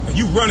And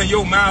you running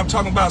your mouth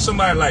talking about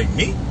somebody like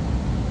me?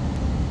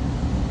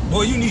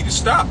 Boy, you need to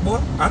stop,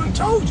 boy. I done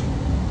told you.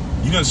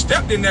 You done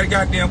stepped in that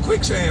goddamn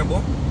quicksand,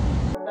 boy.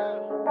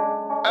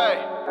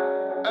 Hey.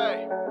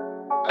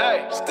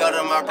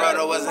 Stutter, my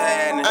brother, what's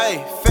happening?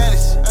 Hey,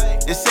 fantasy,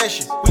 in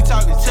session. We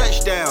talking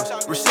touchdowns,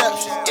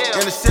 receptions,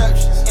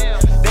 interceptions.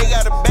 They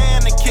got a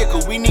band and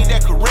kicker, we need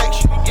that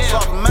correction.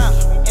 Swap them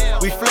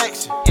out, we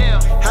flexing.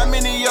 How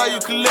many of y'all you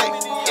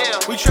collect?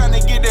 We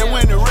tryna get that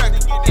winning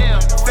record.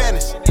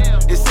 Fantasy,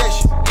 in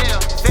session.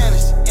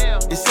 Fantasy,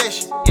 in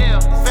session.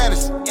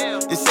 Fantasy,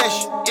 in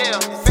session.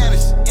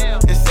 Fantasy,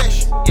 in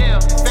session.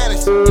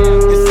 Fantasy,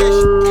 in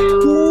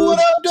session. What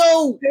up,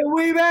 dude?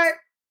 We back.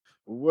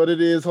 What it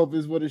is, hope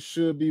is what it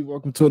should be.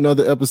 Welcome to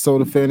another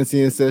episode of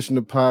Fantasy in Session,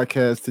 the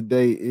podcast.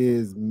 Today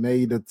is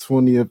May the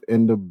 20th,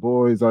 and the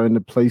boys are in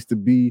the place to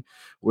be.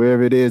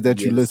 Wherever it is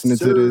that you're listening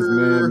to this,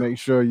 man, make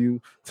sure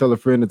you tell a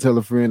friend to tell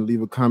a friend,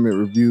 leave a comment,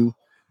 review,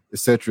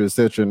 etc.,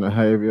 and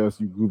however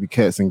else you groovy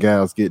cats and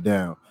gals get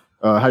down.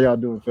 How y'all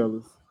doing,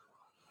 fellas?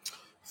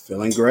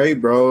 Feeling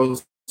great, bro.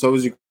 So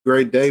was a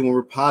great day when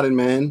we're potting,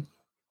 man.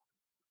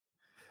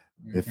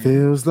 It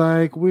feels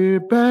like we're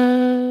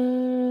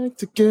back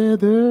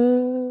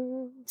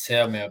together.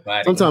 Tell me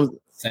about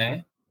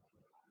it.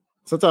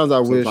 Sometimes I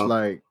wish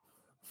like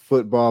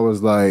football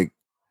was like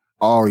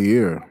all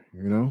year,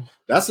 you know?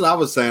 That's what I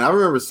was saying. I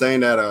remember saying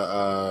that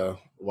a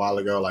while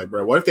ago. Like,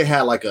 bro, what if they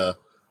had like a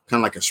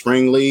kind of like a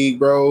spring league,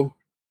 bro?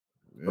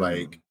 Yeah.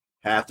 Like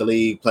half the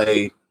league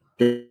play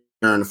during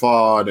the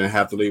fall, then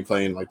half the league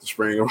play in like the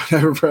spring or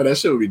whatever, bro. That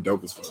shit would be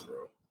dope as fuck, bro.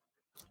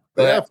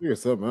 But I figure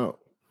something out.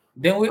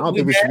 Then I don't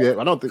think we should be.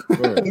 I don't think.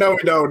 No, we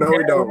don't. No,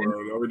 we don't,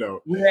 bro. No, we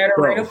don't. We had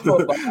a rate of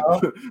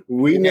football.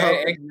 we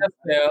know.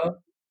 XFL.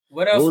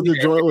 What else? What was the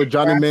joint with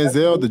Johnny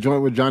Manziel? The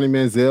joint with Johnny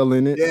Manziel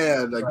in it?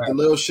 Yeah, like the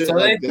little shit so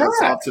like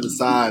that's off to the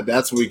side.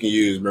 That's what we can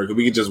use, bro. Because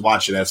we can just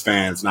watch it as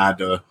fans, not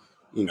to,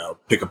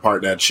 pick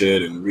apart that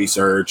shit and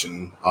research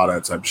and all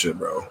that type of shit,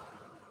 bro.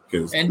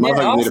 Because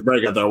motherfuckers need a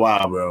break after a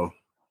while, bro.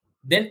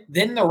 Then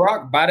The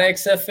Rock buy the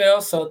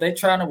XFL, so they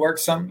trying to work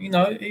something.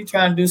 He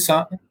trying to do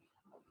something.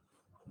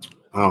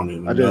 I don't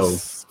even know. I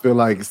just feel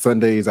like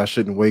Sundays I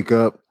shouldn't wake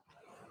up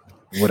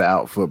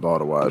without football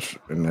to watch,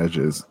 and that's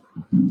just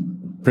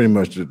pretty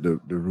much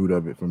the root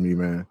of it for me,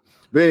 man.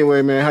 But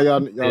anyway, man, how y'all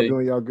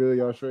doing? Y'all good?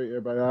 Y'all straight?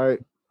 Everybody all right?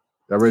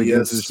 Y'all ready to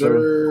get into the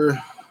show?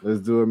 Let's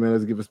do it, man.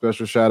 Let's give a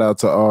special shout out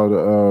to all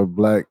the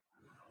Black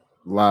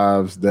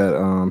lives that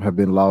have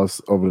been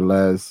lost over the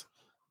last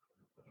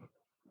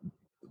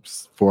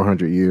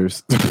 400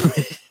 years.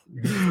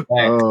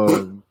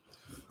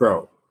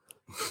 Bro,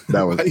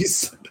 that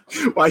was.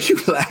 Why you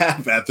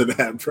laugh after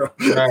that, bro?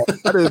 I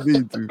didn't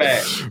mean to.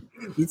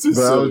 You too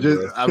silly,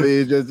 you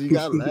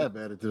gotta laugh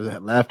at it.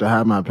 Laugh to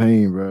hide my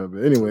pain, bro.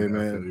 But anyway,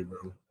 man.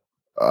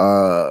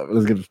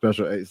 Let's give a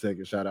special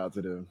 8-second shout out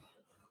to them.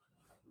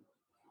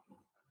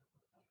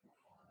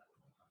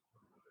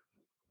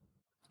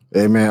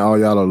 Hey, man, all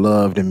y'all are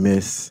loved and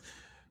missed.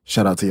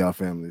 Shout out to y'all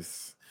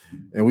families.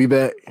 And we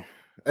back.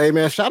 Hey,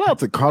 man, shout out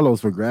to Carlos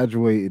for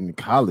graduating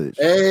college.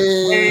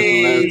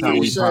 Hey,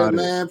 appreciate it,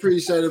 man.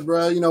 Appreciate it,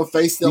 bro.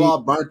 Face still all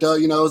burnt up.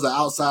 It was an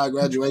outside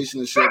graduation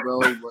and shit, bro.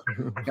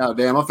 God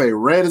damn, my face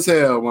red as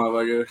hell,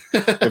 motherfucker.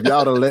 If y'all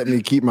would have let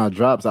me keep my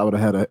drops, I would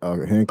have had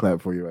a hand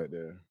clap for you right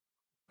there.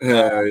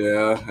 Hell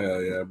yeah,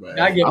 man.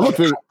 I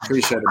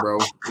appreciate it, bro.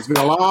 It's been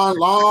a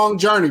long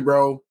journey,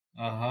 bro.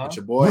 But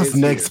your boy What's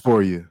next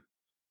for you?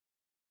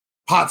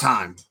 Pot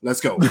time.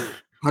 Let's go.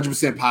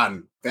 100%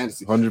 potting.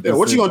 Fantasy. Yeah,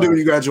 what you gonna do when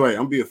you graduate?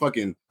 I'm gonna be a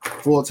fucking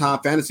full-time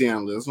fantasy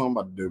analyst. That's what I'm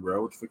about to do,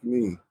 bro. What the fuck you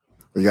mean?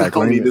 You gotta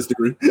claim need this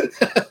degree.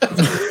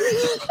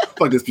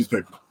 Fuck this piece of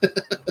paper.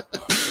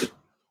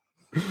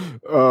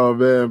 Oh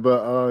man,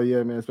 but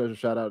yeah, man. Special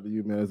shout out to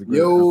you, man. It's a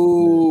great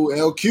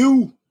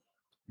LQ.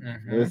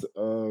 I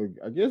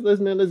guess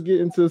let's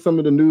get into some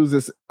of the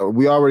news.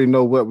 We already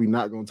know what we're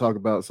not going to talk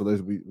about, so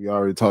we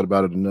already talked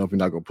about it enough. We're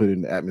not going to put it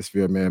in the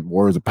atmosphere, man.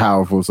 Words are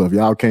powerful, so if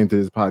y'all came to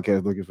this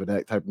podcast looking for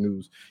that type of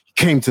news, you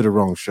came to the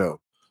wrong show.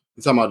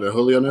 You talking about the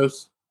Julio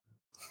news?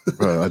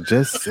 Bro, I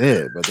just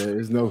said, but there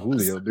is no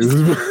Julio news.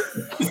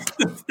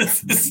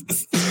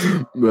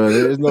 But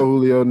there is no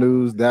Julio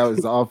news. That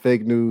is all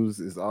fake news.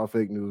 It's all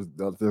fake news.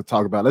 Let's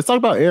talk about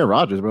Aaron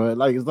Rodgers, bro.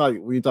 Like it's like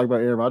we talk about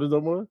Aaron Rodgers no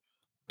more.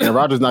 And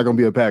Rodgers not gonna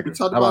be a Packer. We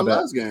talked about the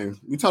last game.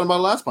 We talked about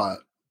the last pod.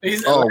 The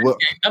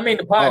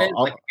pod is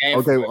like a game.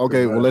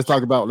 Okay. Well, let's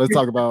talk about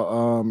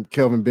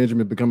Kelvin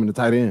Benjamin becoming the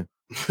tight end.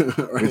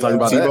 We talking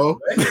about Tebow?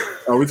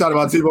 We talked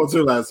about Tebow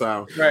too last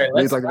time. Right.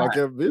 We talking about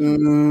Kelvin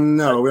Benjamin.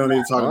 No, we don't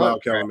need to talk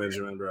about Kelvin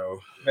Benjamin, bro.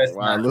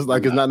 Wow, looks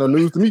like it's not no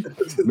news to me.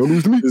 No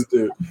news to me.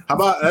 How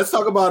about let's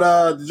talk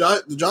about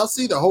did y'all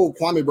see the whole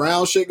Kwame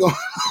Brown shit going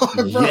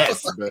on? Bro?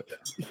 Yes.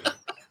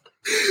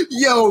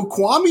 Yo,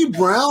 Kwame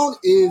Brown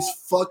is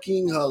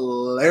fucking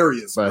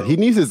hilarious. But he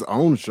needs his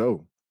own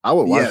show. I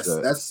would watch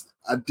that.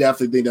 I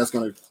definitely think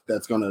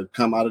that's gonna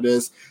come out of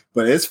this.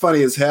 But it's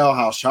funny as hell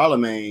how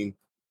Charlemagne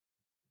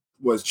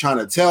was trying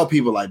to tell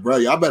people like, bro,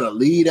 y'all better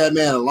leave that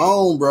man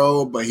alone,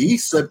 bro. But he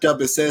slipped up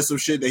and said some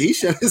shit that he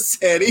shouldn't have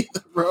said either,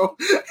 bro.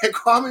 And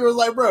Kwame was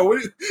like, bro,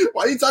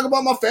 why are you talking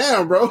about my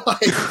fam, bro?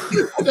 Like,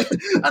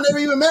 I never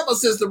even met my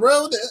sister,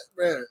 bro.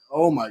 Man,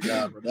 oh my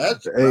god, bro.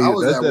 That's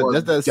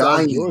that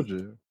South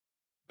Georgia.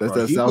 That's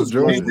that South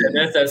Georgia.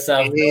 That's that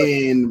South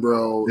Georgia,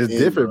 bro. It's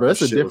different, bro.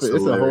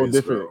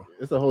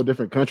 It's a whole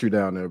different country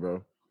down there,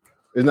 bro.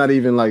 It's not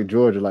even like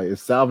Georgia, like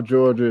it's South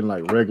Georgia and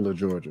like regular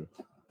Georgia.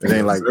 It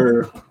ain't like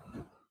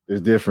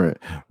it's different.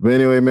 But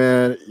anyway,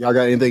 man, y'all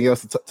got anything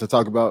else to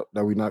talk about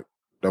that we y'all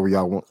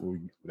want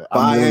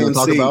to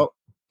talk about?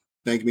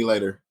 Thank me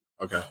later.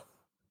 Okay.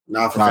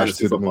 Now for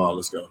fantasy football,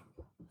 let's go.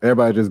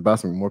 Everybody just buy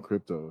some more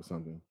crypto or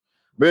something.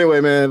 But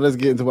anyway, man, let's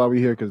get into why we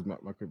here because my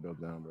crypto's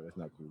down, bro. That's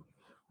not cool.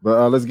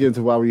 But let's get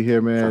into why we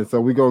here, man. So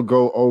we're gonna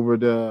go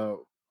over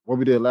what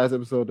we did last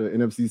episode, the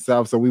NFC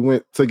South. So we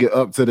took it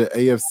up to the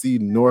AFC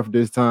North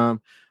this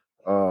time.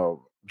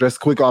 Just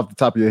quick off the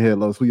top of your head,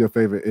 Los, who your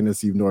favorite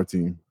NFC North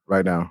team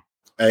right now?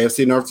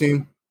 AFC North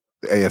team?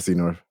 The AFC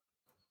North.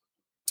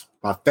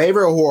 My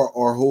favorite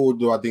or who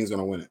do I think is going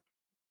to win it?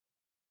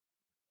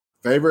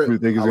 Favorite? Who do you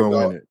think is going to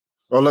win it?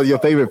 Oh, look, your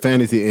favorite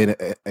fantasy in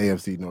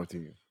AFC North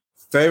team.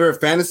 Favorite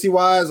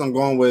fantasy-wise, I'm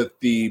going with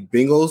the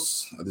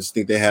Bengals. I just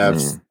think they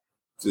have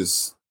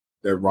just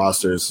their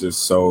roster is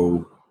just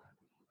so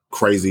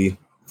crazy.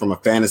 From a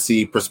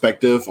fantasy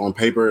perspective, on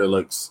paper, it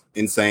looks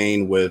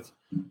insane with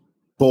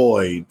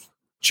Boyd,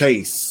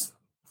 Chase,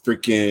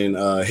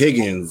 freaking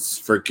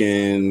Higgins,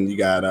 freaking you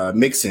got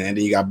Mixon, and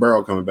then you got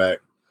Burrow coming back.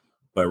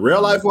 But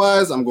real life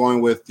wise, I'm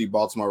going with the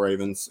Baltimore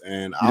Ravens,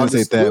 and we'll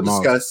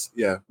discuss.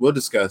 Yeah, we'll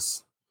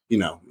discuss. You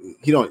know,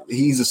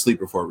 he's a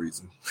sleeper for a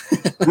reason.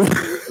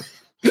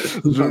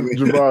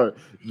 Jabbar,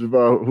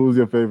 who's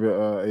your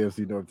favorite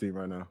AFC North team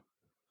right now?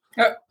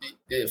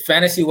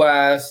 Fantasy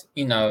wise,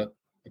 you know,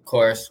 of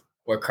course,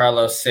 what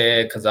Carlos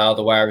said, because all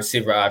the wide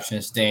receiver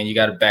options, then you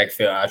got a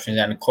backfield options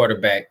and a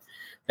quarterback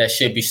that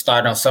should be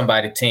starting on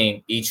somebody's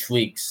team each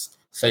week.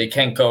 So you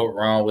can't go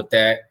wrong with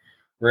that.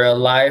 Real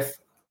life,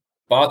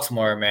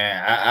 Baltimore,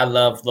 man. I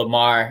love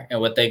Lamar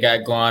and what they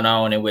got going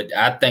on. And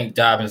I think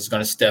Dobbins is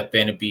going to step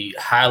in and be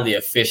highly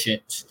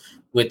efficient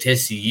with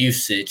his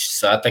usage.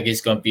 So I think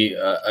he's going to be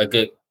a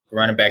good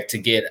running back to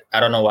get.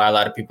 I don't know why a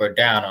lot of people are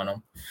down on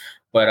him.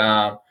 But,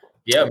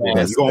 yeah, man.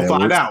 You're going to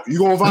find out. You're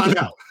going to find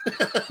out.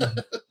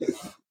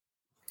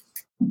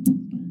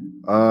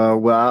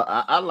 Well,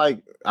 I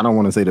like. I don't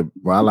want to say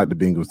I like the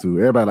Bengals too.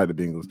 Everybody like the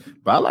Bengals,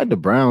 but I like the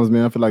Browns,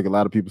 man. I feel like a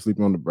lot of people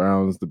sleeping on the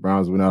Browns. The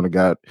Browns went out and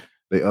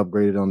they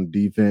upgraded on the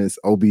defense.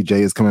 OBJ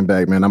is coming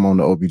back, man. I'm on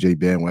the OBJ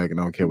bandwagon.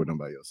 I don't care what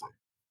nobody else say.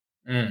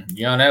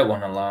 You on that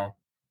one alone?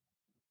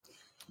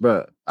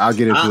 But I'll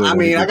get into it. I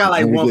mean, I got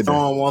like one foot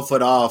on, 1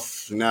 foot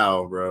off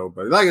now, bro.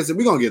 But like I said,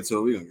 we're gonna get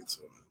to it.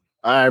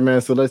 All right,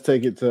 man. So let's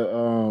take it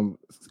to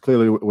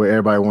clearly where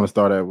everybody want to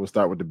start at. We'll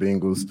start with the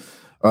Bengals.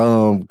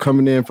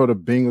 Coming in for the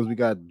Bengals, we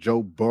got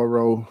Joe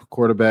Burrow,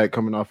 quarterback,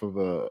 coming off of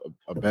a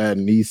bad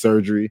knee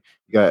surgery.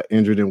 He got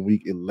injured in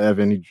week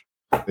 11.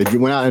 They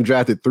went out and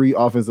drafted 3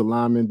 offensive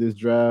linemen this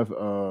draft.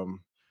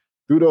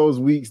 Through those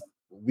weeks,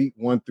 week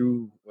 1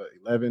 through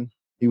 11,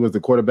 he was the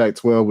quarterback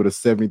 12 with a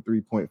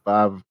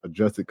 73.5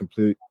 adjusted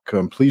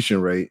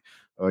completion rate.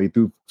 He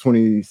threw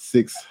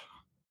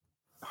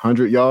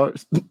 2,600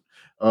 yards.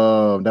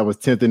 That was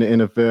 10th in the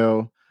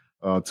NFL.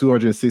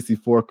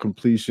 264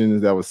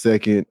 completions. That was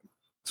second.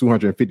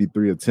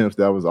 253 attempts.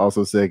 That was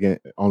also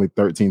second. Only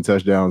 13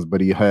 touchdowns,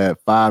 but he had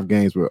 5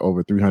 games with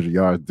over 300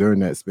 yards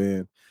during that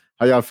span.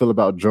 How y'all feel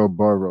about Joe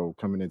Burrow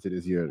coming into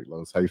this year,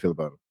 Los? How you feel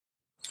about him?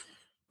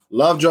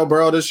 Love Joe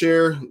Burrow this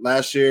year.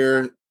 Last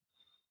year,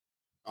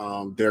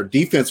 their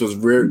defense was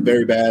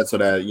very bad, so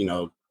that, you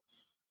know,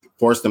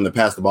 forced them to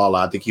pass the ball.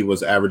 I think he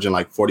was averaging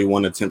like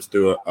 41 attempts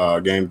through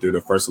a game through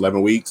the first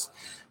 11 weeks.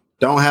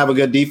 Don't have a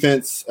good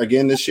defense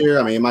again this year.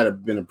 I mean, it might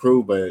have been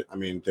improved, but I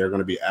mean, they're going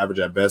to be average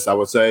at best, I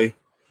would say.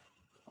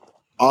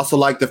 Also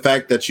like the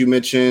fact that you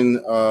mentioned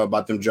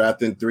about them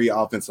drafting 3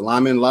 offensive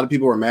linemen. A lot of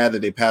people were mad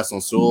that they passed on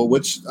Sewell,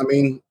 which, I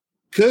mean,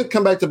 could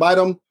come back to bite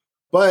them.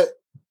 But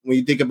when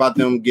you think about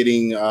them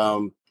getting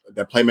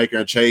that playmaker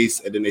in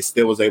Chase, and then they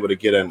still was able to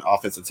get an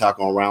offensive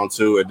tackle on round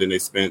 2, and then they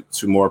spent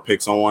 2 more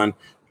picks on one.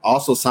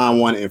 Also signed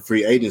one in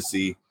free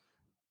agency.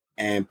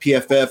 And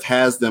PFF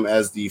has them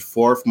as the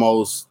 4th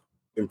most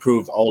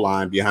improved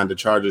O-line behind the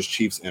Chargers,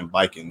 Chiefs, and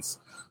Vikings.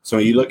 So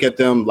when you look at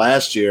them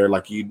last year,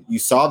 like you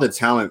saw the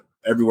talent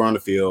everywhere on the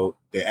field.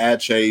 They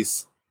add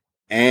Chase,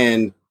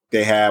 and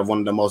they have one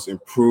of the most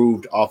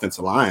improved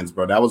offensive lines,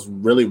 bro. That was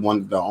really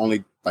one of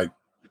the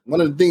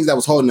things that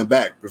was holding them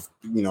back,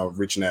 you know,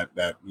 reaching that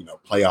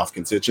playoff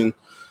contention.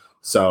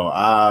 So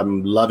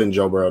I'm loving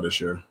Joe Burrow this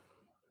year.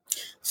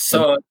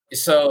 So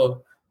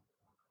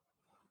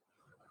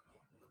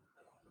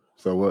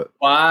what?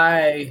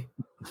 Why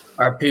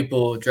are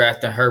people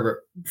drafting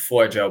Herbert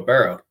before Joe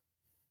Burrow?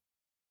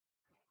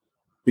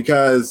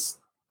 Because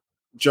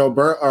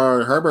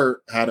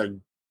Herbert had a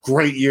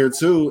great year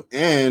too,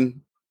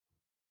 and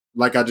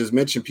like I just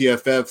mentioned,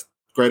 PFF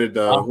graded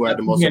who had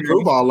the most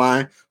improved all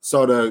line.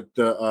 So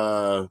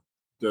the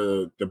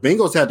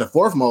Bengals had the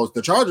fourth most.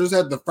 The Chargers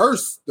had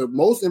the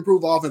most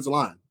improved offensive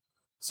line.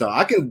 So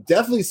I can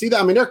definitely see that.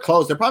 I mean, they're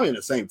close. They're probably in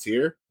the same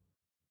tier,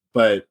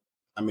 but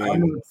I mean,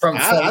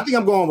 I think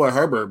I'm going with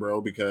Herbert,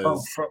 bro,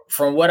 because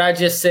from what I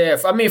just said,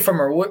 from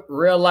a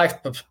real life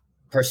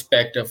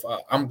perspective,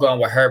 I'm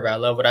going with Herbert. I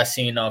love what I've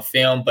seen on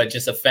film, but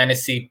just a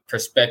fantasy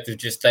perspective,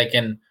 just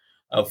thinking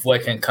of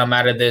what can come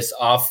out of this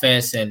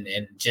offense and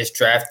just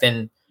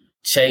drafting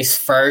Chase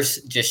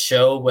first, just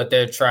show what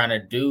they're trying to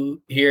do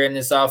here in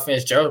this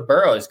offense. Joe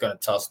Burrow is going to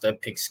toss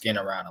that pigskin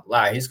around a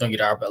lot. He's going to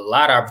get a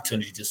lot of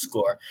opportunity to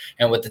score.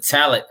 And with the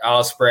talent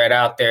all spread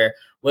out there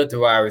with the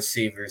wide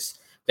receivers,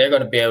 they're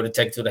going to be able to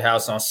take to the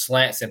house on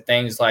slants and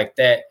things like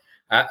that.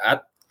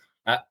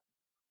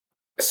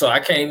 So I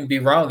can't even be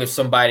wrong if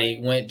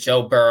somebody went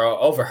Joe Burrow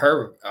over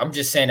Herbert. I'm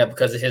just saying that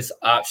because of his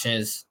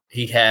options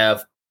he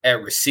have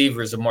at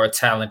receivers are more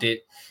talented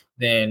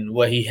than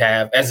what he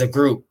have as a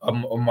group, are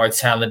more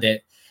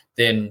talented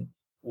than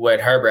what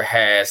Herbert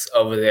has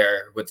over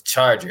there with the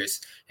Chargers.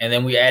 And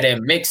then we add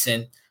in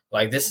Mixon.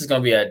 Like, this is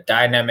going to be a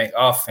dynamic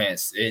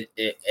offense,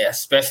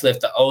 especially if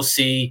the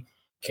OC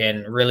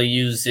can really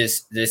use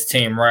this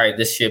team right.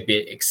 This should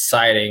be an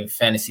exciting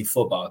fantasy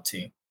football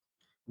team.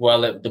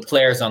 Well, the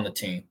players on the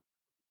team.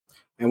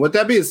 And with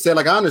that being said,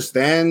 like, I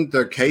understand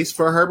the case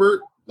for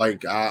Herbert.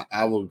 Like, I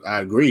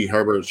agree,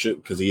 Herbert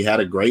should, because he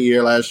had a great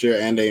year last year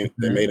and they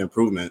made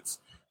improvements.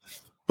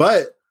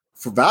 But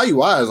for value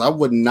wise, I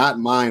would not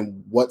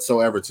mind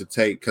whatsoever to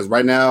take, because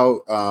right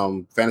now,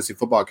 Fantasy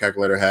Football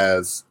Calculator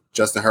has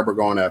Justin Herbert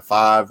going at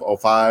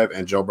 505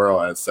 and Joe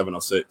Burrow at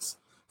 706.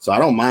 So I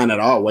don't mind at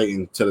all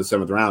waiting to the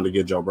 7th round to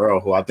get Joe Burrow,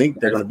 who I think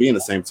they're going to be in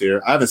the same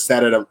tier. I haven't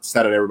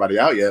statted everybody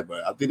out yet,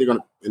 but I think they're going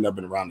to end up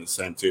in around the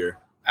same tier.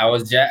 I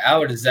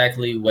would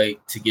exactly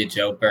wait to get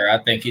Joe Burrow. I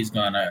think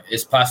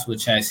it's possible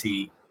chance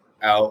he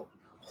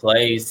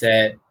outplays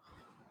that.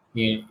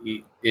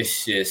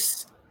 It's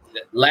just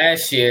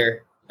last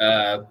year,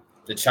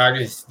 the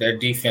Chargers, their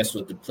defense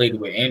was depleted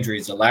with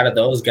injuries. A lot of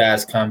those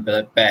guys come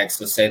back,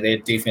 so say their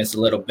defense is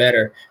a little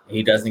better.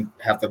 He doesn't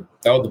have to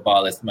throw the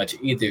ball as much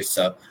either.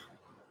 So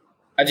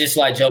I just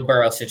like Joe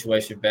Burrow's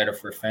situation better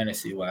for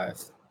fantasy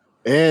wise.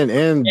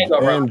 And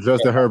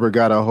Justin Herbert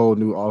got a whole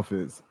new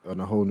offense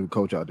and a whole new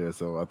coach out there.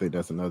 So I think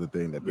that's another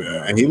thing that.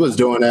 Yeah, and he was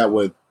doing that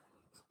with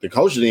the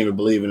coach didn't even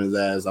believe in his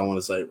ass. I want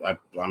to say,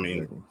 I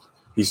mean,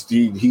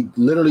 he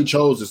literally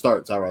chose to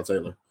start Tyrod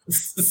Taylor.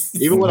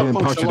 Even with a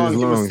punctured lung,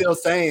 he was still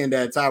saying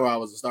that Tyrod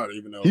was a starter,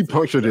 even though he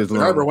punctured his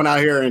lung. Herbert went out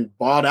here and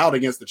balled out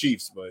against the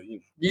Chiefs, but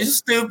you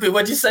stupid.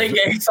 What'd you say?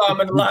 He saw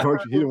him in the locker.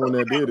 He the one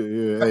that did it.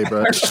 Yeah, hey,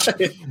 bro.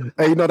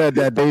 Hey, you know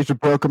that Dave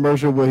Chappelle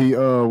commercial where he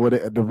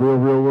with the real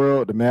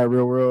world, the mad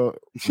real world.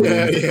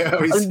 Yeah.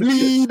 I'm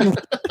bleeding.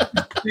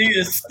 He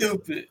is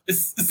stupid.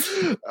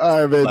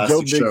 All right, man. Joe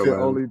Mixon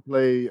only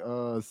played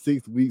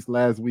 6 weeks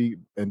last week,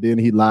 and then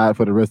he lied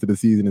for the rest of the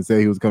season and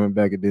said he was coming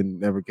back and then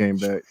never came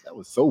back. That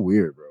was so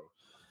weird, bro.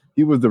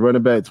 He was the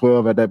running back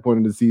 12 at that point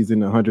in the season,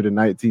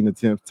 119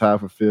 attempts, tied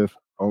for 5th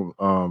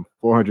on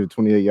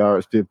 428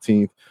 yards,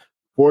 15th,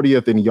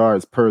 40th in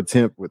yards per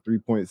attempt with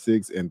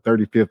 3.6, and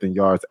 35th in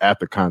yards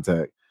after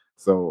contact.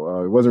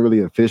 So it wasn't really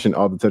efficient,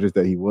 all the touches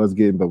that he was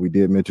getting, but we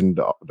did mention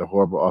the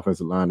horrible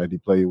offensive line that he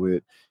played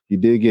with. He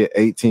did get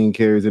 18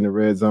 carries in the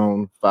red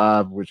zone,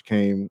 5 which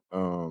came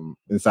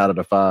inside of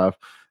the 5,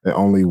 and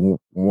only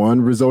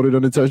one resulted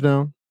in a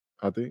touchdown,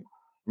 I think.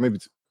 Maybe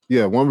two.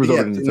 Yeah, one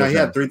resulted in a touchdown. He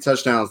had 3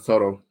 touchdowns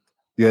total.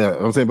 Yeah,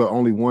 I'm saying, but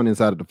only one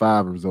inside of the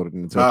 5 resulted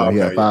in a touchdown. Okay, he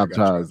had 5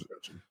 tries.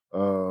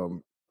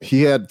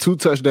 He had 2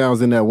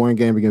 touchdowns in that one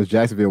game against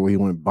Jacksonville where he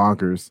went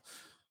bonkers.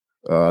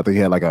 I think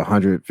he had like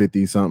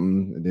 150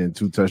 something, and then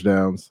 2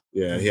 touchdowns.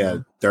 Yeah, he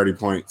had 30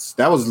 points.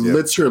 That was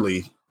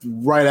literally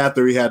right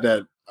after he had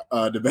that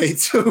debate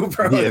too,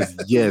 bro.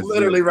 Yes,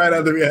 literally right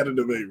after we had a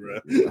debate, bro.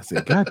 I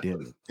said, God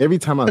damn it! Every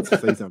time I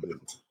say something,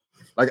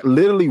 like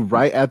literally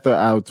right after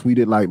I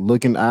tweeted like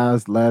looking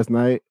eyes last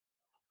night.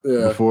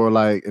 Yeah. Before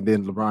and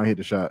then LeBron hit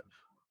the shot.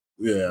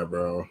 Yeah,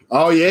 bro.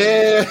 Oh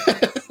yeah,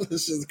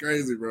 this is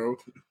crazy, bro.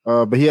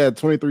 But he had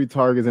 23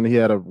 targets and he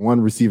had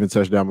one receiving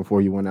touchdown before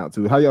he went out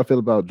too. How y'all feel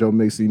about Joe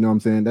Mixon? You know what I'm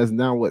saying? That's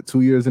now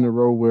 2 years in a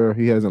row where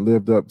he hasn't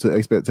lived up to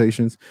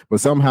expectations, but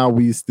somehow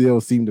we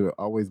still seem to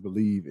always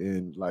believe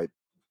in like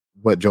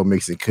what Joe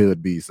Mixon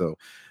could be. So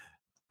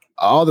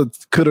all the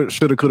coulda,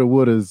 shoulda, coulda,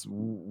 wouldas.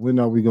 When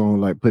are we gonna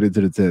like put it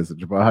to the test?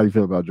 Jabbar, how you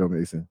feel about Joe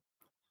Mixon?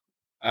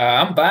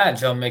 I'm buying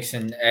Joe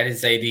Mixon at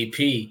his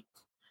ADP,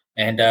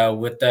 and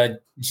with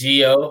the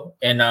Gio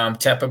in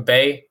Tampa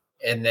Bay,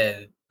 and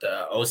the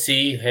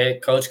OC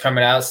head coach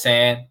coming out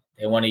saying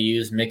they want to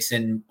use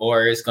Mixon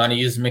or is going to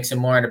use Mixon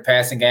more in the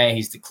passing game.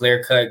 He's the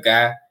clear-cut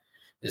guy.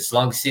 As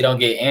long as he don't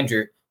get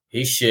injured,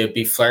 he should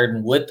be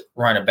flirting with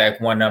running back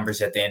 1 numbers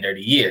at the end of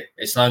the year.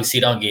 As long as he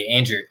don't get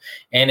injured,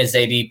 and his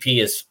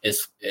ADP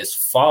is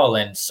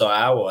falling, so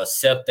I will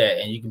accept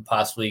that. And you can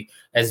possibly,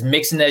 as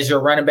Mixon as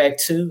your running back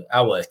 2, I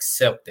will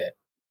accept that.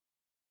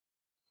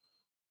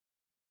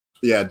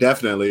 Yeah,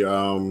 definitely.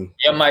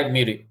 Your mic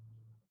muted.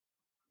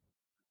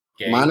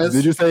 game. Minus.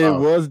 Did you say it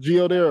was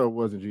Gio there or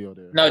wasn't Gio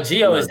there? No,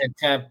 Gio is in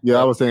Tampa.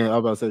 Yeah, I was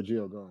about to say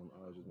Gio gone.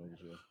 I was just making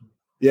sure.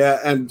 Yeah,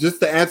 and just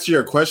to answer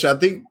your question, I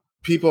think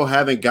people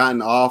haven't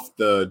gotten off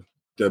the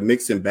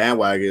Mixon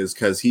bandwagons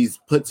because he's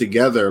put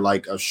together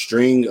like a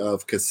string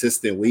of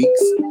consistent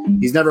weeks.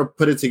 He's never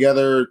put it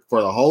together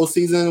for the whole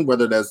season,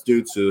 whether that's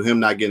due to him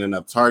not getting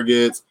enough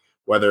targets,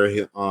 whether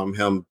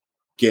him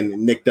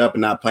getting nicked up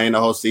and not playing the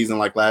whole season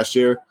like last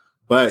year.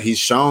 But he's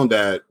shown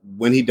that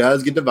when he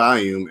does get the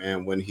volume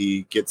and when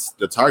he gets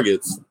the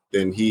targets,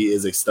 then he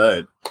is a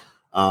stud.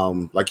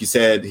 Like you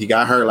said, he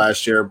got hurt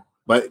last year,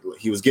 but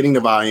he was getting the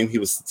volume. He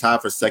was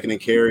tied for second in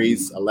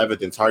carries,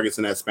 11th in targets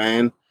in that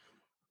span.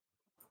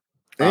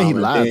 And he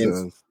lied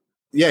to us.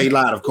 Yeah, he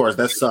lied, of course.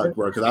 That sucked,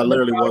 bro, because I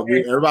literally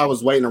everybody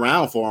was waiting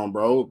around for him,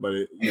 bro. But,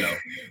 it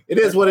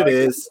is what it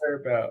is.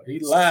 He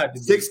lied.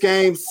 6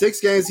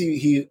 games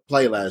he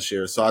played last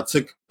year. So I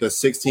took the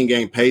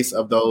 16-game pace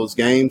of those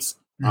games.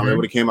 It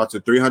would have came out to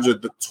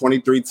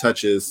 323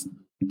 touches,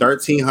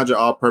 1,300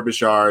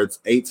 all-purpose yards,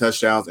 8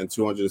 touchdowns, and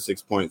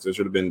 206 points. It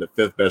should have been the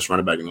 5th best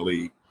running back in the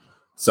league.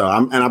 So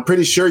I'm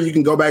pretty sure you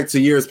can go back to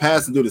years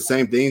past and do the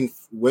same thing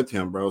with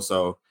him, bro.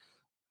 So,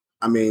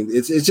 I mean,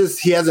 it's just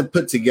he hasn't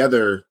put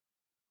together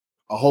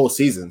a whole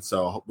season.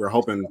 So we're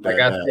hoping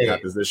that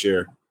happens this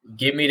year.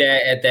 Give me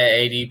that at that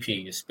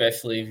ADP,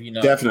 especially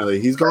if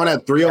Definitely. He's going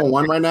at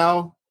 301 right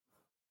now,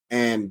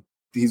 and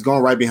he's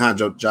going right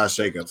behind Josh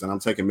Jacobs, and I'm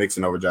taking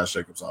Mixon over Josh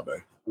Jacobs all day.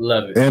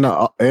 Love it. And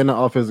the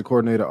offensive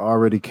coordinator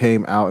already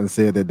came out and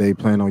said that they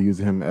plan on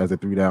using him as a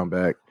 3-down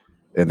back,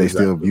 and they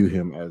still view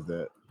him as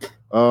that.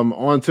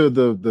 On to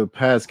the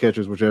pass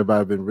catchers, which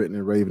everybody been written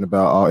and raving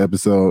about all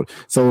episode.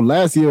 So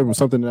last year was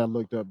something that I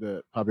looked up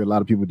that probably a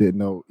lot of people didn't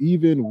know.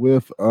 Even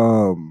with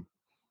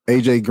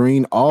AJ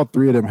Green, all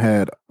 3 of them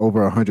had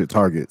over 100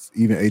 targets.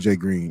 Even AJ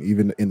Green,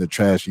 even in the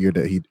trash year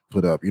that he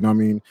put up, you know what I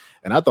mean?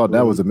 And I thought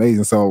that was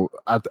amazing. So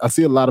I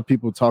see a lot of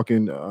people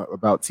talking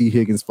about T.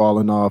 Higgins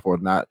falling off or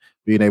not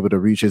being able to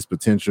reach his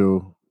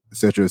potential, et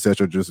cetera,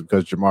 just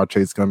because Jamar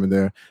Chase coming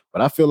there.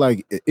 But I feel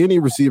like any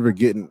receiver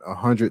getting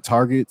 100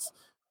 targets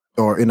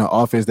or in an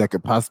offense that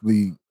could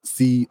possibly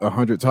see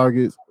 100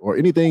 targets or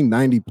anything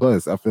 90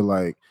 plus, I feel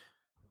like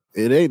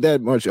it ain't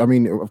that much. I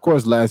mean, of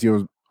course,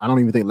 I don't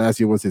even think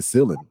last year was his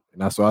ceiling.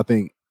 And so I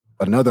think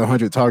another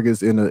 100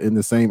 targets in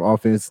the same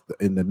offense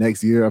in the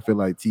next year, I feel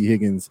like T.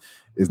 Higgins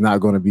is not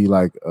going to be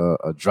like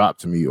a drop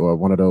to me or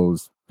one of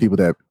those people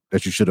that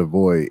you should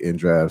avoid in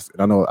drafts.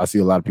 And I know I see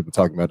a lot of people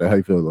talking about that. How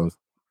you feel, Lowe's?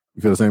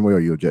 You feel the same way or are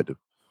you objective?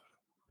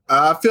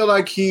 I feel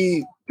like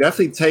he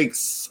definitely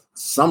takes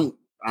some.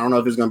 I don't know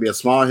if it's going to be a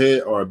small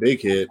hit or a big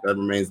hit. That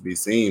remains to be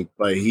seen.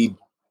 But he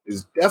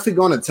is definitely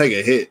going to take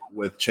a hit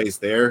with Chase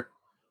there.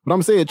 But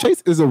I'm saying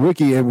Chase is a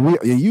rookie, and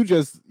you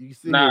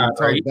see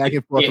talk back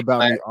and forth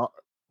about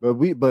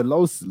me. But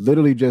Los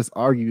literally just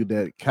argued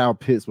that Kyle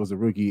Pitts was a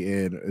rookie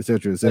and et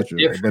cetera. But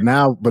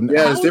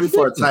it's different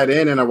for a tight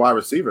end and a wide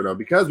receiver though,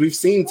 because we've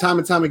seen time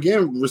and time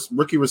again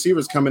rookie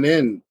receivers coming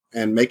in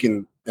and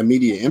making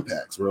immediate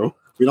impacts, bro.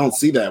 We don't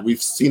see that.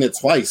 We've seen it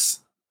twice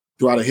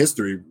throughout a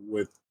history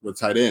with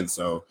tight ends.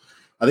 So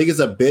I think it's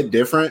a bit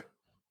different.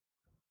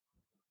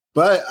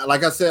 But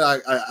like I said,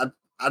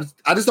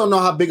 I just don't know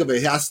how big of a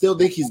hit. I still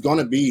think he's going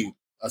to be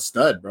a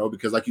stud, bro,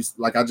 because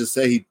like I just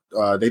said,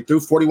 they threw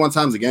 41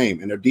 times a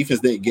game, and their defense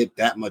didn't get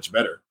that much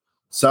better.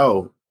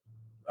 So,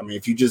 I mean,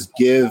 if you just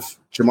give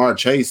Jamar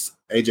Chase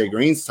AJ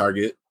Green's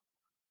target,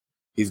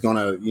 he's going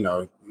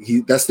to,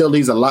 that still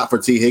leaves a lot for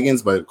T.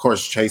 Higgins, but of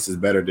course Chase is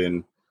better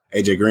than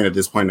AJ Green at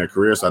this point in their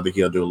career, so I think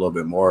he'll do a little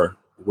bit more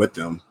with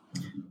them.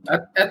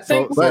 I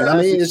think, but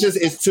I mean,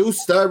 it's 2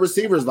 stud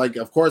receivers. Like,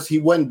 of course, he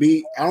wouldn't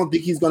be. I don't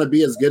think he's going to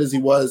be as good as he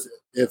was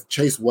if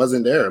Chase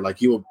wasn't there. Like,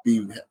 he would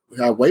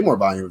have way more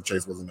volume if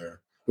Chase wasn't there.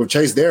 With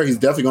Chase there, he's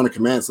definitely going to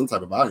command some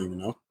type of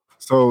volume,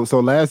 So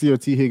last year,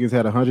 T. Higgins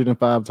had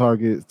 105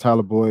 targets.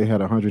 Tyler Boyd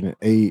had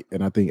 108,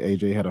 and I think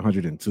AJ had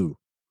 102.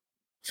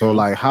 So,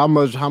 like, how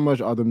much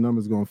are the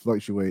numbers going to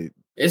fluctuate?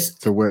 It's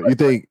to where you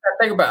think. I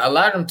think about a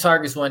lot of them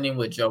targets went in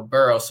with Joe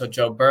Burrow, so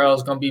Joe Burrow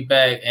is going to be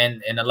back,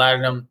 and a lot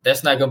of them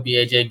that's not going to be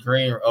AJ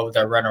Green over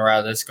there running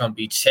routes. It's going to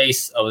be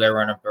Chase over there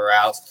running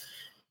routes.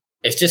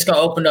 It's just going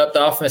to open up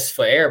the offense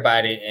for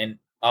everybody, and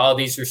all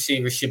these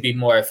receivers should be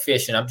more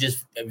efficient. I'm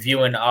just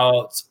viewing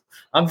more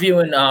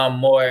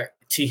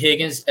T.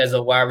 Higgins as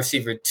a wide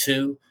receiver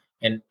 2,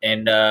 and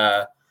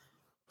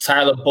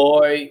Tyler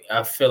Boyd.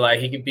 I feel like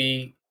he could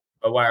be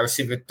a wide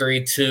receiver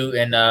 3 too,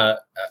 and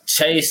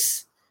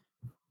Chase.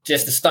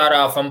 Just to start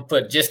off, I'm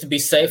put just to be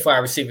safe, wide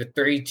receiver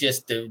 3.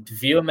 Just to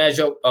view him as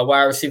a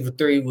wide receiver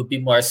 3 would be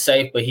more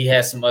safe, but he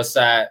has some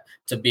upside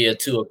to be a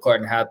 2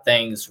 according to how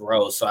things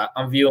roll. So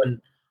I'm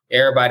viewing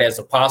everybody as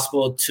a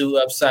possible 2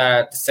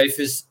 upside. The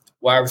safest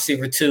wide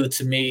receiver 2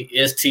 to me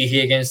is T.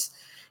 Higgins,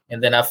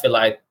 and then I feel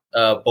like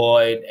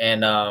Boyd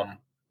and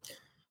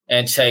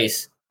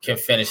Chase can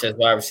finish as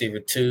wide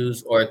receiver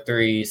 2s or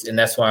 3s, and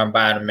that's why I'm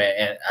buying them at.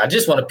 And I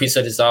just want a piece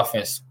of this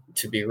offense,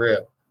 to be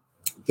real.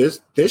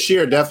 This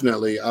year,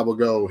 definitely, I will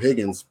go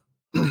Higgins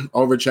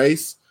over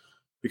Chase.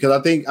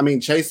 because I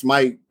mean, Chase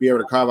might be able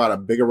to carve out a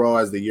bigger role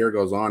as the year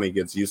goes on. He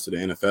gets used to the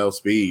NFL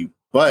speed.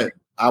 But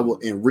I will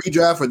in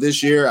redraft for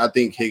this year, I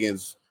think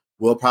Higgins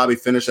will probably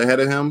finish ahead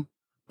of him.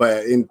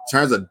 But in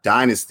terms of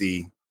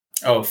dynasty,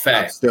 I'm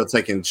still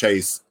taking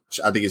Chase.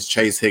 I think it's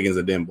Chase, Higgins,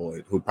 and then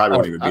Boyd, who probably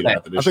won't even be there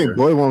after this year. I think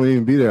Boyd won't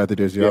even be there after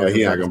this year. Yeah,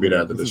 he's not going to be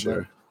there after this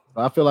year.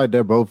 I feel like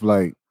they're both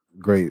like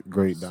great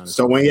dynasty.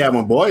 So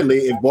when Boyd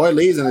if Boyd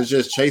leaves and it's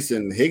just Chase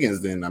and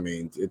Higgins, then I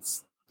mean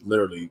it's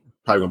literally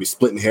probably going to be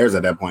splitting hairs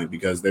at that point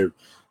because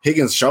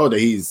Higgins showed that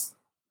he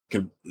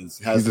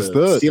has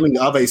the ceiling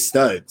of a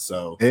stud.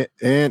 So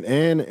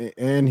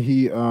and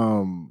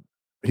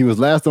he was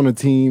last on the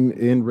team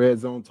in red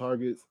zone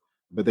targets.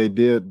 But they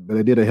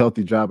did a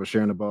healthy job of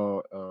sharing the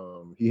ball.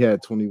 He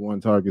had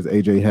 21 targets.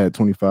 AJ had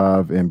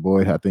 25, and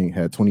Boyd I think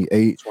had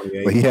 28.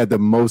 But he had the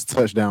most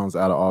touchdowns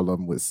out of all of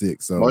them with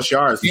 6. So most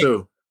yards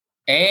too.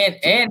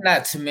 And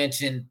not to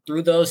mention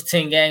through those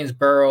 10 games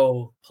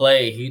Burrow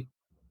played, he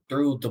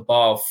threw the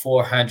ball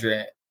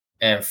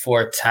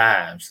 404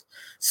 times.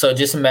 So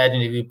just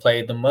imagine if he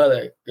played the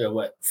other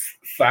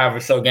 5 or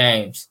so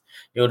games,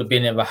 it would have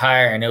been even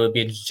higher, and it would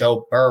be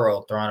Joe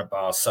Burrow throwing the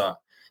ball. So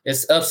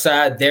it's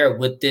upside there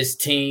with this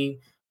team.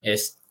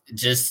 It's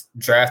just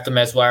draft them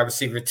as wide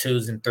receiver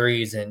 2s and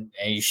 3s, and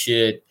you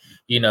should,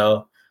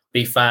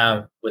 be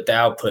fine with the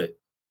output.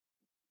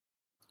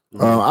 I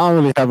don't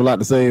really have a lot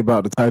to say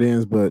about the tight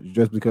ends, but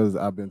just because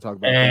I've been talking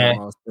about Thad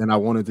Moss, and I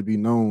want it to be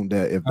known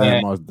that if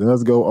Thad Moss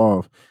does go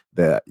off,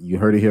 that you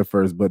heard it here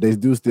first. But they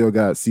do still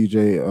got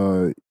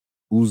CJ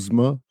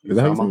Uzma. Is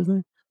that how you say his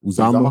name?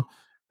 Uzama.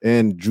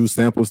 And Drew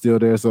Sample still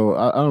there, so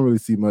I don't really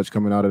see much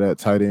coming out of that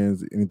tight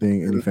ends, any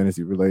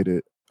fantasy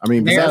related. I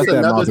mean, besides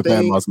that,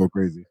 Thad Moss go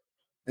crazy.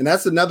 And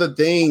that's another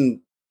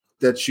thing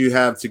that you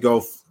have to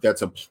go.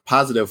 That's a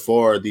positive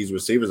for these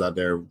receivers out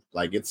there.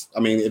 Like if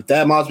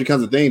Thad Moss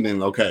becomes a thing,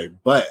 then okay.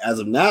 But as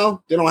of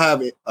now, they don't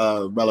have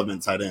a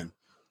relevant tight end.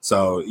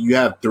 So you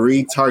have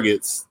 3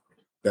 targets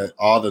that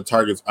all the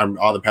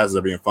passes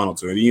are being funneled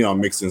to,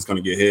 and Mixon's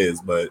going to get his.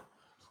 But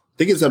I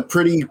think it's a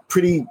pretty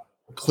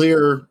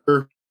clear.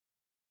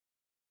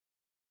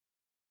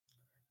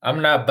 I'm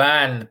not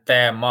buying the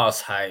Thad Moss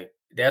hype.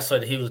 That's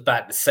what he was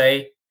about to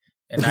say.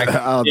 And I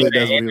don't think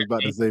that's what he was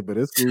about to say, but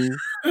it's cool.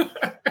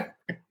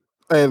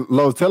 Hey,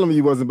 Lowe's, tell him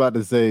you wasn't about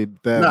to say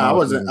Thad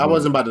Moss. I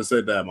wasn't about to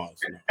say Thad Moss.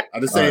 No.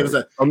 I just say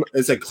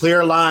it's a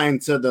clear line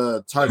to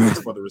the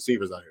targets for the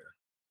receivers out here.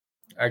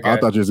 I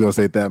thought you was going to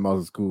say Thad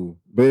Moss is cool.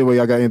 But anyway,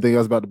 y'all got anything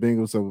else about the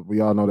Bengals? So we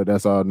all know that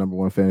that's our number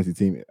 1 fantasy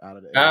team out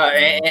of that.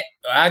 And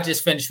I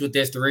just finished with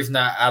this. The reason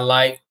I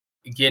like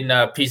getting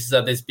pieces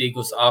of this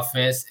Bengals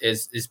offense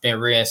is it's been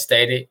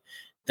reinstated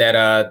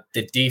that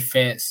the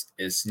defense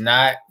is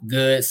not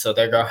good, so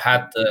they're gonna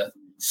have to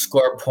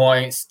score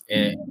points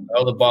and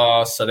throw the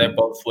ball, so that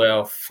bodes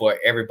well for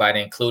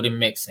everybody, including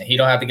Mixon. He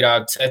don't have to get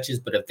all the touches,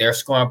 but if they're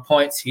scoring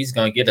points, he's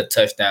gonna get a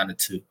touchdown or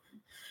 2.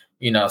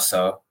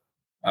 So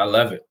I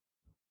love it.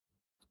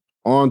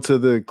 On to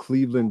the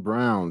Cleveland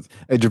Browns.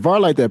 Hey, Javar,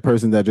 like that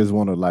person that just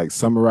want to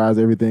summarize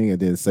everything and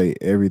then say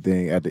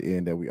everything at the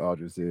end that we all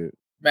just said.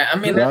 Man, I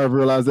mean, I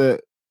realize that.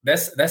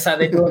 That's how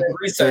they do it in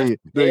research.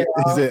 He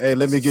said, "Hey,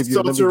 let me give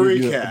you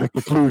the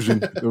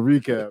conclusion, the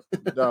recap."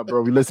 Nah,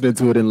 bro, we listening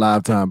to it in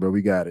live time, bro.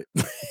 We got it.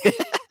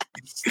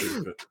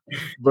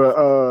 But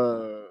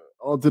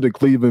on to the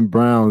Cleveland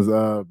Browns.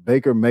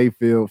 Baker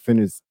Mayfield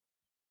finished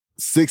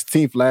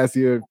 16th last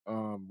year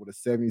with a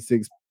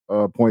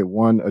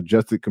 76.1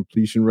 adjusted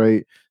completion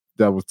rate.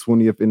 That was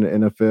 20th in the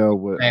NFL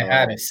with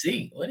hide and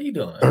seek. What are you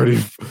doing?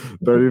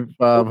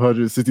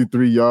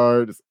 3,563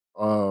 yards.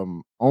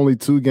 Only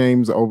 2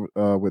 games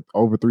with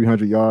over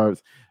 300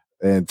 yards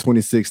and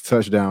 26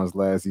 touchdowns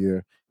last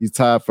year. He's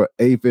tied for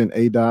 8th in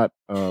ADOT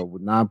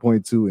with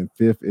 9.2 and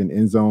 5th in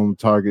end zone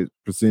target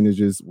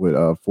percentages with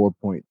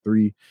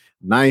 4.3.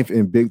 9th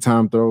in big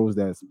time throws,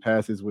 that's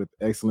passes with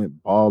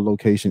excellent ball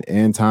location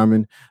and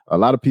timing. A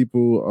lot of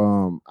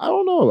people, I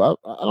don't know.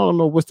 I don't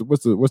know what's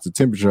the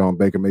temperature on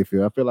Baker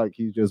Mayfield. I feel like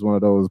he's just one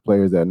of those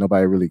players that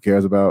nobody really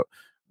cares about,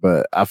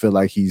 but I feel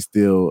like he's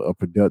still a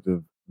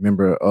productive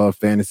member of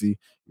fantasy.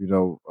 He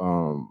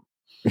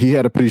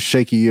had a pretty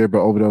shaky year,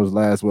 but over those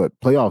last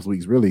playoffs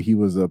weeks, really, he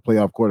was a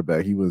playoff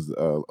quarterback. He was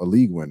a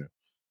league winner.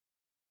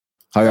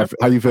 How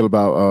you feel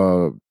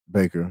about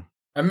Baker?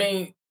 I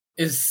mean,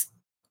 it's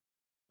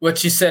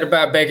what you said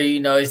about Baker.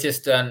 He's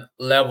just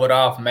leveled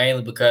off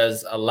mainly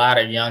because a lot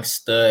of young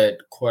stud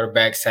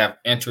quarterbacks have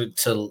entered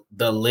to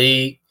the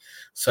league,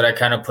 so that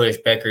kind of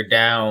pushed Baker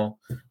down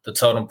the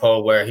totem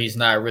pole where he's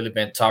not really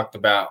been talked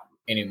about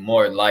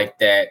anymore like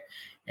that.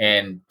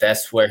 And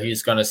that's where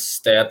he's going to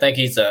stay. I think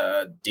he's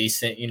a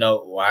decent,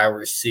 wide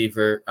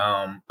receiver.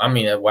 A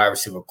wide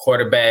receiver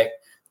quarterback,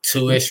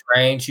 2-ish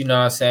range, you know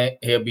what I'm saying?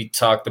 He'll be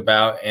talked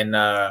about in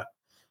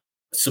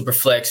super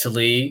flex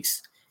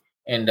leagues.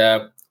 And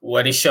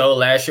what he showed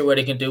last year, what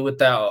he can do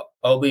without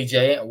OBJ,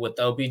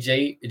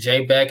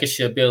 back, it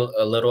should be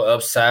a little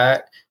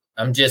upside.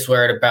 I'm just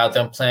worried about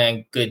them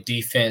playing good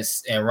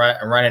defense and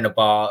running the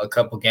ball a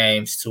couple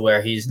games to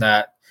where he's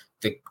not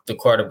the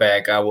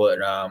quarterback I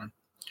would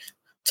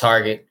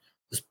target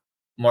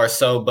more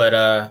so,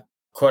 but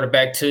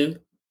quarterback 2,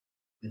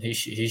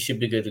 he should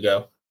be good to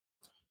go.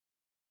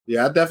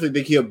 Yeah, I definitely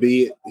think he'll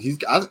be.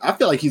 I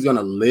feel like he's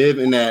gonna live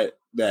in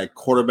that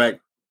quarterback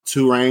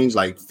 2 range,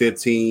 like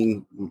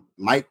 15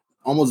 might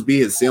almost be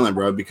his ceiling,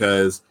 bro.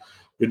 Because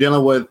you're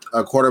dealing with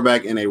a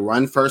quarterback in a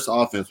run first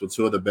offense with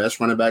 2 of the best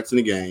running backs in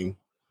the game,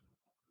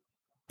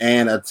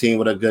 and a team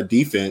with a good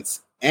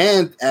defense.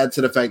 And add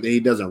to the fact that he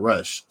doesn't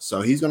rush,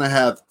 so he's gonna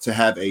have to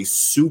have a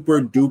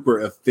super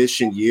duper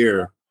efficient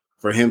year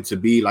for him to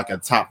be like a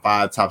top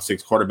 5, top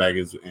 6 quarterback.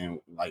 And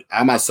like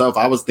I myself,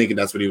 I was thinking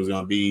that's what he was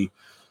gonna be,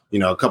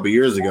 a couple of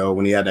years ago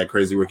when he had that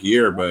crazy rookie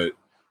year. But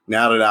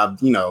now that I've,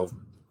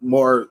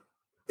 more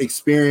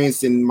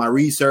experience in my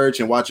research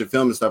and watching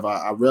film and stuff,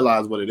 I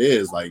realize what it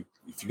is. Like,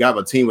 if you got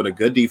a team with a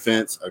good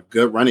defense, a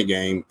good running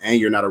game, and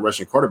you're not a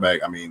rushing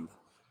quarterback, I mean,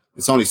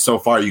 it's only so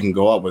far you can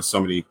go up with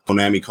so many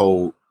Konami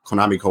code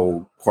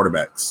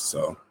quarterbacks.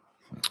 So,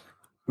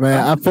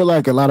 man, I feel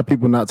like a lot of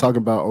people not talking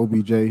about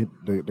OBJ,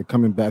 the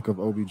coming back of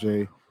OBJ,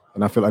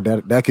 and I feel like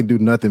that can do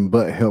nothing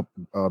but help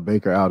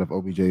Baker out if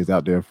OBJ is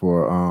out there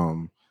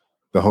for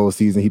the whole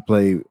season. He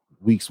played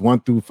weeks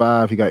 1 through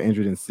 5. He got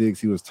injured in 6.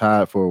 He was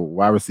tied for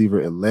wide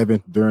receiver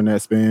 11th during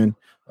that span,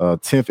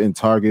 10th in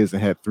targets,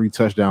 and had 3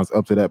 touchdowns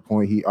up to that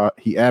point.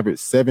 He averaged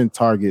 7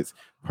 targets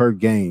per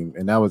game,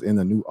 and that was in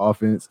the new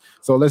offense.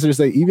 So let's just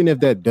say, even if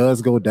that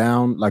does go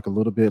down like a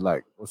little bit,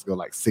 like let's go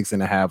like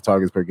 6.5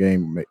 targets per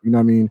game, you know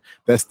what I mean?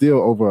 That's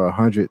still over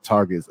 100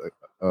 targets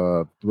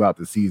throughout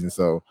the season.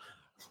 So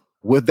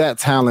with that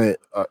talent,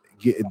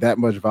 getting that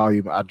much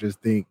volume, I just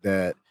think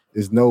that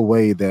there's no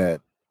way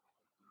that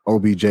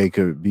OBJ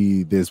could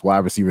be this wide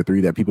receiver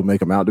 3 that people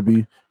make him out to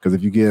be. Because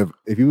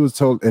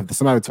if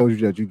somebody told you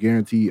that you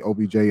guarantee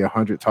OBJ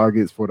 100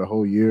 targets for the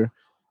whole year,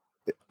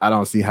 I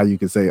don't see how you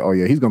could say, oh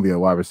yeah, he's gonna be a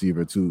wide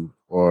receiver 2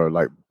 or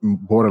like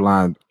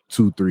borderline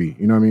 2-3.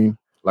 You know what I mean?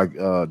 Like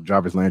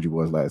Jarvis Landry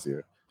was last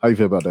year. How you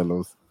feel about that,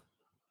 Los?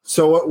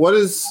 So what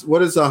is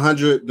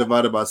 100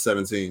 divided by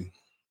 17?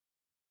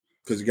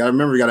 Because you gotta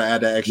remember, you gotta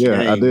add that extra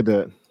game. I did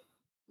that.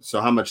 So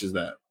how much is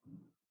that?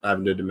 I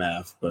haven't did the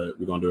math, but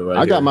we're gonna do it right.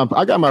 I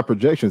got my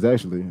projections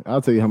actually.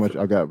 I'll tell you how much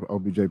I got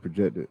OBJ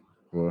projected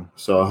for.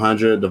 So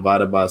 100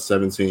 divided by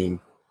 17.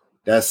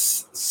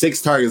 That's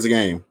 6 targets a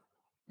game.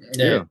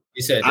 Yeah.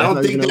 You said I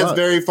don't think that's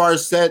very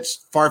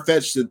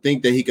far-fetched to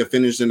think that he could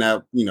finish in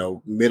that,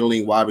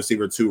 middling wide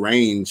receiver 2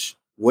 range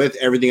with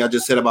everything I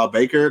just said about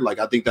Baker. Like,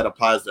 I think that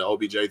applies to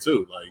OBJ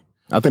too. Like,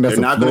 I think that's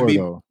they're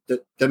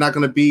not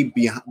going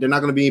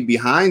to be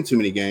behind too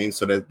many games,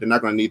 so that they're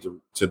not going to need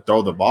to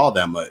throw the ball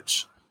that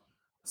much.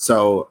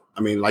 So,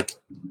 I mean,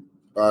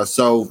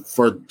 so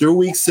for through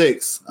week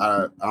 6,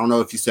 I don't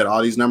know if you said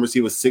all these numbers. He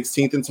was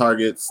 16th in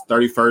targets,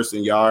 31st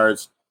in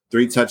yards,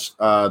 3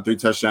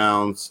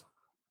 touchdowns,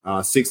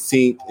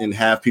 16th in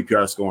half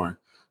PPR scoring.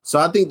 So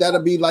I think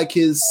that'll be like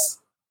his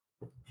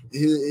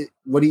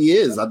what he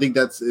is. I think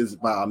is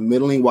about a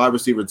middling wide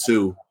receiver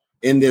 2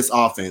 in this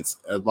offense,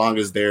 as long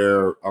as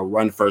they're a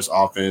run first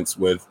offense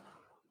with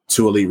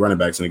 2 elite running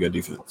backs and a good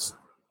defense.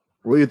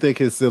 What do you think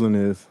his ceiling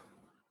is?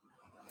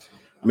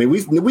 I mean,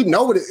 we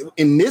know what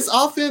in this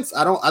offense.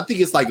 I think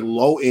it's like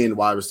low end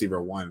wide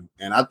receiver 1,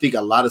 and I think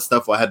a lot of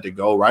stuff will have to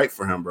go right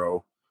for him,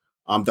 bro.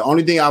 The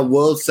only thing I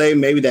will say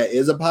maybe that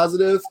is a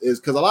positive is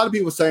because a lot of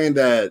people saying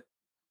that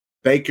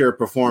Baker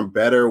performed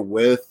better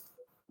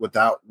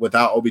without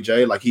OBJ.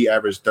 Like, he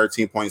averaged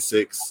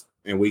 13.6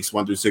 in weeks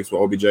 1 through 6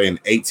 with OBJ and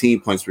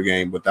 18 points per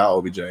game without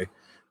OBJ.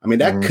 I mean,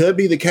 that could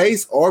be the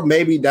case, or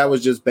maybe that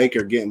was just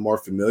Baker getting more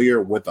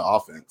familiar with the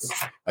offense.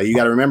 You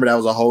got to remember that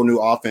was a whole new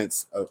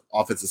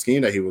offensive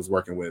scheme that he was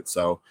working with.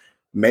 So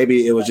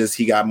maybe it was just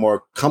he got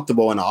more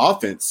comfortable in the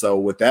offense. So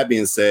with that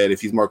being said,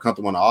 if he's more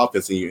comfortable in the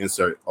offense and you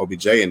insert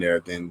OBJ in there,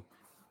 then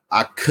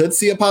I could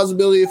see a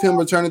possibility of him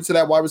returning to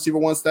that wide receiver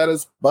 1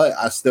 status, but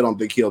I still don't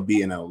think he'll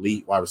be an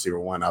elite wide receiver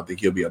 1. I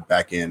think he'll be a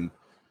back end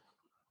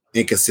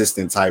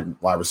inconsistent type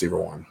wide receiver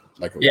 1.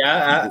 Like,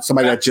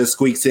 somebody that just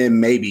squeaks in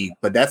maybe,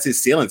 but that's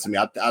his ceiling to me.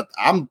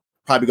 I'm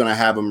probably going to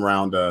have him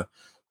around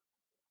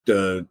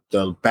the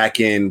back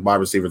end wide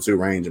receiver 2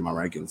 range in my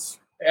rankings.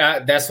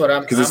 That's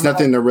what because it's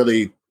nothing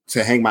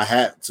to hang my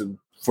hat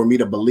for me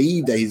to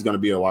believe that he's going to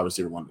be a wide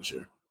receiver 1 this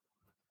year.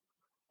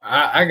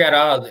 I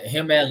got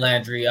him and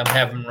Landry. I'm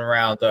having them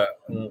around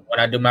when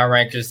I do my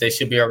rankings, they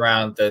should be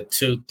around the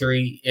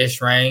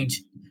 2-3-ish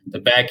range. The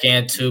back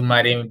end 2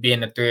 might even be in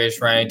the 3-ish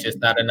range. It's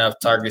not enough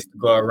targets to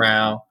go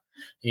around.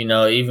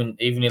 Even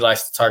he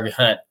likes to target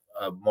hunt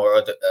more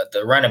of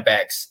the running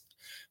backs,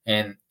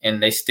 and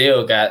they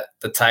still got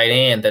the tight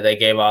end that they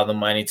gave all the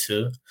money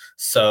to.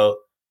 So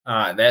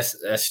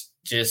that's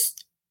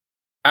just,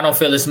 I don't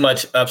feel as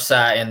much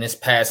upside in this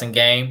passing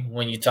game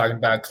when you're talking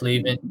about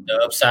Cleveland.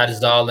 The upside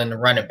is all in the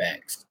running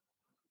backs.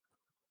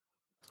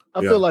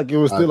 I feel like it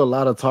was still a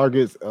lot of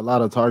targets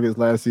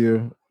last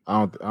year.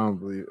 I don't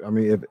believe. I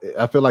mean,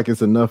 I feel like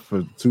it's enough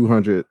for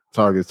 200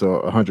 targets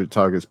or 100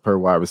 targets per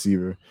wide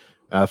receiver.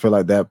 And I feel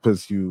like that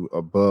puts you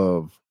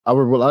above I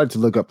would like to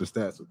look up the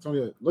stats. So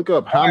Tony, look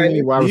up how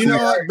many wide You know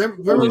receivers. what?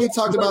 Remember we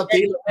talked about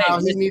Thielen, how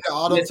he needed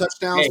auto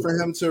touchdowns for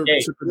him to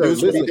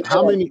produce. Listen,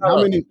 how many?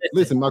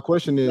 Listen, my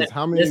question is,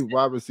 how many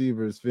wide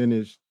receivers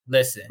finished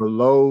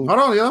below? Hold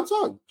on, I'm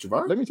talking.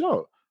 Jabbar. Let me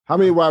talk. How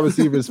many wide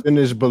receivers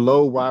finished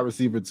below wide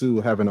receiver 2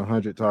 having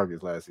 100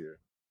 targets last year?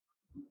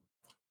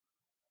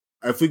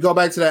 If we go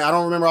back to that, I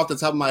don't remember off the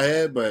top of my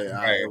head, but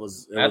it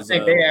was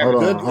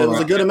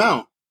a good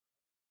amount.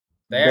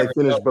 They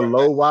finished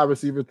below wide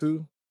receiver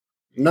 2?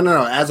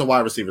 No. As a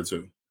wide receiver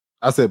 2.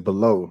 I said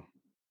below.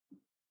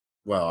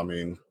 Well, I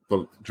mean,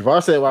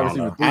 Javar said wide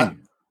receiver 3.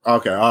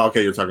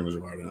 Okay. You're talking to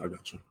Javar. Then I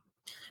got you.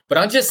 But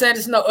I'm just saying,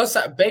 there's no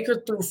upside.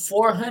 Baker threw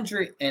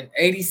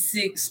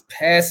 486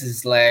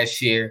 passes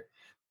last year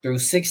through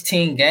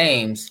 16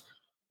 games.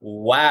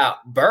 Wow,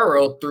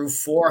 Burrow threw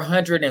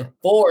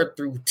 404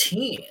 through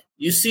 10.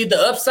 You see the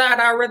upside?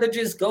 I'd rather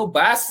just go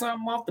buy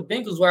something off the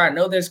Bengals where I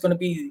know there's going to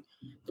be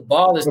the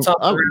ball is tossed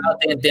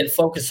around and then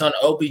focus on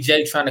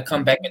OBJ trying to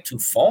come back into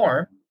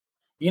form.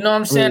 You know what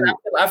I'm saying?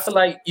 I feel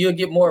like you'll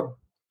get more.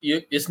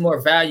 It's more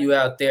value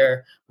out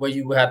there where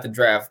you would have to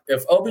draft.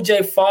 If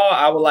OBJ fall,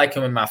 I would like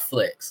him in my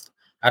flex.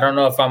 I don't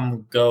know if I'm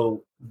going to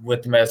go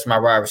with him as my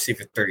wide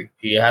receiver 3.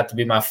 He have to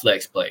be my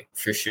flex play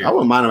for sure. I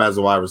wouldn't mind him as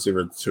a wide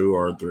receiver 2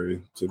 or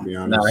 3, to be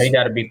honest. No, he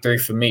got to be 3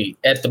 for me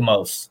at the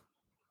most.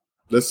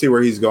 Let's see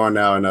where he's going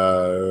now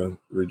in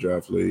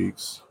redraft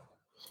leagues.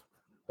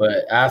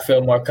 But I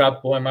feel more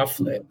comfortable in my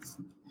flex.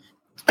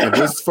 And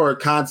just for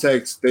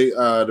context,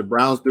 the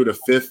Browns threw the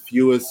 5th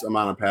fewest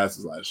amount of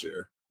passes last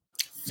year.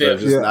 So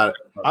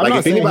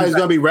if anybody's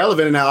going to be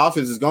relevant in that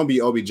offense, it's going to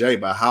be OBJ.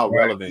 But how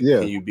relevant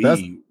can you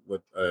be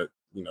with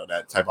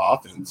that type of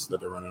offense that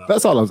they're running?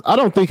 That's all. I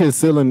don't think his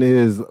ceiling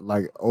is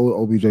like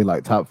OBJ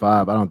like top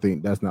 5. I don't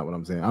think that's not what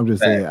I'm saying. I'm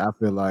just saying I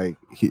feel like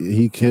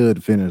he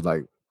could finish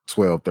like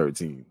 12,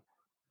 13.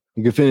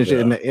 He could finish it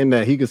in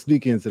that he could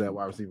sneak into that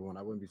wide receiver one.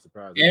 I wouldn't be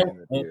surprised. And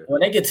when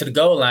they get to the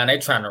goal line, they're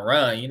trying to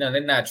run.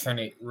 They're not trying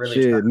to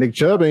really. Nick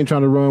Chubb ain't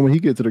trying to run when he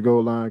get to the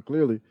goal line.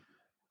 Clearly,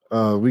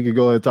 we could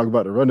go ahead and talk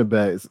about the running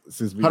backs.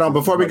 Hold on,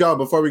 before we go.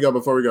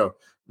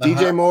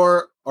 DJ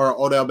Moore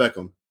or Odell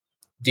Beckham?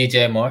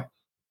 DJ Moore.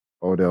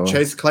 Odell.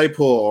 Chase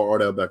Claypool or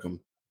Odell Beckham?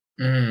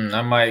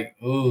 I might.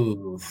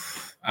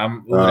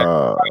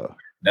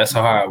 That's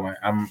a hard one.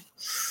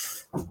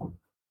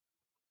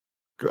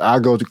 I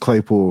go to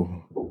Claypool.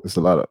 It's a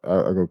lot of.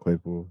 I go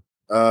Claypool.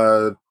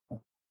 Tyler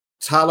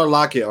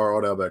Lockett or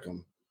Odell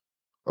Beckham?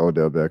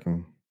 Odell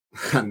Beckham.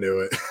 I knew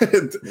it.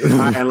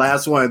 And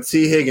last one,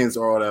 T. Higgins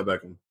or Odell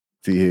Beckham?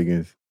 T.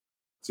 Higgins.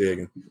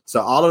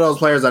 So all of those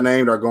players I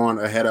named are going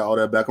ahead of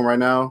Odell Beckham right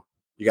now.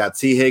 You got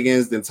T.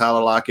 Higgins, then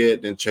Tyler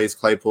Lockett, then Chase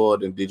Claypool,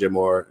 then DJ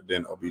Moore,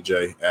 then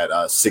OBJ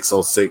at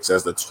 606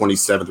 as the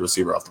 27th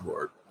receiver off the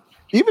board.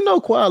 Even though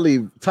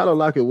quietly Tyler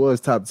Lockett was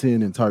top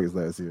 10 in targets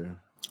last year.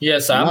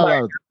 Yes, not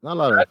a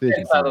lot of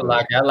efficiency. Tyler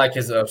Lockett. I like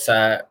his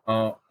upside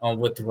on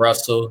with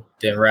Russell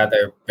than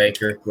rather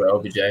Baker with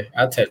OBJ.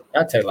 I'll take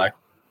Lockett.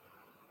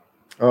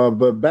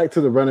 But back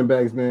to the running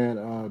backs,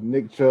 man.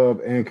 Nick Chubb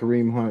and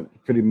Kareem Hunt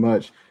pretty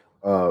much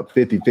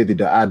 50-50,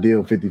 the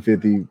ideal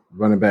 50-50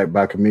 running back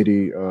by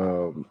committee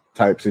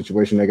type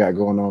situation they got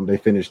going on. They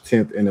finished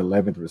 10th and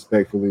 11th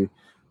respectfully.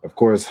 Of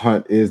course,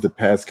 Hunt is the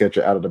pass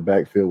catcher out of the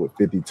backfield with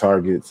 50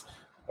 targets.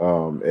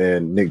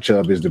 And Nick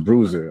Chubb is the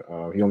bruiser.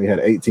 He only had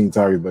 18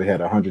 targets, but he had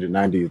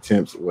 190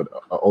 attempts with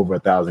over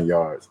 1,000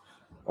 yards.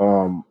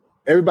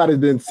 Everybody's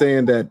been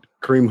saying that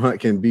Kareem Hunt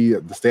can be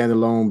the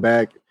standalone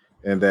back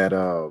and that,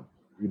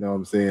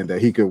 that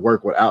he could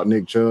work without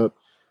Nick Chubb.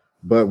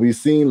 But we've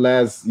seen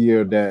last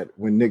year that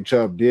when Nick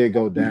Chubb did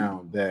go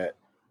down, that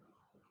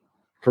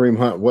Kareem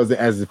Hunt wasn't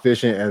as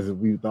efficient as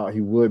we thought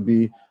he would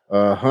be.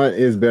 Hunt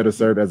is better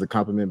served as a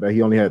complement, but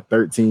he only had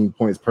 13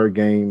 points per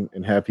game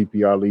and had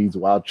PPR leads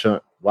while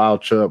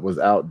Chubb was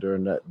out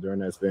during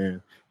that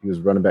span. He was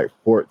running back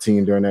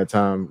 14 during that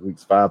time,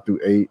 weeks 5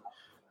 through 8.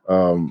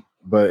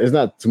 But it's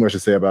not too much to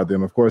say about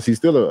them. Of course, he's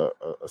still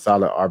a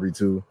solid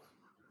RB2.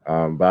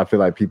 But I feel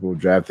like people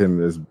draft him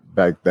as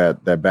back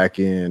that back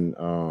end.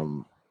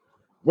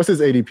 What's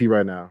his ADP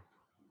right now?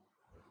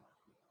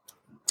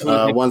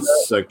 1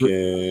 second.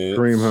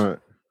 Kareem Hunt.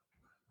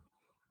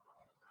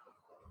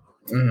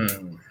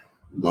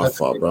 My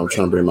fault, bro. I'm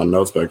trying to bring my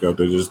notes back up.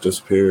 They just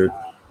disappeared.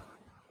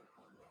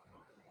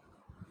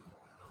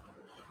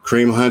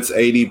 Kareem Hunt's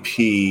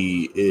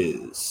ADP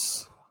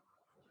is.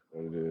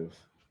 What it is.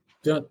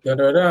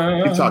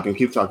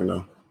 Keep talking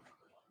though.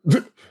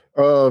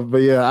 But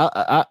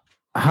yeah,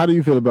 how do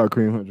you feel about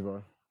Kareem Hunt,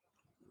 Javar?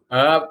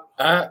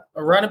 A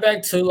running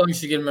back 2. Long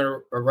as you get him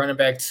a running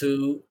back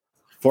 2.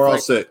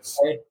 406.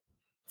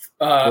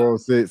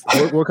 406.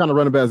 What kind of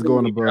running backs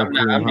going above? I'm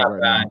not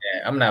buying that.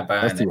 I'm not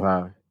buying that. That's too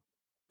high.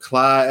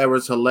 Clyde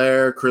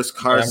Edwards-Helaire, Chris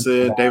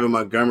Carson, David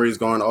Montgomery's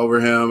going over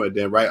him, and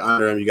then right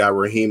under him you got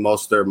Raheem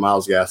Mostert,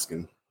 Myles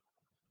Gaskin.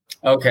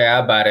 Okay,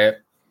 I buy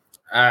that.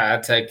 I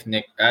take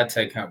Nick. I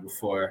take Hunt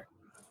before.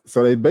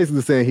 So they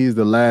basically saying he's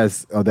the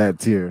last of that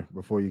tier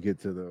before you get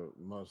to the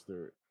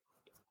Mostert.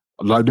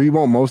 Like, do you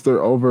want Mostert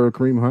over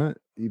Kareem Hunt?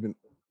 Even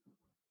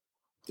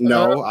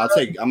No,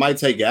 I might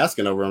take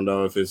Gaskin over him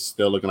though if it's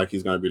still looking like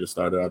he's going to be the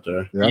starter out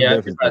there.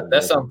 Yeah,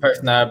 that's some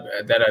person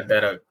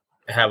that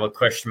have a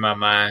question in my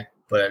mind.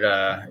 But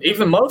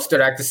even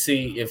Mostert, I could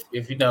see if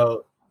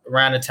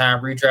around the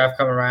time redraft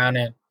come around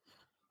and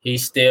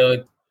he's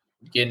still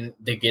getting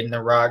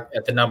the rock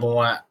at the number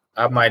one,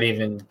 I might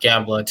even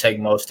gamble and take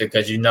Mostert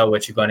because you know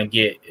what you're going to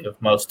get if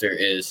Mostert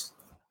is,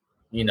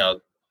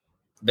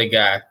 the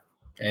guy.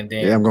 And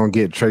then I'm going to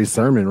get Trey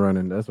Sermon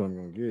running. That's what I'm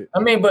going to get. I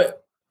mean,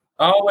 but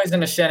always in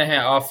the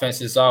Shanahan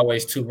offense is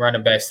always two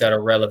running backs that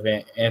are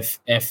relevant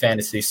in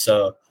fantasy.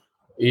 So,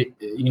 you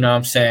know what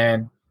I'm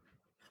saying?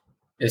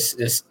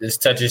 It's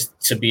touches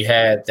to be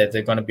had that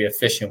they're going to be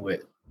efficient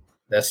with.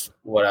 That's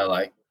what I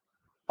like.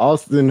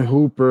 Austin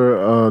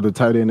Hooper, the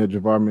tight end that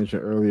Javar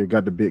mentioned earlier,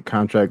 got the big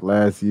contract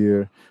last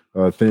year.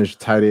 Finished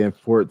tight end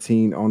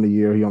 14 on the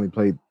year. He only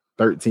played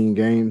 13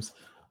 games.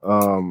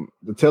 The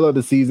tail of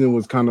the season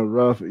was kind of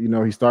rough.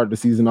 He started the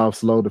season off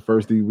slow the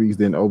first 3 weeks.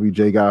 Then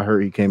OBJ got hurt.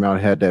 He came out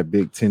and had that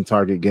big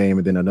 10-target game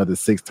and then another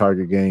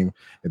 6-target game.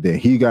 And then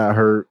he got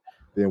hurt.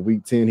 Then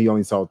week 10, he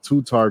only saw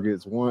 2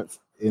 targets once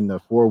in the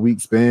 4-week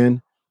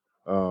span.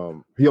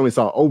 He only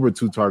saw over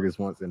 2 targets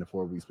once in the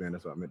 4-week span.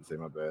 That's what I meant to say,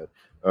 my bad.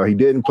 He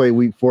didn't play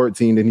week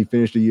 14. Then he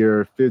finished the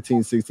year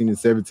 15, 16, and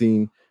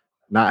 17,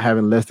 not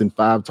having less than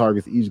 5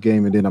 targets each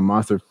game, and then a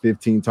monster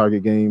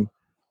 15-target game,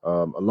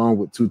 along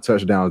with 2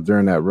 touchdowns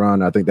during that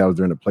run. I think that was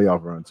during the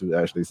playoff run too,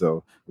 actually.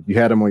 So if you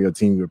had him on your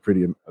team, you were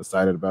pretty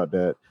excited about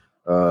that.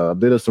 A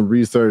bit of some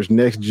research.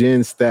 Next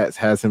Gen Stats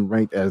has him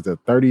ranked as the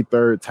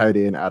 33rd tight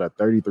end out of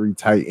 33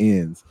 tight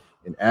ends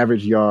in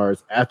average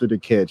yards after the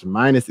catch,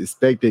 minus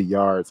expected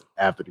yards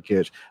after the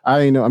catch.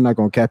 I'm not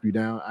gonna cap you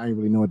down. I didn't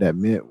really know what that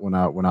meant when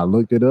I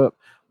looked it up,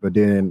 but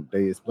then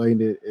they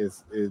explained it.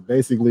 It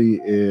basically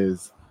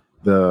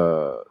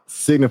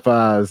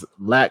signifies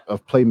lack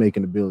of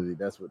playmaking ability.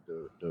 That's what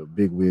the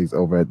big wigs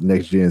over at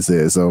Next Gen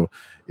said. So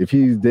if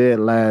he's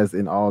dead last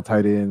in all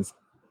tight ends,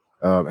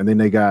 and then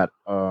they got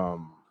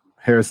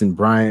Harrison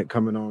Bryant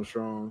coming on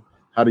strong.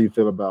 How do you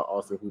feel about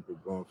Austin Hooper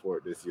going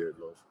forward this year,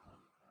 Los?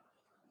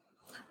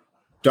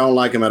 Don't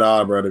like him at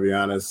all, bro, to be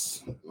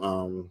honest.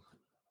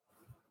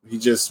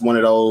 He's just one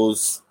of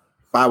those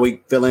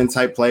 5-week fill-in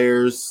type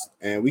players,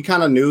 and we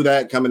kind of knew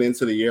that coming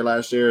into the year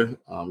last year.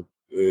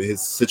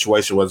 His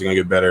situation wasn't going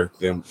to get better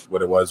than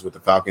what it was with the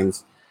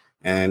Falcons,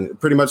 and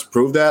pretty much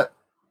proved that.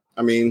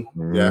 I mean,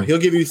 yeah, he'll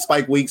give you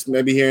spike weeks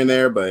maybe here and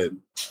there, but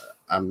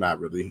I'm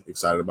not really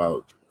excited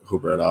about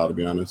Hooper at all, to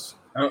be honest.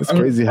 It's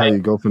crazy how you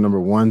go from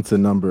number 1 to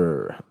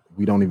number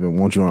we don't even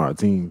want you on our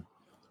team.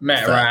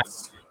 Matt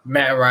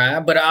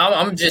Ryan. But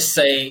I'm just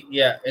saying,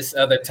 yeah, it's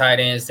other tight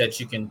ends that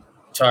you can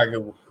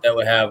target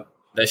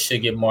that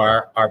should get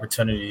more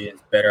opportunity,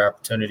 better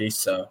opportunities.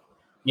 So,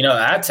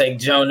 I take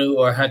Jonnu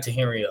or Hunter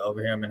Henry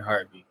over him in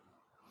heartbeat.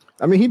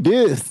 I mean, he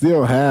did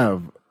still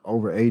have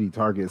over 80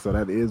 targets, so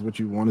that is what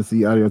you want to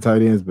see out of your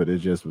tight ends, but it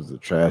just was a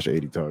trash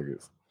 80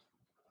 targets.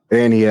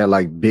 And he had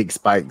like big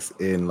spikes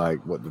in like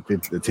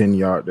the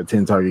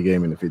 10 target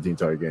game and the 15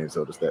 target game,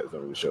 so the stats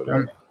don't really show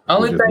that.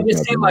 Only thing it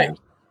seemed like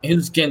he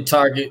was getting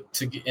target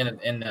to get in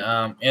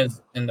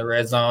the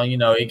red zone.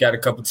 He got a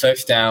couple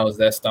touchdowns.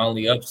 That's the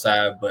only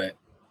upside. But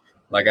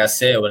like I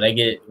said, when they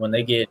get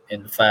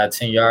in the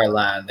 5-10 yard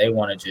line, they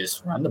want to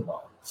just run the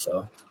ball.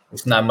 So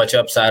there's not much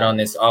upside on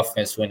this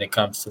offense when it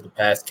comes to the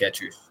pass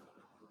catchers.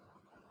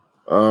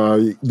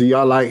 Do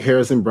y'all like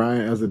Harrison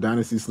Bryant as a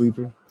dynasty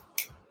sleeper?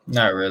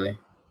 Not really.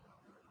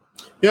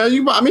 Yeah,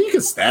 you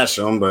can stash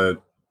him, but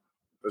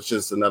it's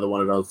just another one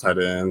of those tight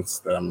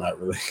ends that I'm not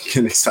really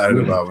getting excited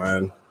about,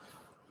 man.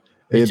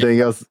 Anything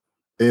else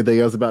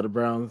about the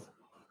Browns?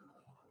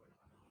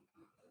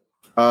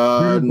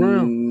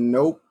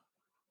 Nope.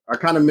 I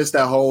kind of missed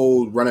that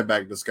whole running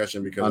back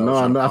discussion because I know.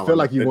 I feel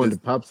like you wanted to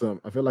pop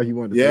some. I feel like you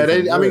wanted to. Yeah,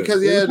 they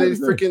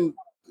freaking.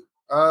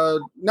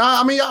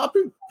 Y'all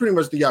pretty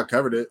much y'all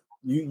covered it.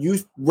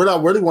 What I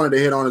really wanted to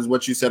hit on is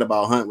what you said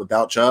about Hunt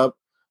without Chubb.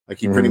 Like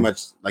he pretty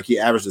much he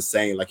averaged the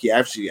same. Like he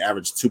actually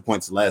averaged 2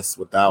 points less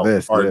without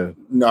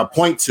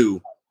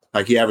 0.2.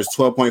 Like he averaged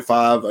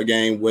 12.5 a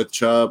game with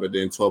Chubb and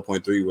then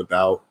 12.3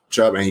 without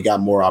Chubb, and he got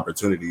more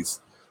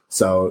opportunities.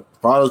 So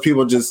for all those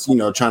people just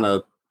trying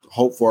to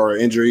hope for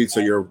an injury so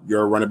your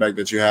running back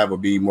that you have will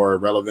be more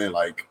relevant,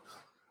 like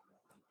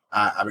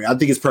I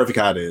think it's perfect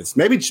how it is.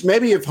 Maybe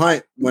if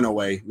Hunt went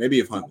away,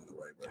 But.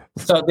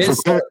 So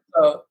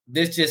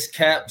this just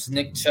caps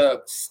Nick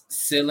Chubb's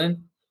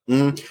ceiling.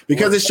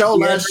 Because it showed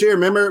last year.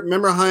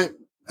 Remember Hunt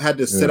had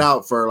to sit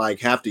out for like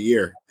half the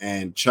year,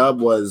 and Chubb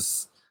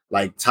was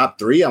like top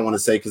 3, I want to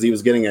say, because he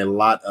was getting a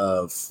lot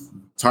of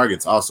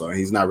targets also, and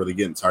he's not really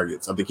getting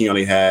targets. I think he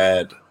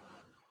had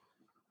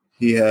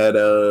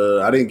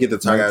I didn't get the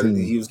target.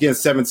 19. He was getting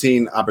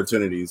 17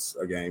 opportunities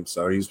a game,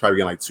 so he was probably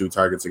getting like 2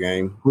 targets a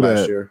game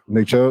last year.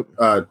 Nick Chubb?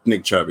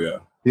 Nick Chubb, yeah.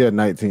 He had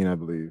 19, I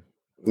believe.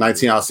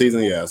 19 all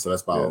season, yeah. So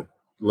that's about a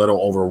little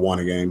over 1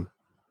 a game.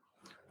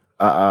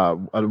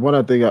 What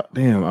I think,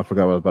 I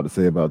forgot what I was about to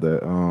say about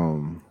that.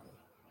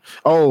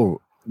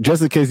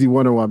 Just in case you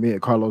wonder why me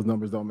and Carlos'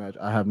 numbers don't match,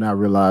 I have now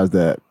realized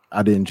that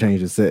I didn't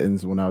change the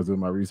settings when I was doing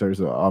my research,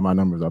 so all my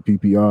numbers are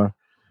PPR.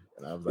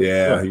 And I was like,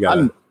 yeah, you got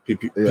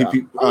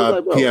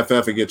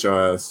PFF and get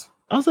your ass.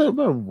 I was like,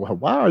 bro,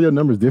 why are your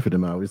numbers different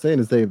than mine? We're saying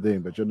the same thing,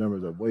 but your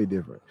numbers are way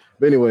different.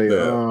 But anyway,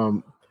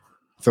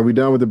 so we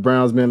done with the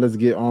Browns, man. Let's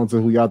get on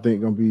to who y'all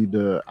think gonna be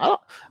the.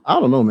 I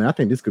don't know, man. I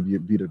think this could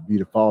be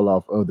the fall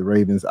off of the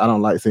Ravens. I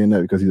don't like saying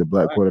that because he's a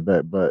black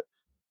quarterback, but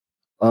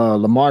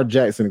Lamar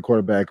Jackson, the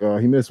quarterback,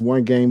 he missed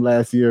one game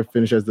last year,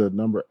 finished as the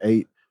number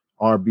 8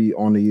 RB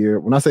on the year.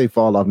 When I say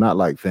fall off, not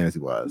like fantasy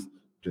wise,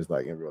 just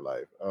like in real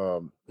life.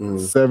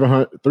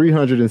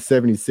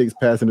 376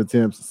 passing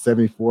attempts,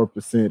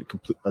 74%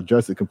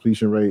 adjusted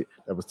completion rate.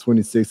 That was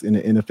 26 in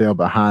the NFL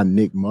behind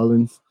Nick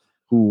Mullins,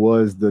 who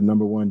was the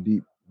number 1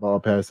 deep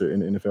ball passer in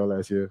the NFL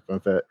last year. Fun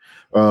fact.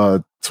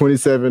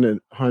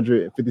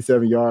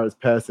 2,757 yards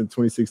passing,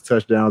 26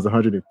 touchdowns,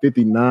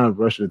 159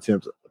 rushing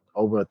attempts,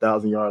 over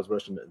 1,000 yards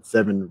rushing, and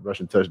 7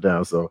 rushing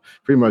touchdowns. So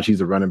pretty much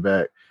he's a running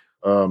back.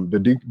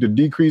 The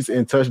decrease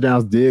in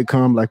touchdowns did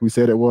come, like we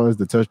said it was,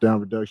 the touchdown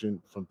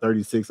reduction from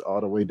 36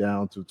 all the way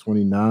down to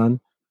 29,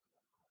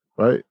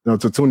 right? No,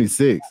 to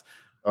 26.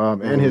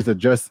 And his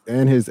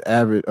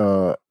average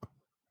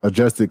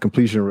adjusted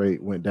completion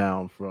rate went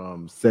down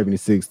from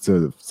 76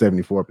 to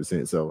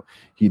 74%. So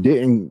he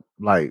didn't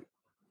like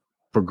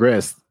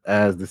progress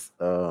as this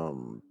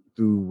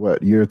through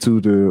year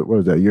 2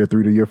 to year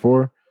 3 to year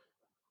 4?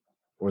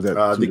 Or was that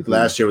I think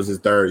last year was his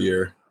 3rd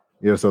year.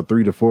 Yeah, so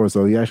 3 to 4.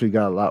 So he actually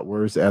got a lot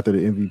worse after the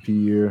MVP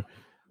year.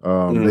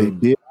 They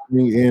did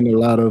bring in a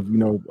lot of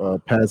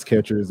pass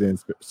catchers and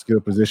skill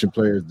position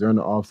players during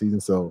the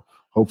offseason. So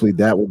hopefully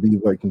that will be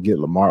what can get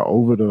Lamar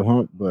over the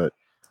hump. But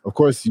of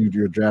course,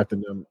 you're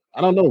drafting them. I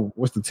don't know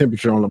what's the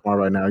temperature on Lamar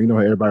right now. You know,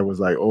 everybody was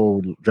like,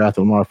 "Oh,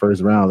 drafting Lamar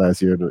first round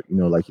last year."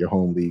 Like your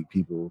home league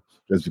people,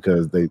 just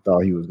because they thought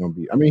he was going to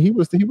be. I mean, he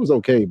was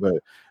okay,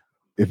 but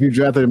if you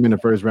drafted him in the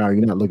first round,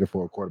 you're not looking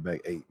for a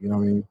quarterback 8. You know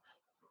what I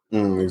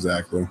mean?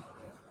 Exactly.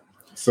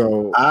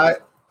 So I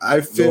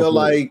feel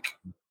like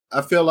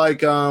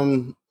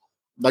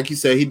like you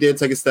said, he did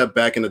take a step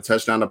back in the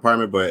touchdown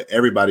department, but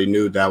everybody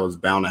knew that was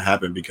bound to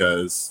happen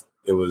because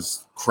it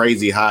was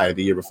crazy high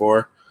the year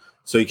before.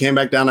 So he came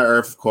back down to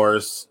earth, of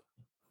course.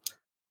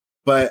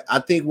 But I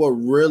think what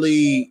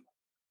really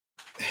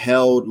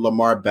held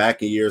Lamar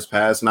back in years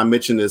past, and I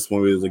mentioned this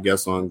when we was a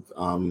guest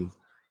on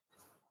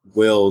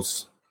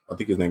Will's, I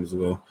think his name is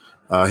Will,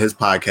 his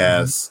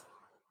podcast.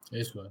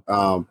 When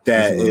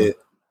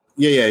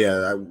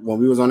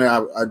we was on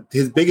there,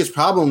 his biggest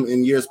problem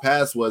in years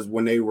past was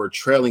when they were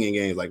trailing in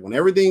games. Like when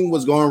everything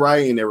was going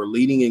right and they were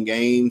leading in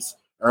games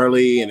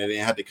early and they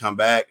didn't have to come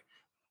back,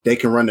 they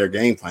can run their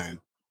game plan.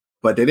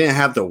 But they didn't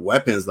have the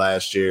weapons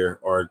last year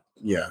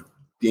in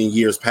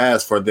years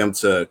past for them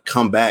to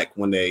come back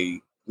when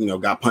they,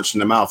 got punched in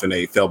the mouth and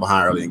they fell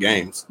behind early in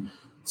games.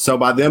 So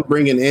by them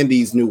bringing in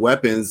these new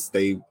weapons,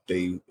 they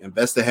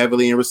invested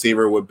heavily in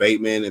receiver with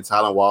Bateman and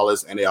Tylan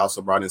Wallace, and they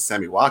also brought in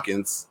Sammy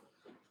Watkins.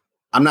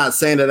 I'm not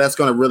saying that that's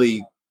going to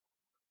really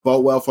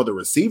bode well for the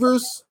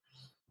receivers,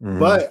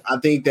 but I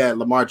think that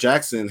Lamar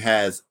Jackson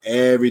has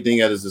everything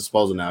at his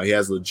disposal now. He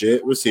has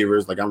legit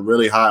receivers. Like I'm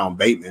really high on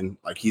Bateman.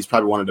 Like he's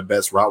probably one of the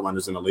best route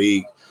runners in the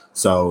league.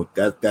 So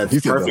that's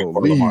perfect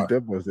for Lamar.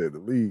 That was at the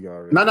league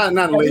already. Not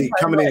the league.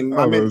 Coming in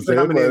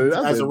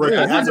as a rookie.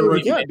 As a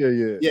rookie.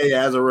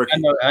 As a rookie.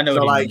 I know.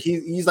 So like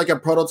he's like a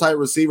prototype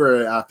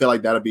receiver. I feel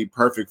like that'll be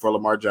perfect for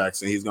Lamar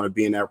Jackson. He's going to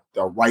be in the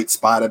right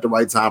spot at the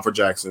right time for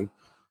Jackson.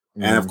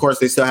 And of course,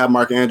 they still have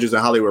Mark Andrews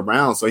and Hollywood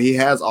Brown, so he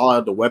has all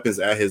of the weapons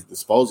at his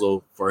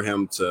disposal for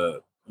him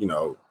to,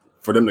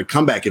 for them to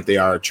come back if they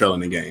are trailing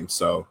the game.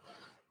 So,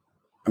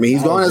 I mean,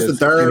 he's going as the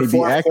 3rd,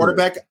 4th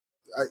quarterback.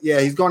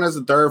 He's going as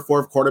the 3rd,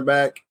 4th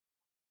quarterback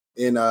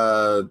in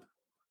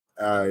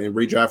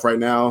redraft right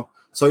now.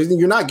 So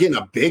you're not getting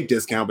a big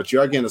discount, but you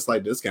are getting a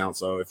slight discount.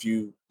 So if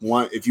you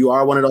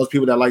are one of those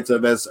people that like to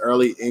invest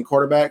early in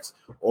quarterbacks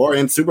or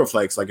in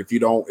Superflex, like if you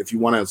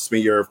want to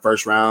spend your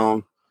first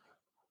round.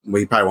 Well,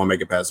 he probably won't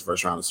make it past the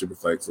first round of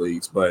Superflex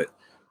leagues. But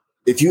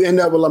if you end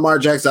up with Lamar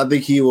Jackson, I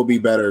think he will be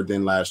better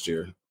than last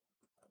year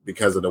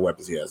because of the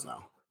weapons he has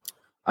now.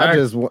 I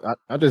just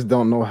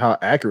don't know how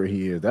accurate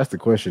he is. That's the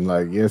question.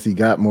 Like, yes, he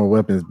got more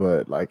weapons,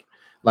 but like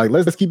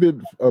let's keep it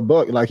a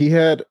buck. Like he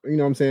had,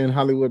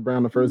 Hollywood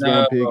Brown, the first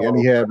round pick, and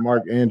he had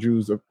Mark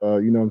Andrews,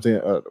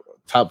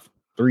 top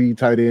 3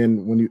 tight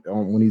end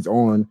when he's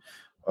on.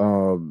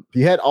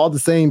 He had all the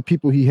same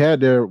people he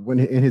had there when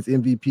in his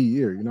MVP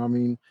year. You know what I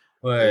mean?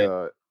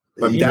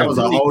 But that was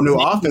a whole new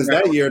offense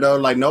that year, though.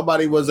 Like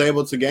nobody was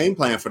able to game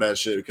plan for that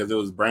shit because it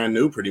was brand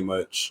new, pretty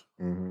much.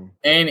 And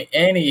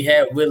he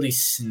had Willie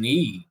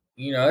Snead.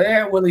 They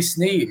had Willie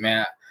Snead,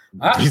 man.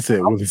 He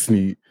said Willie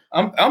Snead.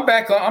 I'm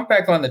back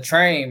on the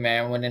train,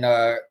 man. When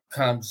it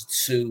comes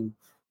to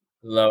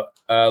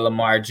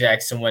Lamar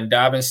Jackson, when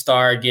Dobbins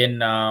started getting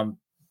down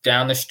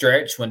the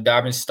stretch, when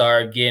Dobbins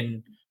started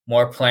getting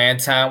more playing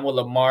time with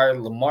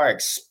Lamar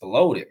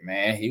exploded,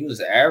 man. He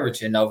was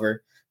averaging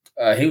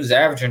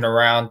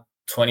around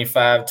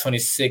 25,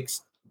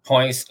 26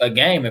 points a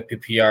game in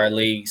PPR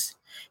leagues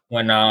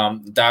when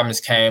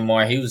Dobbins came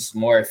on. He was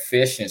more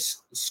efficient,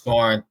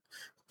 scoring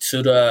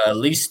at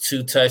least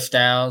 2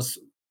 touchdowns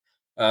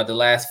the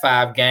last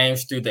 5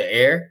 games through the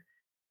air.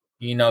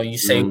 You know, you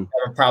say we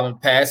have a problem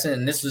passing,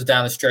 and this was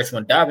down the stretch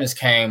when Dobbins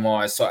came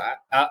on. So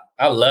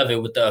I love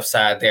it with the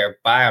upside there.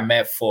 Buy him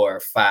at 4 or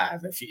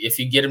 5. If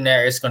you get him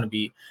there, it's going to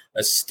be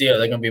a steal.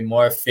 They're going to be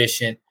more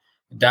efficient.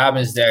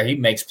 Dobbins there, he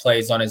makes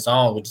plays on his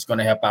own, which is going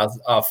to help out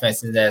the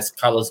offense, and that's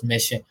Carlos'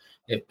 mission.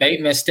 If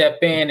Bateman step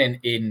in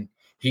and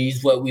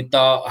he's what we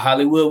thought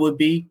Hollywood would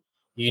be,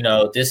 you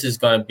know, this is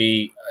going to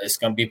be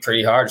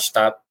pretty hard to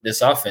stop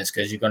this offense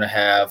because you're going to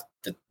have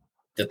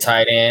the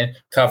tight end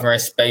covering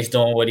space,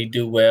 doing what he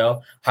do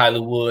well.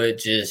 Hollywood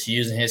just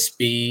using his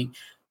speed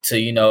to,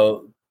 you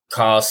know,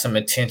 cause some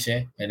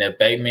attention. And if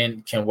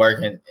Bateman can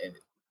work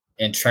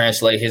and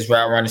translate his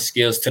route running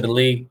skills to the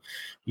league,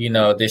 you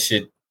know, this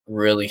should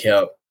really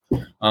help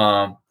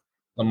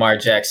Lamar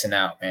Jackson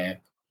out, man.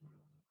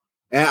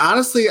 And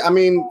honestly, I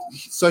mean,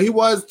 so he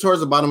was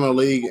towards the bottom of the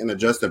league in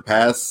adjusted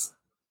pass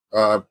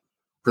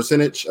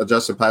percentage,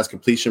 adjusted pass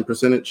completion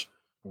percentage.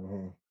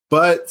 Mm-hmm.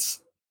 But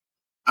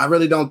I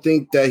really don't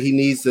think that he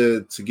needs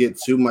to get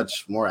too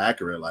much more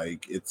accurate.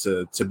 Like, it's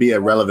to be a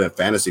relevant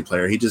fantasy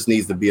player. He just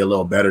needs to be a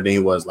little better than he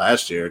was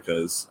last year.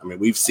 Because I mean,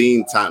 we've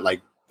seen time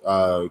like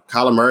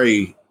Kyler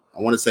Murray.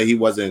 I want to say he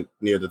wasn't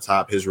near the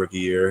top his rookie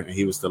year, and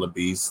he was still a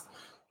beast.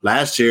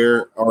 Last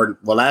year,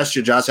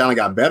 Josh Allen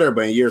got better,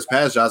 but in years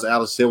past, Josh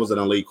Allen still was an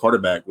elite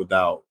quarterback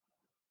without,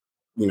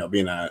 you know,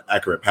 being an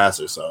accurate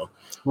passer. So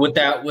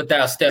without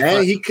Stephon,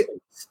 and he could.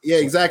 Yeah,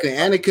 exactly.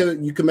 And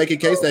you could make a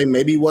case that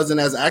maybe he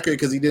wasn't as accurate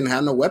because he didn't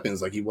have no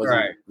weapons. Like he wasn't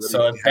right. Really,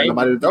 so had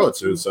nobody to throw it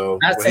to. So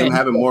with him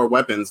having more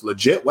weapons,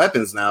 legit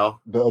weapons now.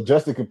 The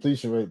adjusted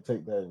completion rate,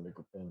 take that into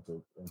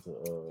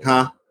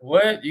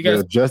what you guys?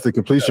 The adjusted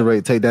completion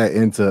rate, take that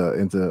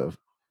into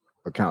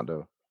account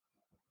though.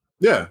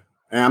 Yeah.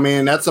 And I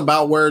mean, that's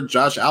about where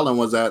Josh Allen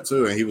was at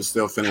too, and he was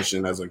still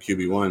finishing as a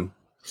QB1.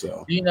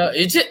 So you know,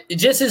 it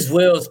just his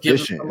wheels give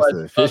him so much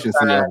the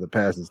efficiency of the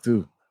passes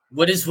too.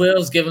 With his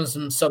wheels giving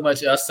him so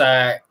much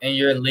upside in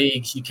your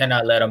leagues, you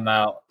cannot let him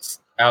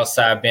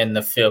outside being the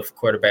 5th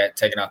quarterback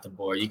taken off the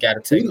board. You got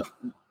to take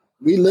him.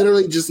 We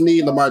literally just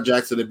need Lamar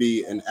Jackson to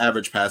be an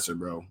average passer,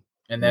 bro.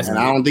 And I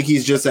don't think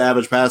he's just an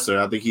average passer.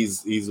 I think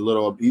he's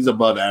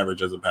above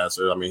average as a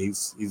passer. I mean,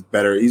 he's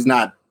better. He's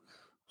not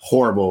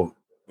horrible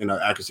in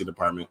the accuracy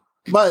department,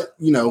 but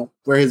you know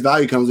where his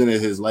value comes in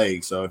is his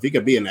legs. So if he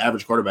could be an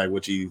average quarterback,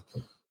 which he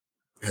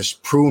has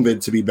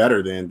proven to be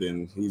better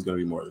then he's going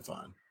to be more than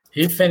fine.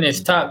 He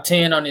finished top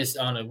 10 on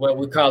what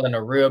we're calling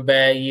a real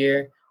bad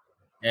year,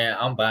 and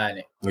I'm buying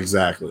it.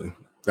 Exactly.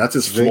 That's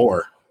his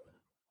floor.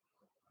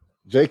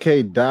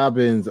 J.K.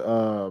 Dobbins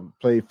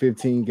played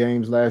 15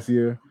 games last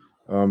year.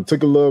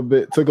 Took a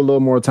little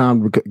more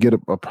time to get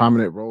a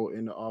prominent role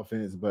in the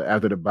offense, but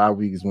after the bye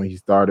week is when he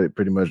started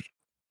pretty much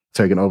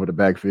taking over the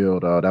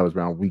backfield. That was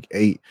around week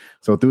 8.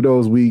 So through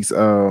those weeks,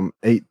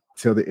 8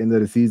 till the end of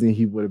the season,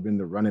 he would have been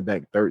the running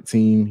back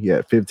 13. He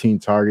had 15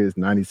 targets,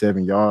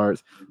 97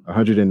 yards,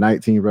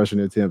 119 rushing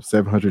attempts,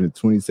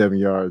 727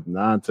 yards,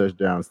 9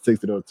 touchdowns,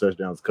 6 of those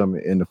touchdowns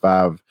coming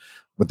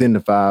within the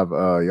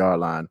 5-yard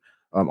line.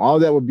 All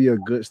that would be a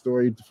good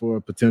story for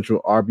a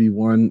potential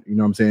RB1, you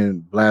know what I'm saying,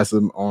 blast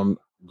him on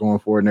going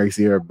forward next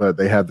year. But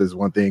they have this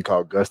one thing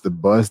called Gus the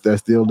Bus that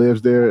still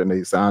lives there, and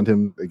they signed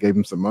him. They gave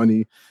him some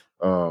money.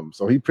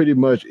 So he pretty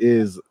much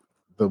is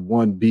the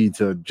 1B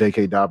to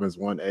J.K. Dobbins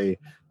 1A.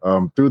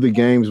 Through the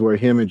games where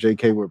him and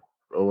J.K.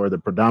 were the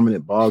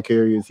predominant ball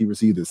carriers, he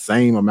received the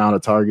same amount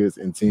of targets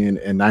in 10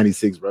 and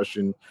 96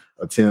 rushing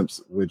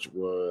attempts, which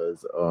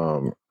was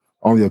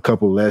only a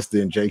couple less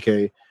than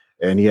J.K.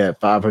 And he had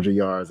 500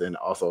 yards and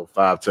also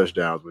 5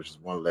 touchdowns, which is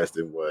one less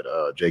than what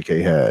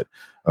J.K. had.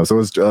 So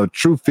it's a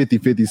true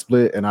 50-50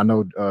 split. And I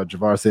know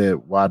Javar said,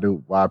 why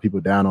are people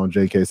down on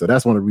J.K.? So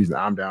that's one of the reasons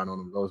I'm down on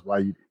him. Those why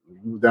you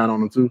down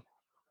on him too?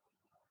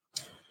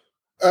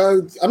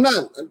 I'm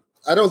not.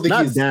 I don't think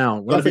he's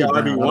down. Going to be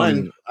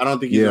RB1. I don't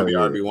think he's going to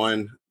be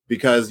RB1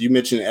 because you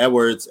mentioned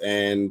Edwards,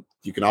 and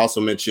you can also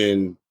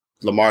mention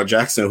Lamar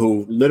Jackson,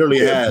 who literally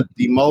had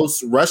the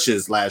most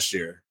rushes last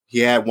year. He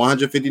had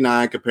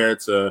 159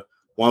 compared to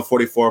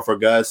 144 for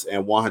Gus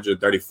and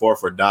 134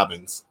 for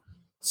Dobbins.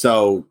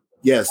 So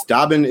yes,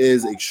 Dobbins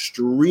is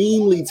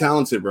extremely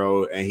talented,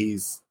 bro, and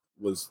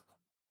was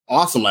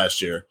awesome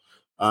last year.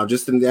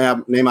 Just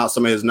to name out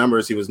some of his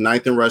numbers, he was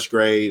 9th in rush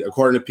grade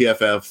according to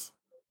PFF.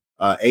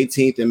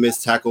 18th in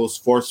missed tackles,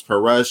 forced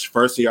per rush,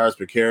 1st in yards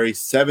per carry,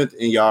 7th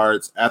in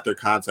yards after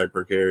contact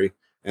per carry,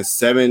 and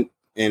 7th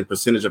in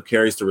percentage of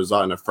carries to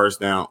result in a first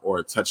down or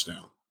a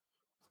touchdown.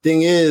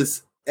 Thing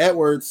is,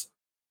 Edwards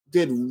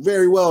did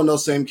very well in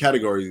those same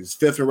categories.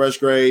 5th in rush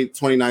grade,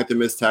 29th in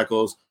missed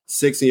tackles,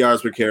 6th in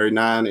yards per carry,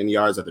 9 in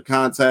yards after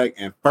contact,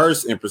 and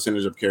 1st in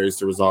percentage of carries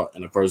to result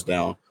in a first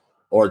down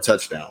or a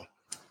touchdown.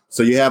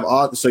 So you have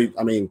all. So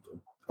I mean,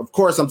 of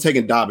course, I'm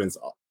taking Dobbins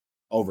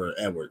over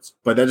Edwards,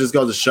 but that just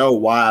goes to show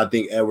why I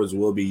think Edwards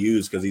will be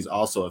used because he's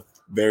also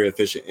very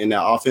efficient in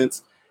that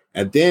offense.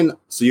 And then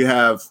so you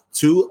have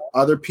two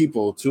other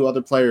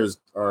players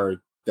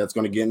that's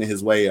going to get in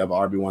his way of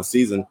RB1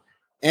 season.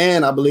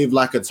 And I believe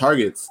lack of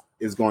targets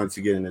is going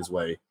to get in his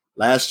way.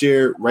 Last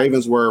year,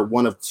 Ravens were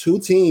one of 2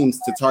 teams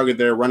to target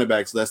their running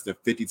backs less than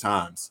 50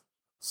 times.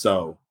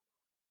 So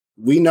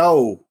we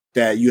know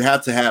that you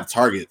have to have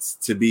targets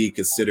to be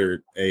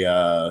considered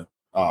a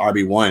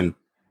RB1.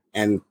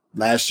 And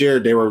last year,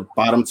 they were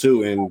bottom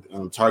 2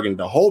 in targeting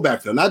the whole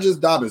backfield, not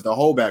just Dobbins, the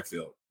whole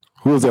backfield.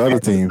 Who was the other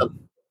team?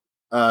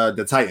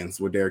 The Titans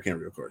with Derrick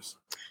Henry, of course.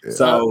 Yeah.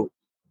 So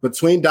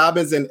between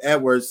Dobbins and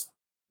Edwards,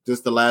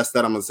 just the last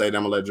stat I'm going to say, then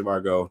I'm going to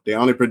let Javar go. They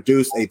only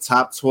produced a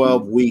top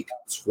 12 week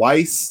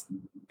twice,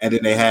 and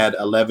then they had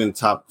 11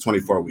 top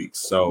 24 weeks.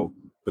 So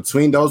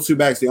between those 2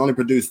 backs, they only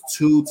produced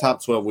 2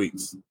 top 12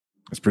 weeks.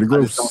 That's pretty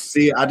gross.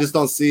 I just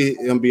don't see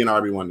him being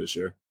RB1 this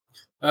year.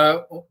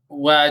 Well,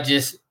 I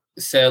just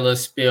said a little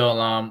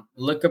spiel.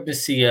 Look up and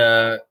see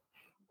the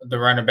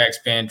running backs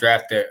being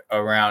drafted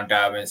around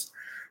Dobbins.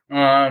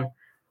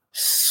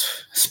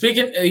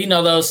 Speaking,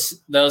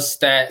 those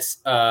stats,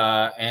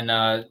 and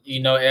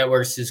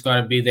Edwards is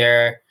going to be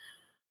there.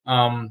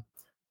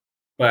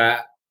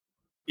 But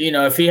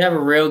if he have a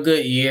real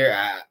good year,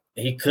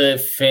 he could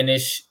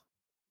finish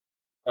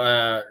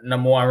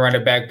number 1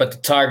 running back. But the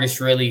targets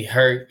really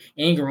hurt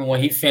Ingram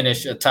when he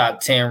finished a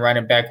top 10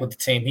 running back with the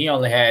team. He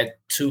only had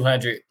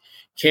 200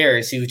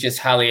 carries. He was just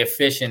highly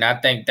efficient. I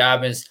think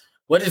Dobbins,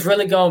 what is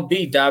really going to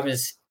be,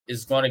 Dobbins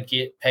is going to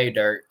get pay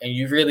dirt, and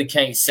you really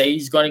can't say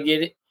he's going to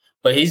get it.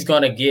 But he's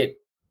going to get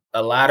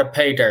a lot of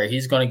pay dirt.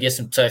 He's going to get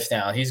some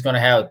touchdowns. He's going to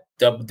have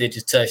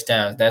double-digit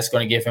touchdowns. That's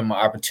going to give him an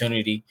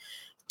opportunity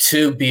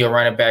to be a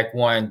running back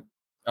 1,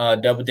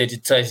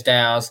 double-digit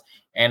touchdowns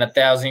and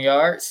 1,000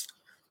 yards.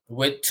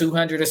 With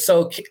 200 or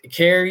so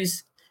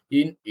carries,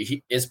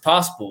 it's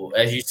possible.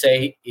 As you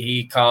say,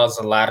 he caused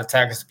a lot of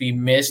tackles to be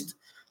missed.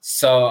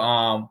 So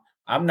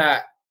I'm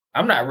not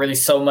really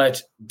so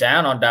much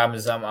down on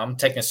Dobbins. I'm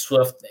taking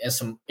Swift and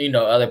some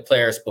other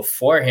players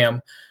before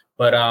him.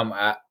 But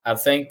I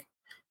think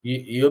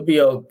you'll be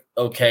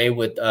okay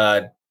with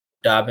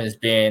Dobbins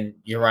being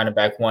your running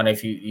back 1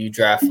 if you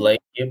draft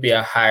late. You'll be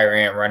a higher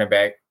end running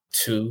back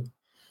 2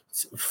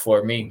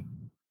 for me.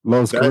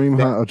 Lowe's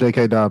Kareem Hunt or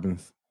J.K.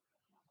 Dobbins?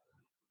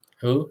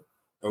 Who?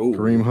 Oh,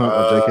 Kareem Hunt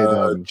or J.K.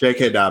 Dobbins?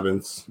 J.K.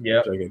 Dobbins.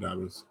 Yeah. J.K.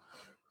 Dobbins.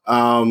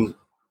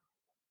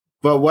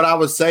 But what I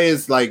would say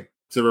is, like,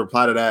 to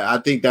reply to that, I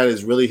think that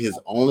is really his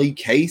only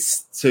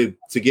case to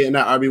get in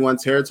that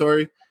RB1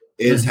 territory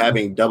is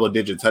having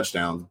double-digit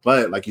touchdowns.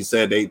 But like you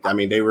said,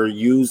 they were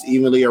used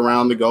evenly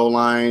around the goal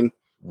line,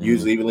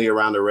 used evenly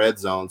around the red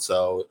zone.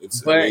 So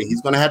he's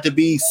going to have to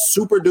be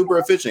super-duper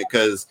efficient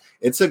because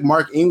it took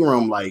Mark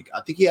Ingram, I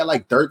think he had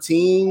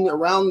 12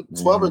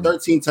 or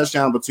 13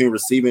 touchdowns between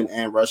receiving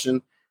and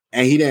rushing.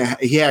 And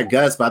he had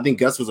Gus, but I think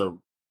Gus was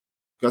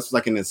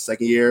in his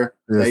second year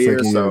that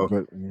year.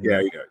 So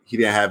he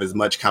didn't have as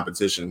much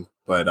competition.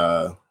 But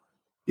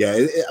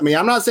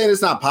I'm not saying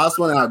it's not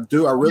possible, and I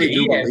really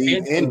do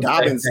believe in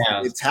Dobbins'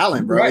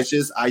 talent, bro. Right. It's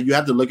just you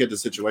have to look at the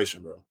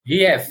situation, bro.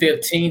 He had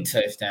 15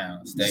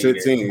 touchdowns.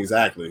 15,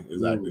 exactly.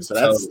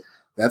 So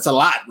that's a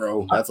lot,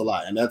 bro. That's a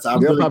lot, and I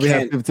really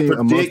can't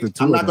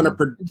predict. I'm not going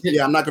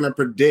to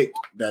predict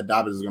that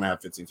Dobbins is going to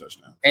have 15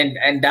 touchdowns.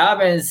 And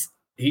Dobbins,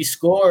 he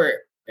scored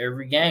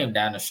every game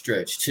down the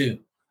stretch too.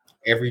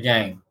 Every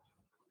game.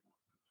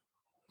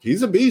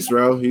 He's a beast,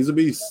 bro. He's a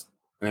beast.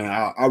 And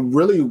I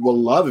really would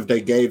love if they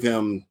gave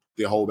him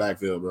the whole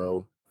backfield,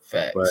 bro.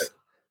 Facts. But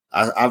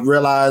I've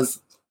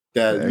realized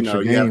that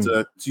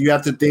you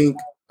have to think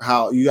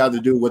how you have to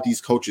do what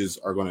these coaches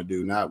are going to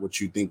do, not what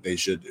you think they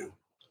should do.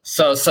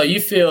 So you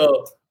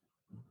feel?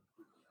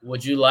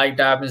 Would you like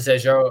Dobbins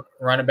as your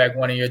running back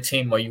 1 of your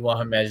team, or you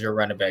want him as your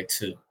running back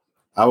 2?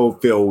 I will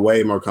feel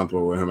way more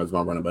comfortable with him as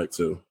my running back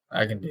 2.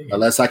 I can do it.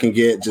 Unless I can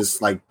get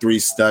just 3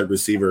 stud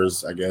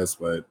receivers, I guess,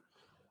 but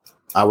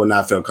I would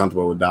not feel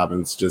comfortable with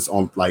Dobbins just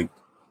on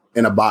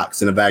in a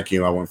box, in a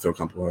vacuum. I wouldn't feel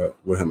comfortable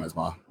with him as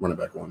my running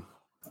back 1.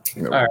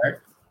 All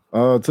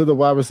right. To the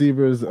wide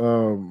receivers,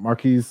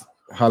 Marquise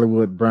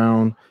Hollywood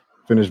Brown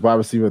finished wide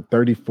receiver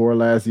 34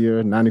 last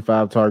year,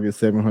 95 targets,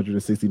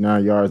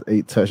 769 yards,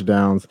 8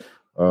 touchdowns,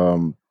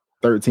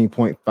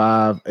 13.5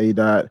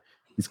 ADOT.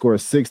 He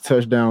scored 6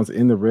 touchdowns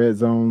in the red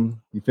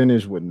zone. He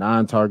finished with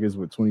 9 targets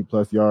with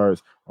 20-plus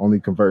yards, only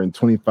converting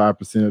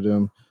 25% of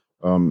them.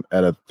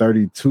 At a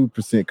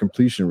 32%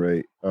 completion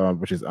rate,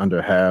 which is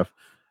under half.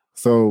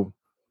 So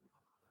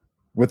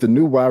with the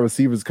new wide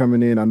receivers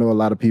coming in, I know a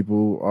lot of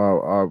people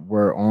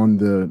were on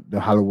the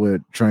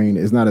Hollywood train.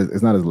 It's not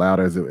as loud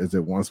as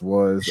it once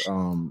was.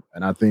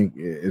 And I think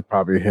it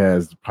probably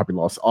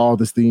lost all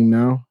the steam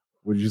now.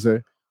 What did you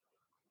say?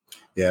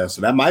 Yeah,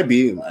 so that might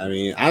be,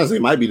 honestly,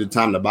 it might be the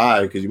time to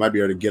buy because you might be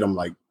able to get him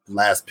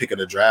last pick of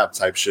the draft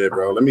type shit,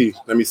 bro. Let me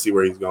see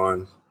where he's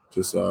going.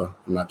 Just I'm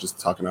not just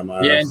talking out my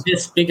ass. And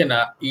just speaking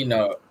of,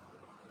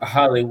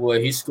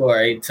 Hollywood, he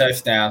scored 8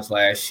 touchdowns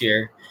last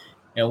year.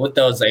 And with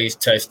those 8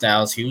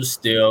 touchdowns, he was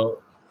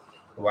still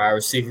wide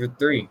receiver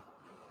 3.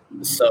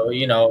 So,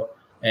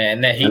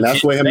 and that and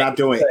that's with him not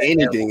doing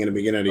anything in the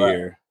beginning of the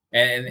year.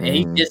 And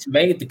he just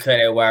made the cut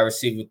at wide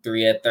receiver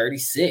 3 at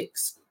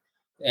 36.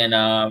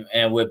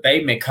 And with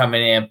Bateman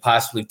coming in,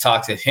 possibly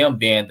talks of him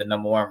being the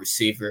number 1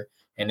 receiver.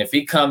 And if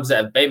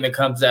Bateman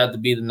comes out to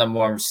be the number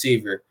 1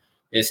 receiver,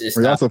 it's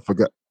we also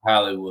forgot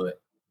Hollywood.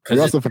 We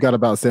also forgot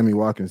about Sammy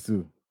Watkins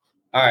too.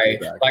 All right,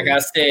 exactly. Like I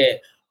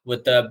said,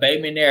 with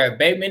Bateman there,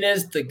 Bateman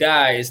is the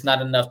guy. It's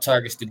not enough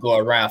targets to go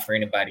around for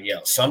anybody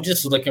else. So I'm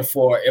just looking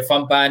for, if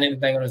I'm buying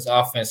anything on his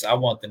offense, I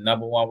want the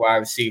number 1 wide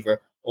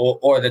receiver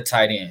or the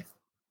tight end.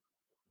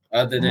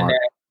 Other than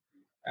that,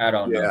 I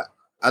don't know.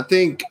 I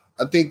think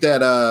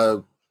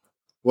that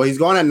he's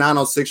going at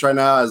 906 right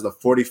now as the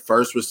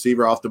 41st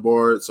receiver off the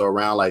board. So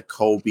around like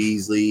Cole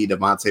Beasley,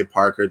 Devontae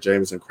Parker,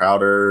 Jamison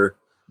Crowder.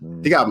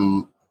 I think I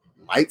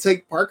might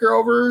take Parker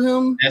over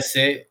him. That's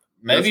it.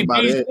 Maybe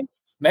Beasley.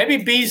 Maybe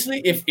Beasley,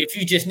 if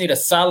you just need a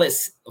solid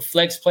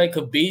flex play,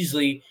 because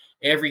Beasley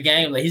every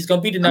game, like he's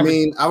gonna be the number. I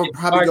mean, I would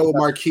probably go with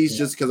Marquise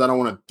just because I don't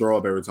want to throw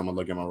up every time I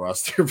look at my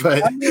roster.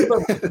 But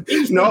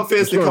no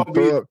offense to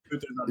Kobe,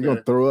 he's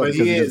gonna throw up. But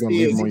he is.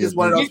 He's just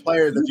one of those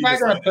players that he's not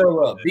gonna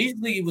throw up.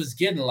 Beasley was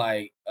getting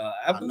like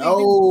I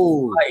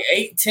know like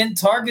 8-10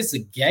 targets a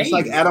game. It's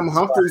like Adam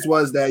Humphries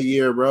was that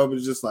year, bro. But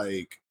it's just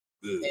like.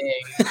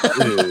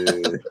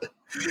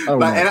 And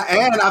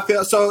I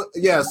feel so.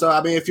 Yeah, so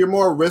I mean, if you're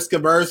more risk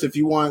averse, if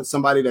you want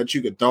somebody that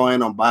you could throw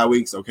in on bye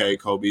weeks, okay,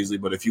 Cole Beasley.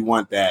 But if you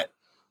want that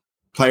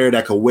player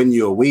that could win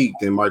you a week,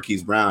 then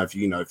Marquise Brown. If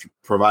you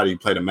provided you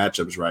play the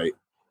matchups right.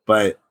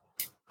 But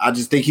I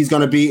just think he's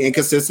going to be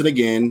inconsistent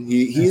again.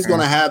 He's going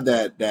to have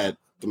them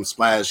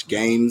splash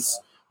games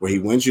where he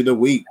wins you the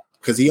week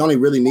because he only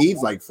really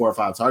needs like 4 or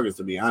 5 targets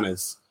to be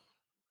honest.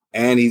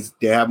 And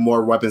they have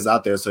more weapons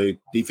out there, so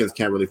defense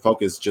can't really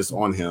focus just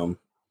on him.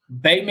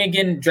 Bateman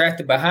getting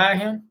drafted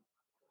behind him?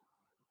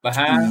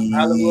 Behind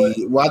Hollywood?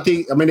 Well,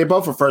 I mean, they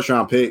both were first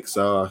round picks,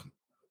 so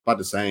about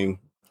the same.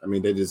 I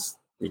mean, they just,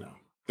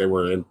 they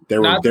were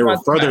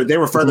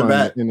further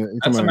back. In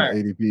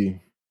ADP.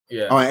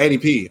 Yeah. Oh, in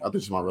ADP. I think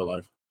it's my real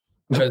life.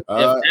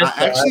 I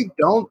actually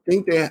don't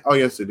think they. Oh,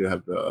 yes, they do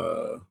have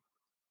the.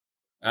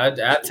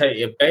 I tell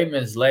you, if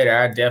Bateman's later,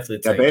 I definitely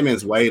take. Yeah,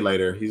 Bateman's way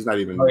later. He's not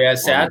even. Oh yeah,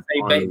 see, I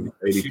take Bateman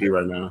ADP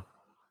right now.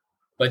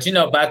 But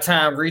by the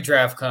time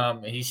redraft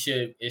come, it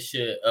should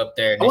up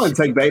there. I wouldn't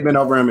take Bateman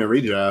over him in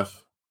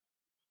redraft,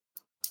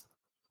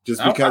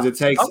 just because it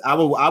takes. I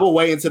will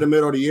wait until the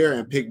middle of the year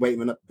and pick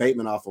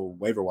Bateman off of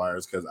waiver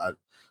wires because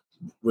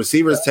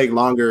receivers take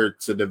longer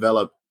to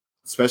develop,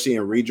 especially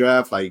in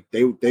redraft. Like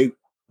they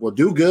will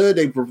do good.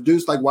 They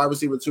produce like wide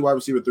receiver 2, wide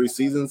receiver 3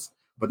 seasons,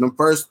 but the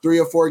first 3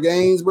 or 4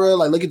 games, bro.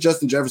 Like look at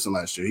Justin Jefferson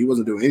last year. He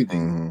wasn't doing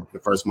anything the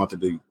first month of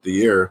the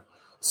year,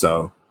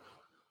 so.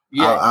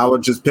 Yeah.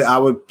 I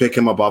would pick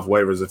him up off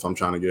waivers if I'm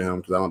trying to get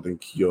him because I don't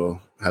think you'll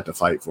have to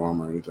fight for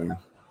him or anything.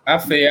 I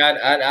feel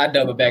I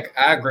double back.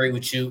 I agree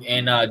with you.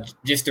 And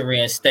just to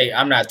reinstate,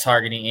 I'm not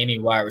targeting any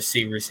wide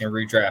receivers in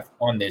redraft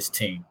on this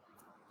team.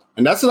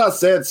 And that's what I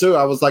said too.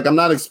 I was like, I'm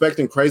not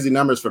expecting crazy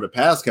numbers for the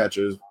pass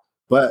catchers,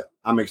 but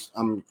I'm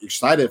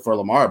excited for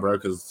Lamar, bro,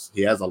 because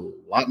he has a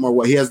lot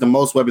more. He has the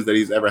most weapons that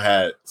he's ever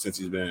had since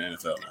he's been in the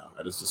NFL now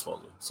at his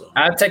disposal. So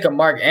I'd take a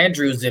Mark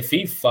Andrews if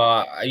he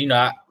fought.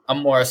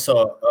 I'm more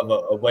so of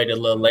a wait a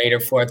little later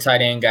for a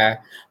tight end guy,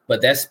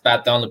 but that's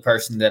about the only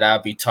person that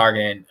I'll be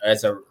targeting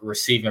as a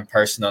receiving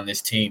person on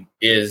this team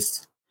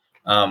is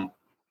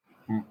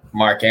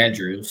Mark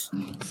Andrews.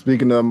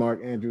 Speaking of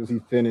Mark Andrews, he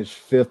finished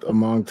 5th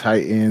among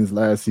tight ends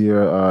last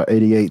year,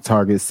 88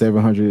 targets,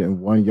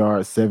 701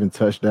 yards, 7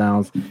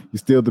 touchdowns.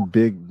 He's still the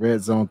big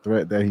red zone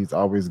threat that he's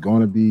always going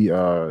to be.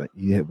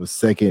 He was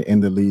 2nd in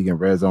the league in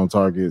red zone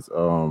targets.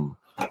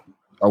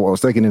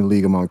 Second in the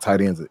league among tight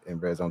ends in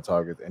red zone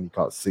targets, and he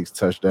caught 6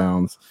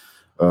 touchdowns.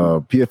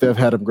 PFF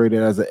had him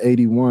graded as an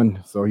 81,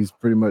 so he's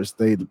pretty much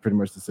stayed pretty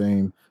much the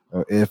same.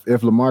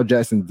 If Lamar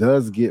Jackson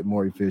does get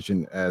more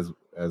efficient, as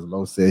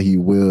Lo said he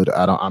would,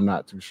 I'm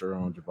not too sure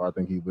on Jabbar. I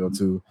think he will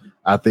too.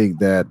 I think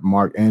that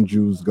Mark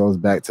Andrews goes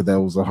back to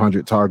those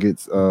 100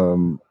 targets,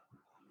 that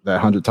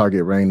 100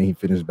 target range, and he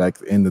finished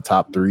back in the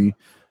top 3.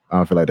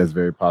 I feel like that's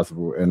very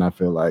possible, and I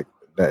feel like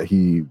that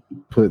he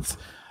puts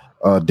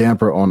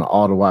damper on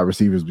all the wide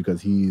receivers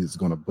because he's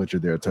going to butcher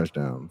their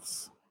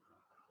touchdowns.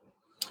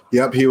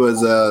 Yep, he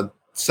was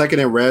 2nd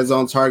in red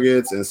zone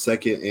targets and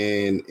 2nd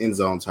in end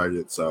zone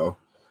targets. So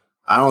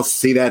I don't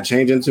see that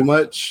changing too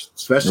much,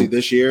 especially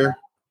this year.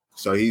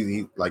 So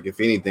he like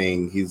if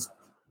anything, he's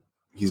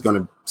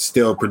going to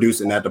still produce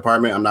in that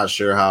department. I'm not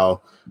sure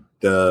how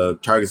the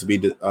targets will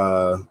be,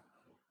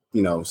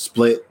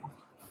 split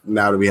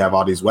now that we have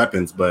all these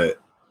weapons,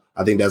 but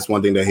I think that's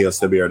one thing that he'll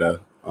still be able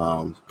to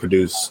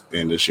produce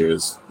in this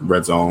year's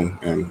red zone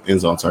and end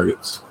zone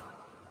targets.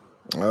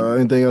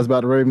 Anything else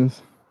about the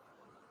Ravens?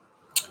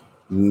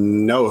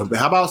 No.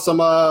 How about some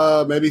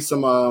maybe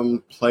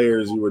some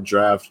players you would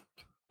draft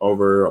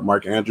over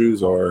Mark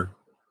Andrews, or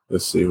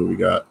let's see who we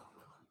got.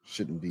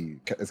 shouldn't be.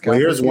 Well,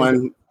 here's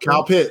one: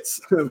 Kyle Pitts,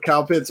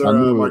 Kyle Pitts, or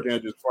Mark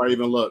Andrews. Before I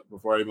even look, in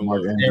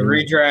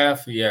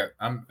redraft, yeah,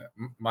 I'm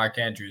Mark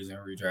Andrews in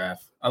redraft,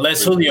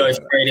 unless Julio is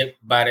traded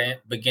by the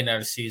beginning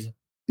of the season.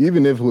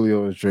 Even if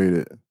Julio is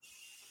traded,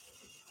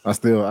 I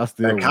still.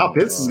 Kyle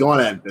Pitts is going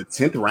at the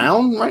 10th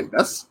round, right?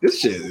 This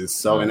shit is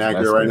so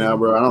inaccurate right now,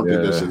 bro. I don't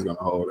think this shit's gonna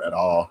hold at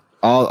all.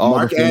 All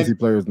the fantasy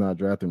players not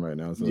drafting right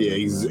now. So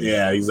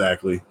yeah,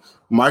 exactly.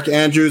 Mark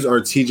Andrews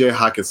or TJ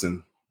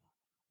Hockenson.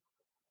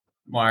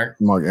 Mark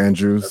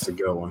Andrews. That's a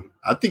good one.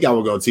 I think I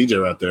would go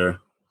TJ right there.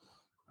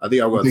 I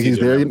think I would go TJ. He's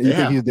there? You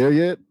think he's there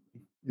yet?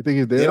 You think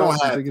he's there? They don't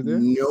have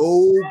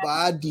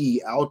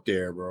nobody out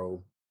there,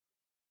 bro.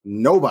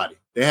 Nobody.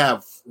 They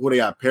have who they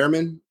got?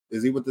 Pearman?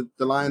 Is he with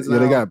the Lions now?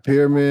 Yeah, they got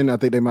Pearman. I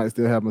think they might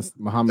still have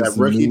Muhammad. That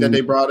rookie that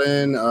they brought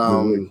in,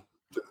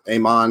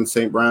 Amon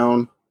St.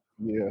 Brown.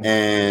 Yeah.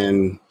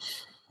 And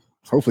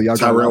hopefully y'all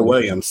Tyrell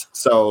Williams.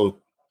 So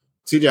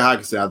TJ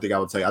Hockenson, I think I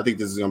would take. I think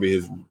this is gonna be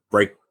his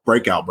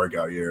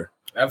breakout year.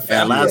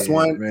 And last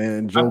one,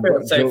 man. I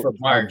feel safe for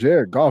Mark.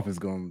 Jared Goff is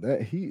going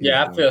that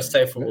I feel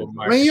safe with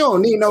Mark. I mean, you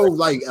don't need no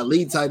like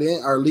elite tight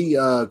end or elite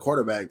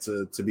quarterback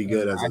to be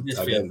good as a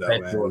tight end, though,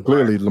 man.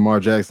 Clearly, Lamar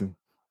Jackson.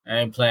 I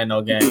ain't playing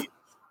no game.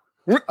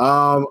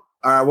 All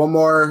right, one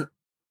more.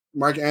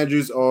 Mark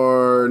Andrews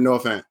or Noah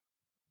Fant?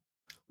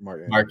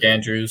 Mark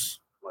Andrews.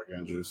 Mark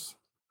Andrews.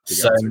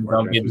 Sutton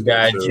don't get the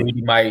guy.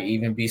 Judy might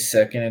even be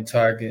second in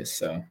targets.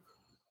 So.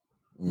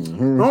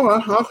 Mm-hmm.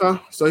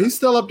 Okay. So he's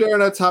still up there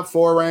in that top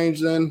 4 range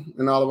then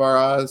in all of our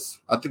eyes.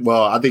 I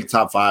think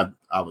top 5,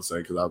 I would say,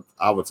 because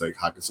I would take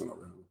Hockenson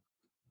over him.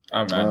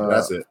 I'm not.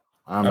 That's it.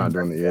 I'm not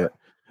doing it yet.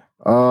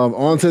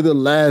 On to the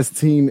last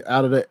team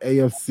out of the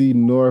AFC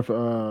North.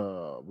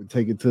 We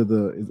take it to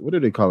what do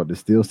they call it? The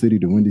Steel City,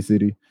 the Windy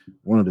City,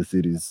 one of the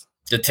cities.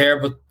 The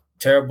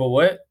terrible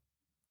what?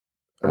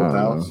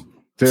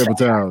 Terrible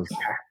Towns.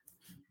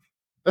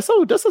 That's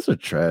such a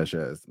trash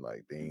ass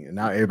like thing, and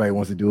now everybody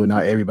wants to do it. Now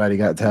everybody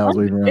got towels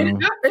waving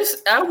around.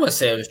 I wouldn't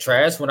say it was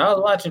trash. When I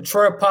was watching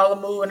Troy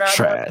Polamalu and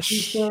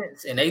trash,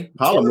 and they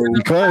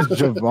because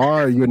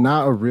Javar, you're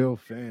not a real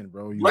fan,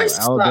 bro. You're an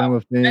Alabama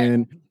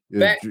fan.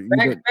 Back in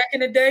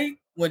the day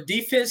when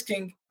defense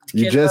can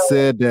you just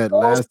said that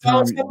last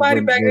time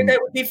somebody back in the day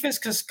with defense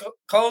can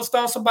cold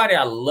stone somebody.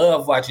 I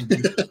love watching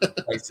defense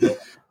play. So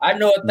I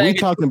know a thing. We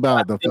talking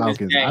about the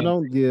Falcons.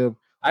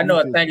 I know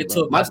a thing or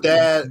two. My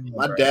dad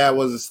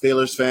was a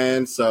Steelers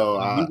fan, so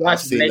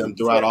I've seen them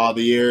throughout all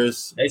the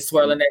years. They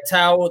swirling that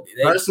towel.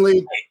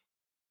 Personally,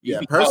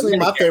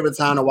 my favorite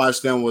time to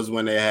watch them was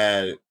when they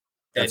had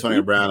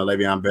Antonio Brown and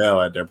Le'Veon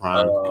Bell at their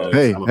prime.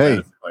 Hey,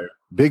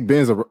 Big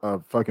Ben's a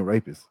fucking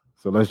rapist,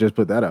 so let's just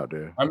put that out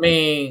there. I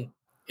mean,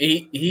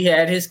 he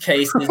had his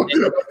cases. Where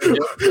did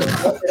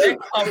that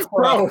come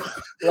from?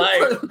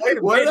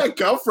 Like, where did that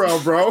come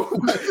from, bro?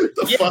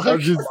 The fuck? I'm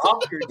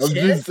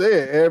just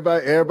saying,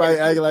 everybody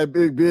acting like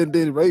Big Ben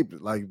did rape,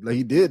 like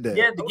he did that.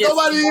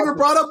 Nobody even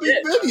brought up Big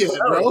Ben yet,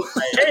 bro. Like,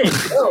 hey,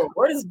 bro,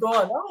 what is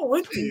going on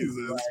with you?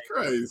 Jesus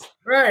Christ!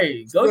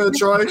 Right, go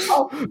Troy.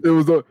 It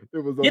was.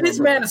 Get this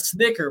man a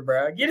Snicker,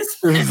 bro. Get his.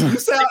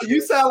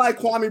 You sound like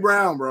Kwame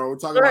Brown, bro.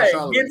 Talking about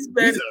Charlotte. Get this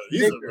man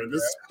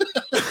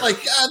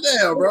like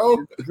goddamn, bro.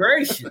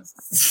 Gracious.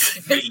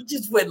 He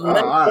just went all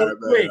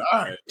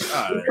right.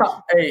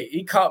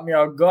 He caught me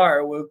off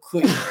guard real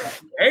quick.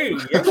 Hey,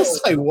 I was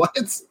like, what?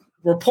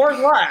 Report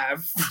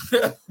live.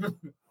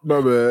 My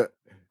bad.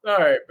 All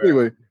right, bro.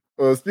 Anyway,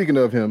 speaking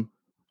of him,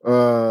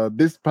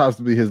 this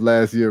possibly his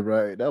last year,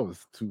 right? That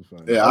was too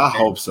funny. Yeah, I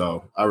hope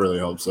so. I really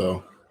hope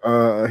so.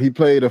 He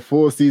played a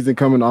full season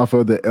coming off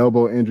of the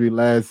elbow injury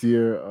last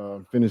year,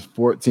 finished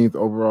 14th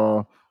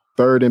overall.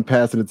 Third in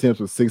passing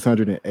attempts with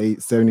 608,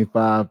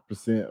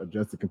 75%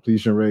 adjusted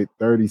completion rate,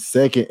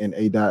 32nd in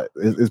ADOT.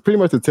 It's pretty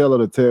much the tail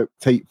of the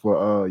tape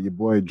for your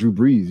boy Drew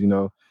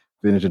Brees,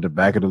 finished at the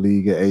back of the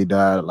league at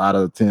ADOT, a lot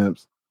of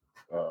attempts.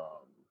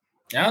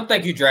 I don't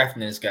think you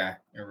drafting this guy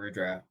in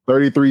redraft.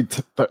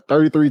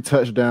 33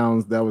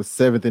 touchdowns. That was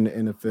 7th in the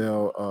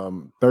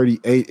NFL.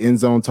 38 end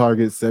zone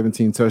targets,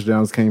 17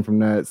 touchdowns came from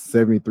that.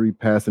 73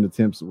 passing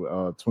attempts,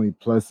 20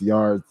 plus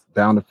yards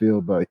down the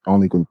field, but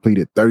only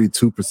completed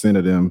 32%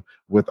 of them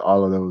with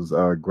all of those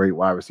great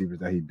wide receivers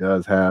that he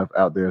does have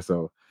out there.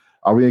 So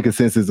are we in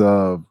consensus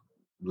of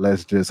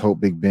let's just hope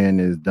Big Ben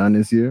is done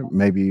this year?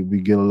 Maybe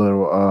we get a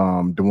little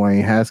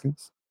Dwayne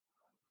Haskins?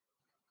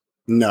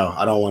 No,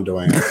 I don't want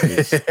Dwayne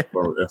Haskins.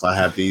 If I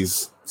have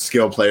these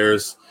skill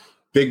players,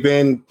 Big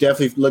Ben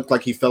definitely looked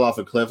like he fell off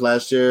a cliff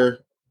last year.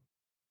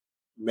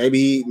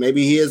 Maybe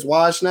he is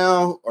washed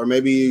now, or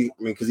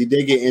because he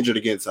did get injured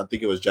against, I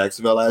think it was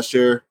Jacksonville last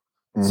year.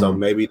 Mm-hmm. So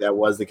maybe that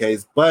was the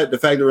case. But the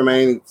fact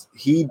remains,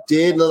 he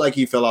did look like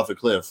he fell off a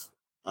cliff.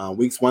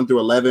 Weeks 1 through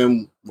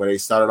 11, where they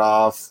started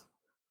off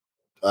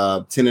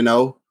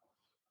 10-0.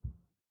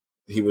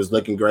 He was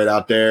looking great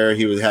out there.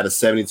 He had a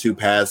 72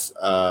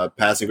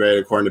 passing grade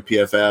according to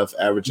PFF,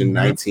 averaging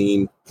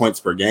 19 points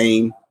per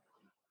game.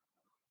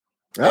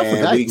 I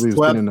forgot he was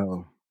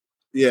 10-0.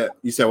 Yeah,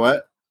 you said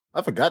what?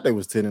 I forgot they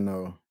was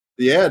 10-0.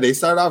 Yeah, they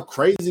started off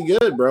crazy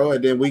good, bro.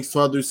 And then weeks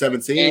 12 through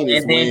 17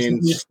 is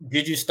when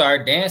did you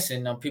start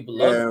dancing? People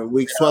love it.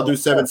 Weeks 12 through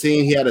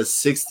 17, he had a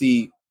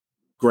 60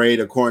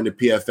 grade according to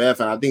PFF.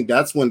 And I think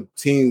that's when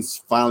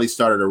teams finally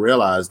started to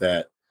realize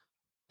that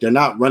they're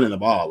not running the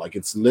ball. Like,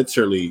 it's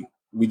literally,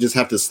 we just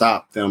have to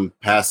stop them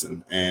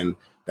passing. And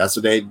that's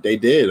what they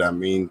did. I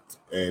mean,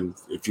 and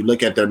if you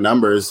look at their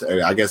numbers,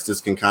 I guess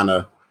this can kind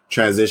of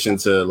transition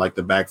to like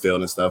the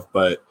backfield and stuff,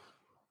 but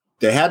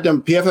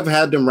PFF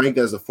had them ranked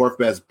as the 4th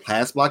best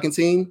pass blocking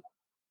team,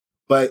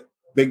 but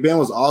Big Ben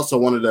was also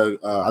one of the,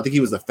 I think he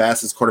was the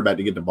fastest quarterback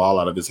to get the ball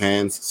out of his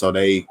hands. So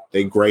they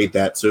grade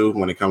that too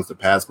when it comes to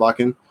pass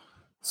blocking.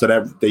 So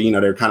that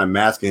they're kind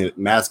of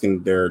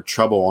masking their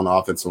trouble on the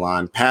offensive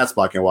line, pass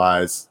blocking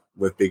wise,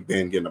 with Big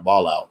Ben getting the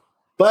ball out.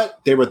 But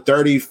they were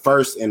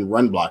 31st in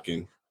run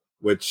blocking,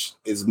 which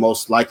is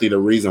most likely the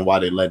reason why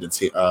they led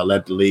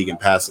the league in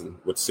passing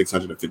with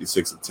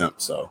 656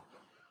 attempts. So,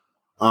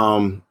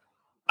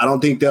 I don't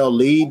think they'll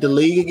lead the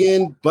league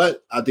again,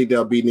 but I think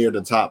they'll be near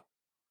the top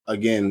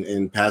again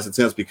in pass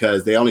attempts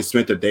because they only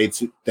spent a day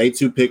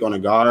two pick on a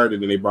guard,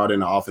 and then they brought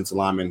in an offensive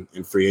lineman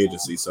in free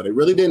agency. So they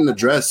really didn't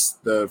address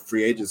the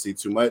free agency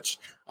too much.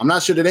 I'm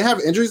not sure. Did they have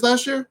injuries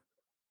last year?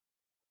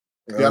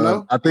 Y'all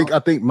know? I think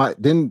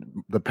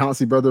didn't the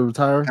Pouncey brother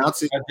retire?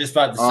 Pouncey? I was just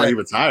about to say. He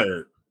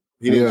retired.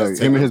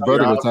 Him and his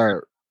brother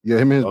retired. Yeah,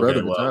 him and his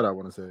brother retired, I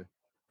want to say.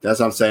 That's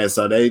what I'm saying.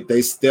 So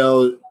they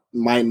still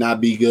might not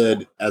be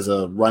good as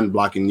a run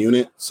blocking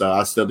unit. So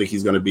I still think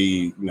he's going to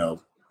be,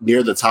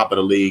 near the top of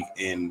the league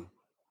in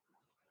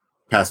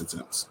pass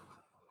attempts.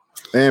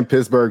 And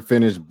Pittsburgh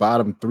finished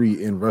bottom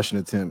 3 in rushing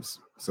attempts.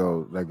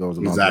 So that goes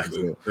along.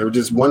 Exactly. They were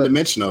just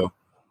one-dimensional.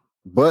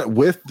 But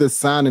with the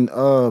signing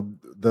of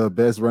the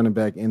best running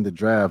back in the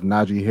draft,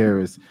 Najee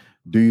Harris,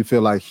 do you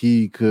feel like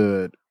he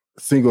could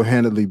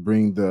single-handedly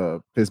bring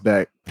the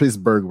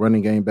Pittsburgh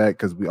running game back?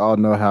 Because we all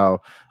know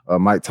how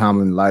Mike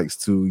Tomlin likes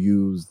to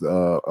use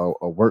a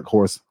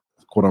workhorse,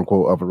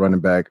 quote-unquote, of a running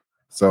back.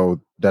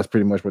 So that's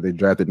pretty much what they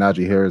drafted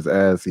Najee Harris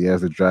as. He has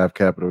the draft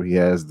capital. He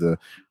has the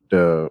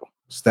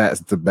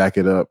stats to back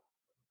it up.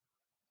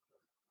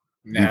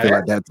 Do you feel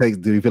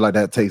like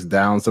that takes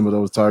down some of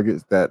those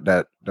targets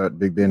that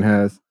Big Ben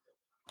has?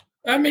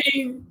 I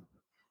mean,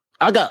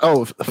 I got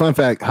fun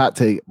fact, hot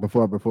take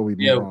before we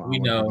move on. We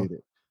know.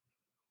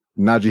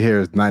 Najee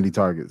Harris 90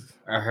 targets.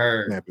 I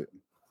heard. Snap it.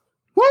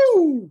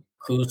 Woo!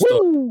 Cool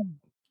story.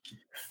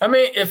 I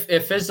mean,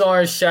 if his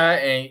arm shot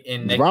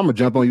and I'm gonna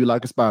jump on you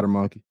like a spider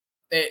monkey.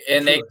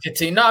 And they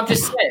continue. No, I'm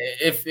just saying,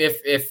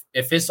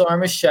 if his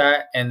arm is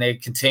shot and they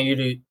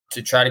continue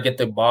to try to get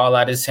the ball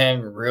out of his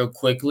hand real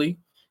quickly,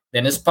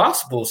 then it's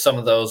possible some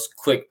of those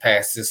quick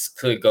passes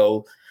could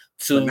go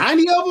to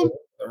 90 of them.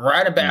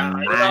 Right about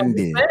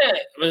 90.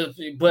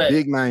 But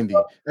big 90.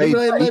 Hey,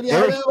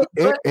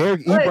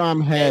 Eric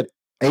Ebron had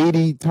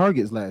 80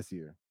 targets last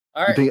year.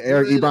 All right. You think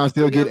Eric Ebron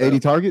still get 80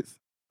 targets?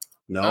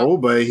 No,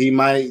 but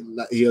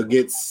he'll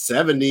get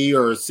 70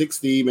 or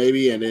 60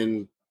 maybe, and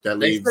then that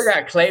leaves. They still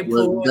got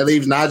Claypool. That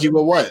leaves Najee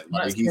with what?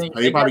 Like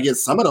he probably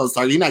gets some of those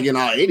targets. He's not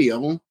getting all 80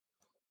 of them.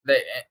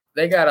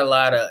 They got a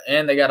lot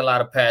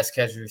of pass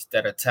catchers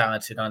that are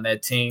talented on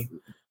that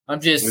team.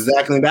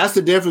 Exactly. That's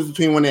the difference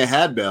between when they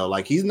had Bell.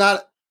 Like, he's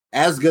not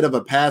as good of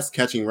a pass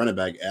catching running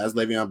back as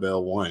Le'Veon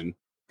Bell won.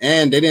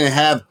 And they didn't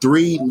have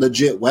 3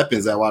 legit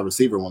weapons at wide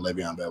receiver when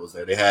Le'Veon Bell was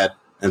there. They had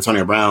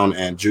Antonio Brown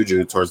and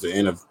Juju towards the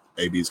end of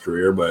AB's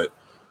career. But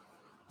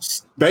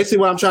basically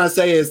what I'm trying to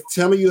say is,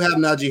 tell me you have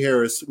Najee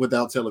Harris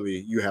without telling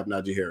me you have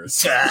Najee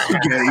Harris.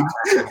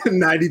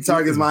 90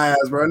 targets my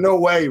ass, bro. No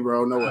way,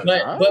 bro. No way.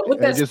 But with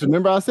that, just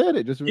remember I said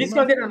it. He's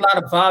going to get a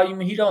lot of volume.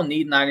 He don't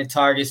need 90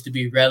 targets to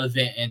be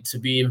relevant and to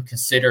be even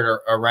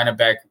considered a running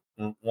back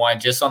one.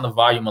 Just on the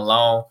volume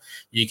alone,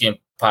 you can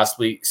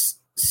possibly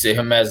see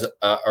him as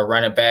a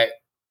running back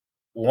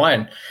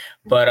one.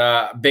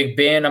 But Big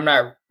Ben, I'm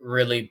not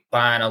really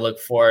buying. I look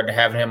forward to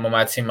having him on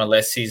my team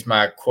unless he's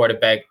my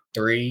quarterback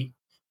 3.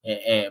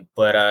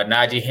 But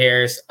Najee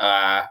Harris,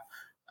 I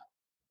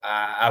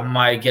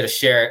might get a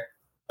share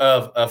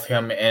of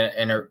him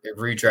in a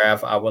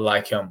redraft. I would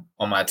like him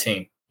on my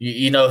team.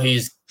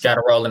 He's got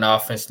a role in the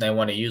offense and they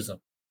want to use him.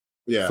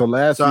 Yeah. So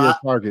last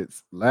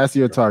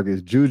year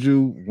targets,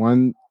 Juju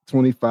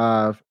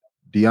 125,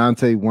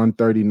 Deontay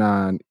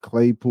 139,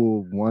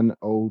 Claypool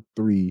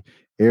 103,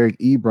 Eric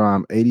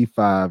Ebron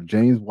 85,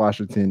 James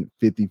Washington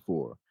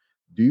 54.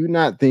 Do you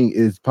not think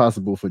it's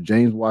possible for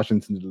James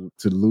Washington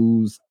to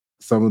lose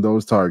some of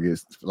those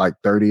targets, like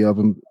 30 of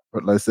them,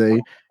 let's say,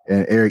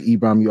 and Eric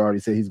Ebron, you already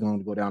said he's going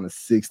to go down to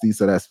 60,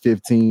 so that's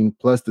 15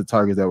 plus the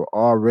targets that were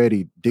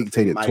already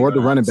dictated toward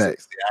the running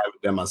backs.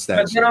 But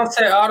they don't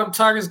say all them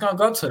targets going to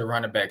go to the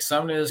running back.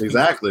 Some of this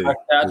exactly.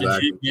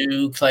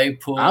 Juju,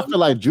 Claypool. I feel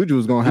like Juju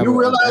is going to have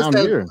a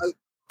down year.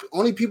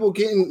 Only people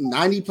getting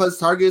 90 plus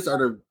targets are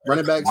the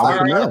running backs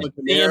like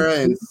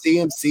Kamara and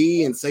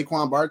CMC and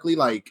Saquon Barkley.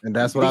 And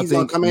that's what he's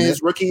going to come in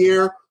his rookie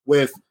year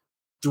with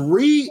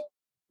 3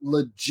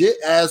 legit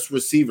ass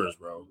receivers,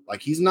 bro.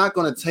 Like, he's not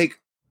going to take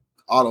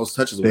all those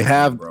touches away.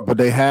 But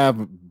they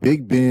have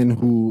Big Ben,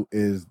 who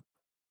is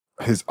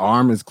His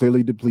arm is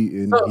clearly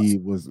depleting. He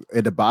was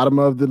at the bottom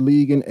of the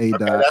league in A.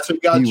 Okay, that's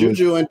what got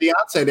Juju and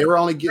Deontay. They were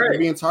only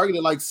being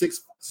targeted like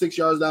six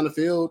yards down the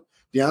field.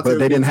 Deontay, but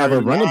they didn't have a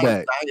running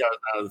back. 9 yards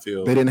down of the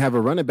field. They didn't have a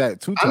running back.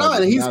 I know,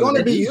 and he's going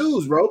to be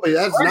used, bro. But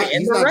that's not.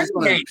 He's not just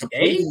going to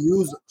completely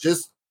use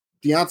just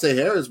Deontay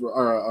Harris.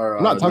 Or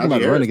I'm not talking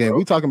about the running game.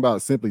 We're talking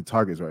about simply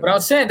targets right now. But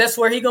I'm saying that's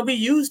where he's gonna be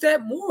used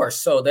at more.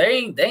 So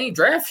they ain't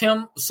draft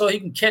him so he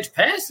can catch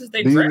passes.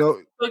 They draft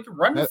him so he can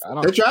run. They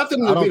drafted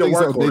him to be the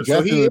workhorse.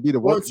 So he be the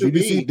workhorse.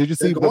 Did you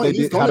see what they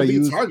did? How they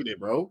use targeted,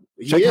 bro?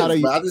 Check how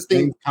they. I just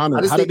think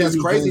that's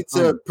crazy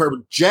to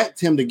project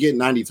him to get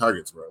 90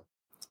 targets, bro.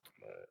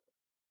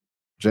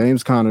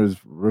 James Conner's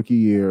rookie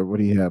year, what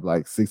do he have?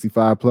 Like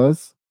 65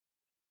 plus?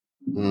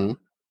 Mm-hmm.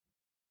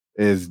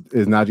 Is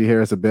Najee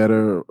Harris a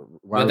better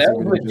wide receiver?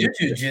 But that was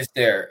Juju just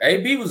there.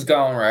 AB was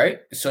gone, right?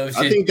 So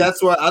I think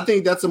that's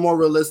a more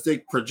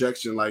realistic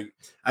projection. Like,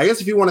 I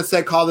guess if you want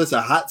to call this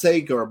a hot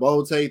take or a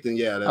bold take, then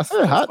yeah, I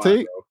said hot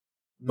take.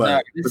 Bro.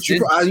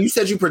 But you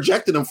said you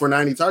projected him for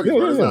 90 targets.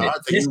 Yeah.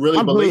 You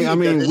really believe? I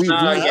mean, if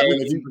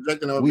you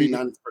projected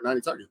him for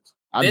 90 targets.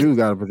 I do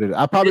gotta predict it.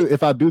 I probably,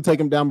 if I do take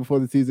him down before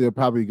the season, it'll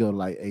probably go to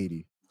like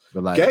 80.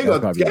 But like, Gay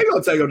gonna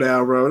take him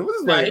down, bro.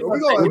 We're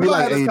gonna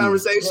have this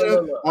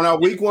conversation on our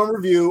week 1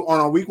 review,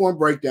 on our week 1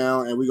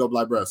 breakdown, and we go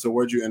like, bro. So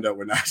where'd you end up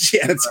with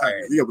Najee at a time?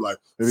 You'll be like,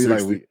 this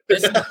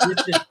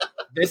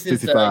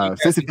is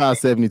 65,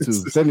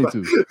 72.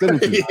 You're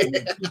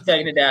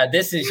taking it down.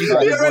 This is you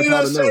already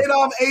know shade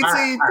off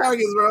 18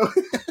 targets, bro.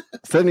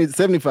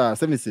 75,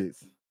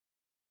 76.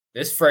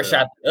 This fresh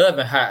out the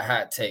oven,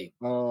 hot take.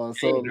 So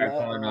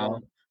going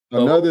on.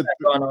 Another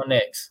going on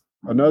next.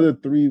 Another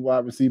 3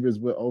 wide receivers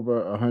with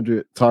over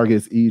 100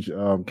 targets each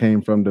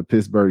came from the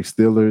Pittsburgh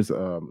Steelers.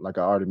 Like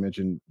I already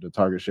mentioned, the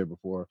target share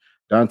before.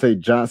 Deontay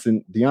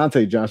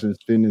Johnson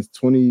finished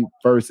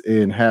 21st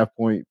in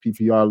half-point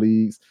PPR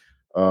leagues,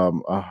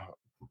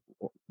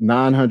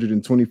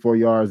 924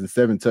 yards and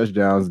 7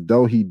 touchdowns,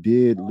 though he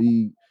did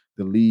lead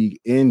the league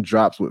in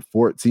drops with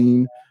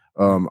 14.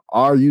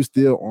 Are you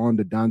still on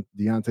the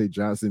Deontay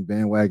Johnson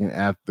bandwagon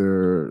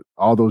after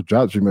all those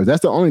drops?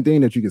 That's the only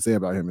thing that you can say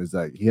about him is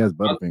like he has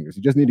butterfingers.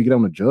 You just need to get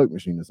on the jug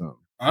machine or something.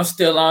 I'm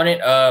still on it.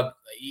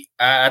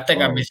 I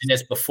think I mentioned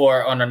this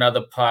before on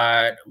another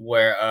pod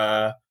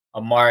where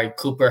Amari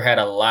Cooper had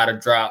a lot of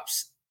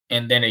drops,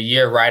 and then a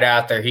year right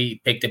after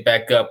he picked it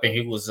back up, and he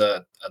was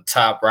a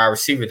top wide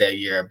receiver that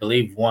year, I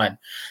believe 1.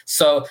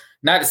 So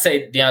not to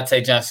say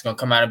Deontay Johnson's gonna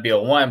come out and be a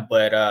 1,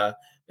 but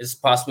it's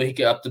possible he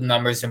could up the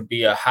numbers and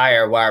be a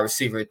higher wide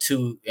receiver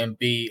too, and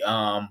be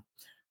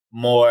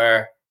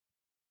more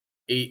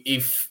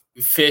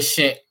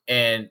efficient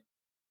and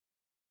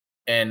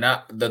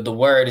not the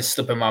word is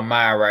slipping my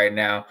mind right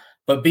now,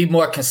 but be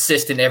more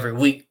consistent every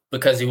week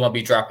because he won't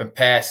be dropping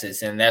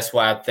passes, and that's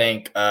why I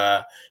think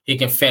he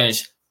can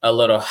finish a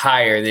little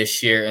higher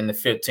this year in the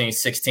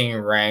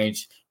 15-16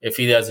 range if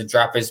he doesn't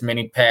drop as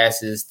many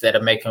passes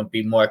that'll make him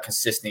be more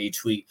consistent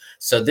each week.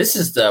 So this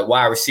is the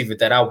wide receiver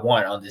that I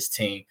want on this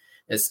team.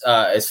 As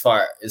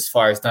far as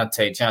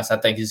Deontay Johnson,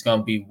 I think he's going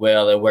to be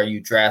well at where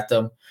you draft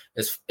him.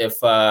 If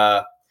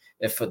the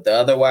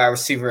other wide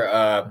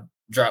receiver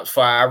drops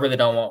far, I really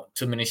don't want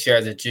too many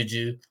shares of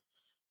Juju.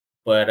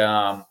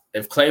 But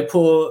if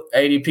Claypool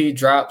ADP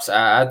drops,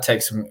 I'd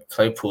take some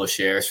Claypool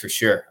shares for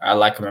sure. I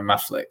like him in my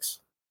flex.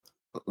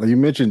 You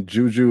mentioned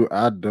Juju.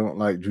 I don't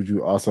like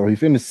Juju also. He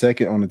finished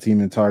second on the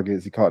team in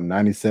targets. He caught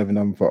 97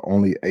 of them for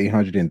only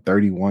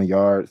 831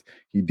 yards.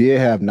 He did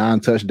have 9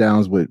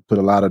 touchdowns, but put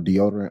a lot of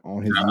deodorant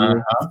on his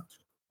year.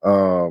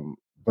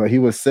 But he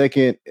was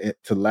second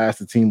to last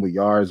the team with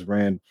yards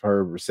ran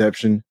per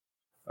reception.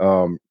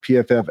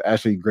 PFF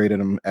actually graded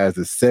him as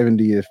the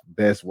 70th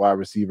best wide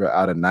receiver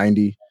out of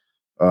 90.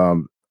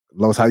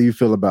 Los, how you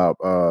feel about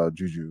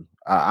Juju?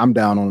 I'm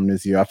down on him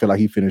this year. I feel like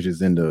he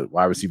finishes in the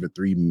wide receiver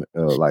 3,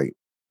 like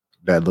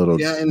that little.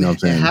 Yeah, and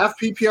half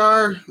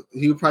PPR,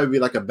 he would probably be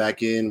like a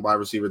back end wide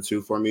receiver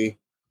 2 for me.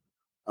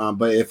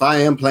 But if I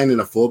am playing in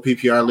a full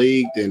PPR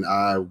league, then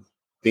I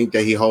think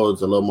that he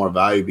holds a little more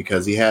value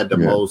because he had the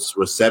most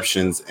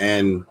receptions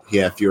and he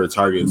had fewer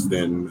targets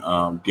than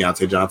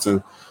Deontay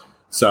Johnson.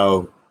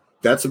 So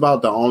that's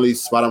about the only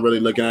spot I'm really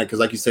looking at because,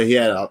 like you said, he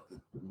had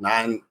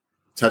 9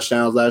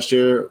 touchdowns last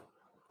year.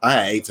 I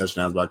had 8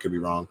 touchdowns, but I could be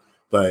wrong.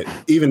 But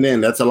even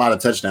then, that's a lot of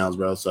touchdowns,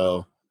 bro.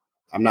 So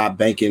I'm not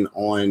banking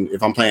on –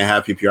 if I'm playing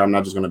half PPR, I'm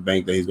not just going to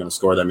bank that he's going to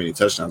score that many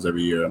touchdowns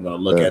every year. I'm going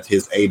to look at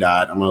his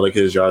ADOT. I'm going to look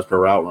at his yards per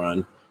route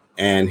run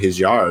and his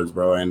yards,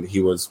 bro. And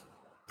he was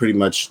pretty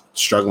much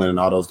struggling in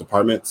all those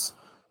departments.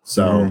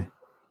 So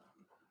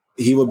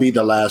he would be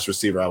the last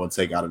receiver I would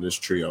take out of this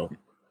trio.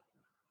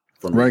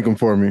 Rank him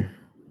for me.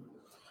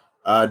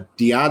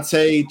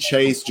 Deontay,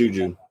 Chase,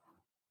 Juju.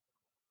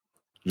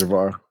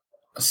 Javar.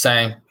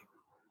 Same.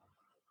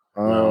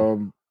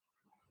 So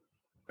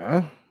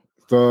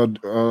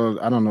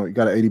I don't know. You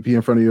got an ADP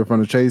in front of you in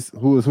front of Chase.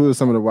 Who is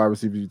some of the wide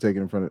receivers you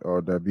taking in front of,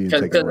 or that being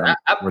taken around?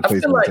 I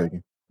feel like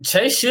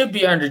Chase should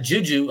be under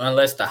Juju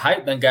unless the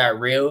hype done got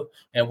real.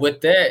 And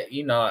with that,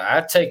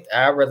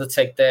 I'd rather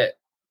take that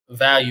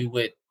value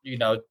with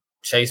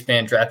Chase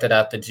being drafted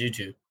out the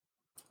Juju.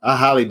 I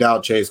highly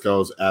doubt Chase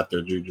goes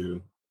after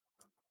Juju.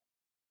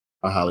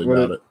 I highly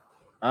doubt it.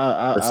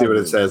 Let's see what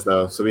it says,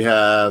 though. So we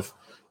have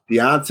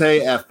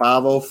Deontay at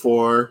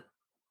 504.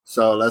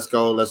 So let's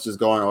go. Let's just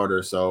go in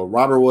order. So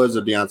Robert Woods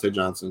or Deontay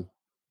Johnson?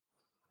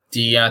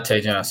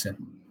 Deontay Johnson.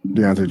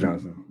 Deontay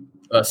Johnson.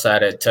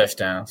 Upside at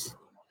touchdowns.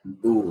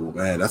 Ooh,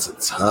 man, that's a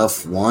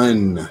tough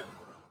one.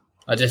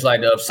 I just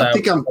like the upside. I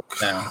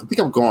think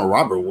I'm going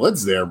Robert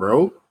Woods there,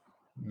 bro.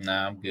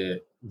 Nah, I'm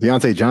good.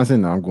 Deontay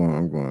Johnson? No, I'm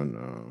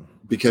going.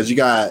 Because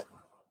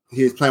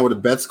he's playing with the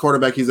best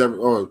quarterback he's ever.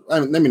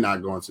 Let me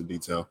not go into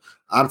detail.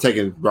 I'm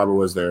taking Robert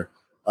Woods there.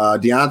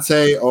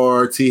 Deontay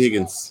or T.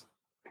 Higgins?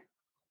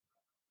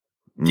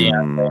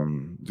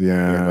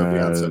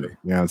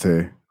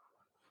 Deontay.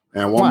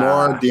 And one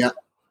more.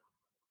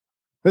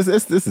 This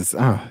is.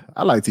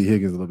 I like T.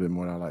 Higgins a little bit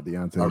more than I like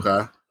Deontay.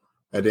 Okay.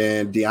 And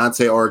then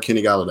Deontay or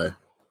Kenny Galladay?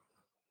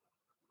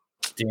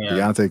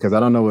 Deontay, because I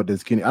don't know what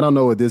this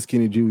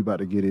Kenny G we about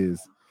to get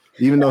is.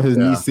 Even though his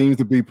knee seems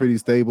to be pretty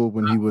stable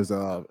when he was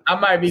I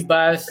might be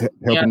biased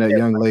helping that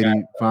young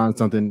lady find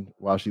something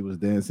while she was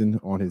dancing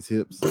on his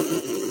hips.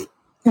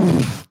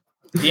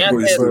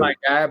 Deontay is my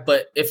guy,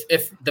 but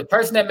if the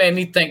person that made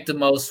me think the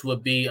most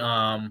would be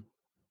Robert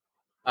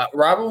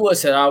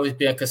Woods had always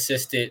been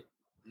consistent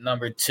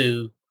number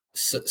 2,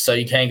 so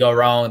you can't go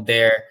wrong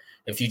there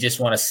if you just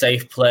want a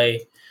safe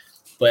play.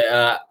 But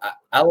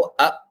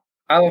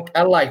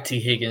I like T.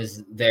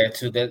 Higgins there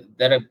too.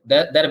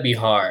 That'll be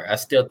hard. I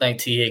still think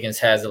T. Higgins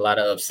has a lot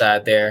of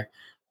upside there.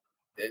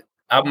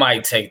 I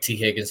might take T.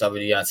 Higgins over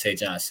Deontay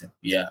Johnson.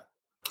 Yeah,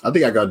 I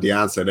think I got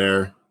Deontay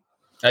there.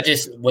 I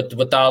just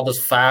with all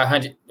those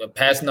 500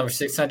 passing over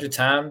 600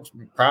 times,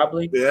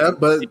 probably. Yeah,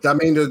 but I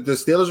mean the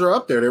Steelers are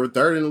up there. They were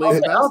third in the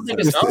league.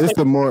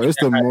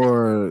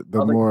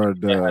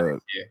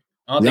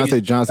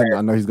 Deontay Johnson.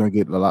 I know he's going to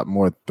get a lot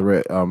more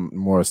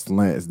more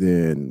slants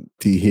than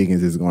T.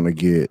 Higgins is going to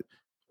get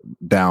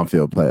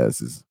downfield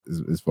passes.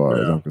 As far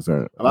as I'm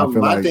concerned,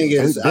 my thing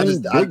is,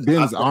 Big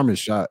Ben's arm is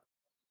shot.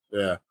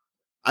 Yeah,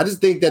 I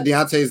just think that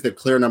Deontay is the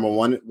clear number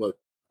one. Well,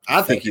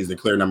 I think he's the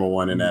clear number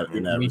one in that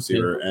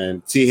receiver,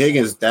 and T.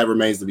 Higgins, that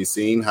remains to be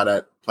seen how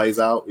that plays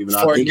out. Even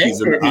though I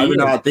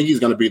think he's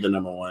going to be the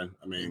number one.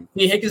 I mean,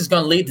 T. Higgins is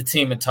going to lead the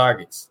team in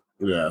targets.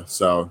 Yeah.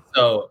 So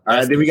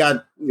then we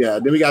got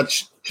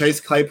Chase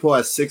Claypool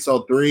at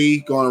 603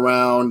 going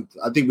around.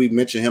 I think we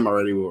mentioned him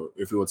already.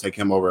 If we will take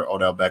him over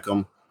Odell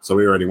Beckham, so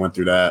we already went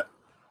through that.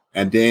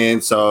 And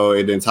then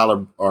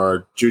Tyler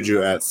or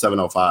Juju at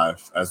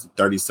 705 as the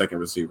 32nd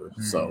receiver.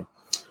 Mm-hmm. So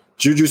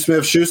Juju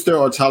Smith-Schuster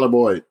or Tyler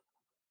Boyd.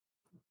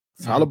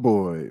 Tyler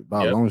Boyd,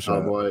 by a long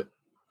shot. Tyler Boyd.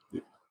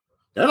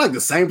 They're like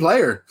the same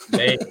player.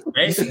 They're like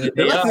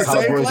the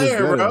same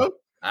player, bro.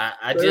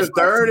 I just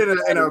third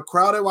in a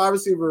crowded wide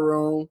receiver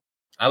room.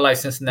 I like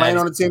Cincinnati playing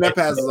on a team that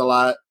passes a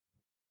lot.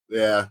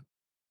 Yeah,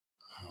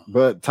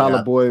 but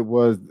Tyler Boyd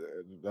was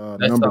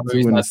number 2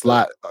 in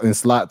the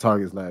slot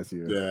targets last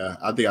year. Yeah,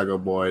 I think I go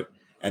Boyd.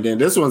 And then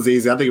this one's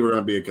easy. I think we're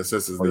going to be a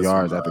consistency.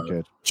 Yards after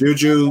catch.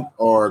 Juju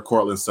or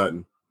Courtland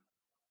Sutton.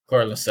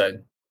 Courtland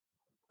Sutton.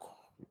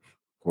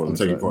 I'm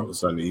taking Courtland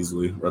Sutton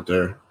easily right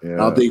there. Yeah. I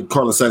don't think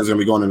Courtland Sutton's going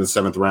to be going in the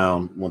 7th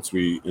round once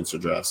we enter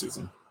draft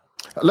season.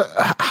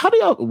 How do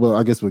y'all? Well,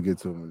 I guess we'll get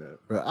to him in that.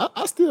 But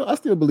I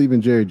still believe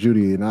in Jerry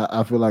Jeudy, and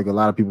I feel like a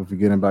lot of people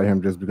forgetting about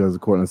him just because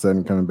of Courtland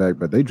Sutton coming back.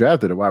 But they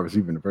drafted a wide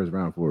receiver in the 1st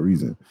round for a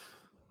reason.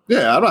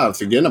 Yeah, I'm not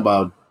forgetting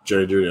about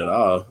Jerry Jeudy at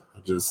all.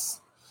 I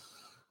just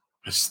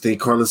think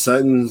Courtland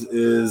Sutton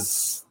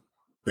is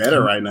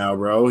better right now,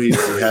 bro. He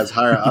has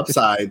higher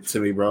upside to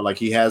me, bro. Like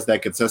he has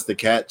that contested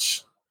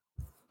catch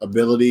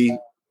ability.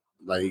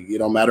 Like it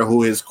don't matter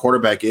who his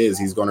quarterback is,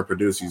 he's going to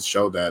produce. He's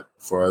showed that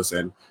for us.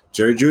 And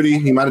Jerry Jeudy,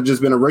 he might have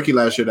just been a rookie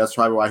last year. That's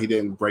probably why he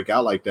didn't break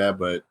out like that.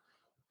 But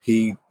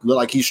he looked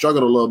like he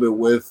struggled a little bit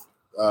with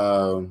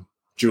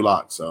Drew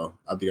Lock. So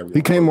I think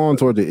he came on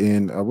toward the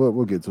end.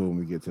 We'll get to it when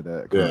we get to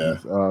that. Yeah.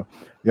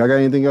 Y'all got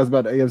anything else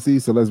about the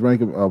AFC? So let's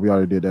rank them. We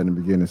already did that in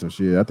the beginning. So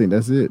shit, I think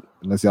that's it.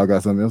 Unless y'all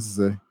got something else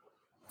to say.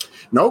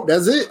 Nope,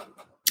 that's it.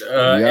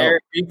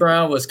 Eric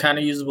Ebron was kind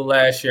of usable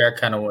last year. I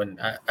kind of wouldn't.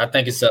 I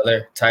think it's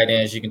other tight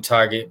ends you can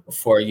target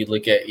before you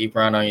look at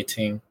Ebron on your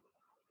team.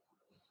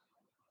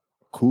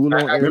 Cool.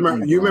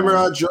 You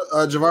remember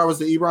Javar was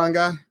the Ebron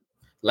guy?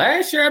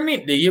 Last year, I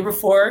mean, the year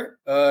before,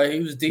 he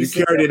was decent.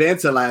 He carried it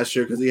into last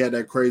year because he had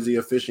that crazy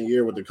efficient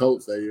year with the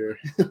Colts that year.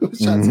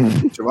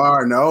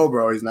 Javar, no,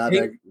 bro, he's not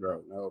that,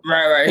 bro. No.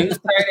 Right. He was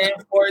tight end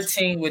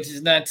 14, which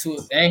is not too,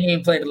 and he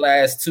didn't play the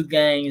last 2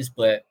 games,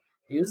 but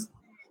he was,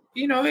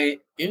 he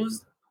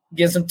was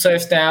getting some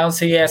touchdowns.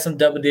 He had some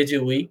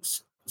double-digit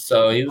weeks,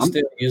 so he was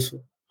still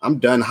useful. I'm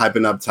done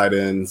hyping up tight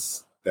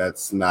ends.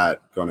 That's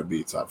not going to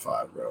be top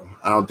 5, bro.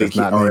 I don't think he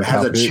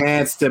has a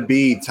chance to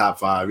be top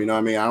 5. You know what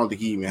I mean? I don't think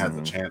he even has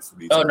a chance to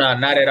be. Oh, no,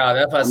 not at all.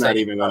 That's what I'm not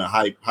even going to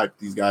hype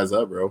these guys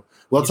up, bro.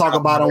 We'll talk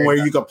about them where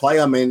you can play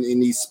them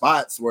in these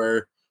spots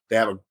where they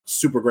have a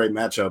super great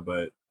matchup.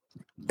 But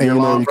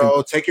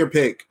bro, take your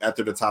pick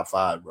after the top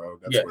 5, bro.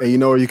 And you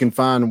know where you can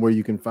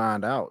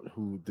find out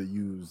who to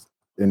use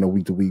in a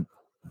week-to-week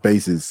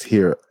basis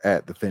here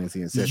at the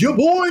Fantasy and Session. Your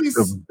boys,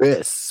 the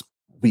best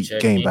week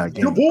game by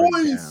game. Your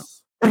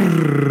boys.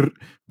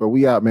 But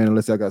we out, man.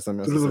 Unless I got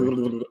something else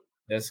to say.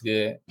 That's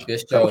good.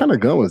 Good show. What kind of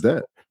gun was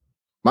that?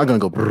 My gun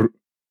go.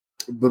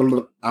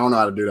 I don't know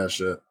how to do that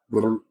shit. I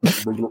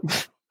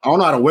don't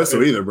know how to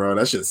whistle either, bro.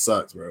 That shit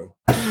sucks, bro.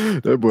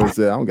 That boy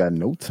said, "I don't got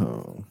no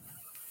tongue."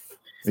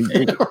 Hey,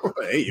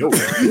 yo, bro.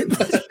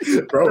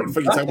 What the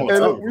fuck you talking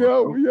about?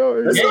 Yo.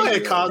 Let's go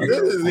ahead, Cos.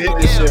 This is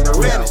this shit,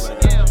 bro.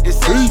 It's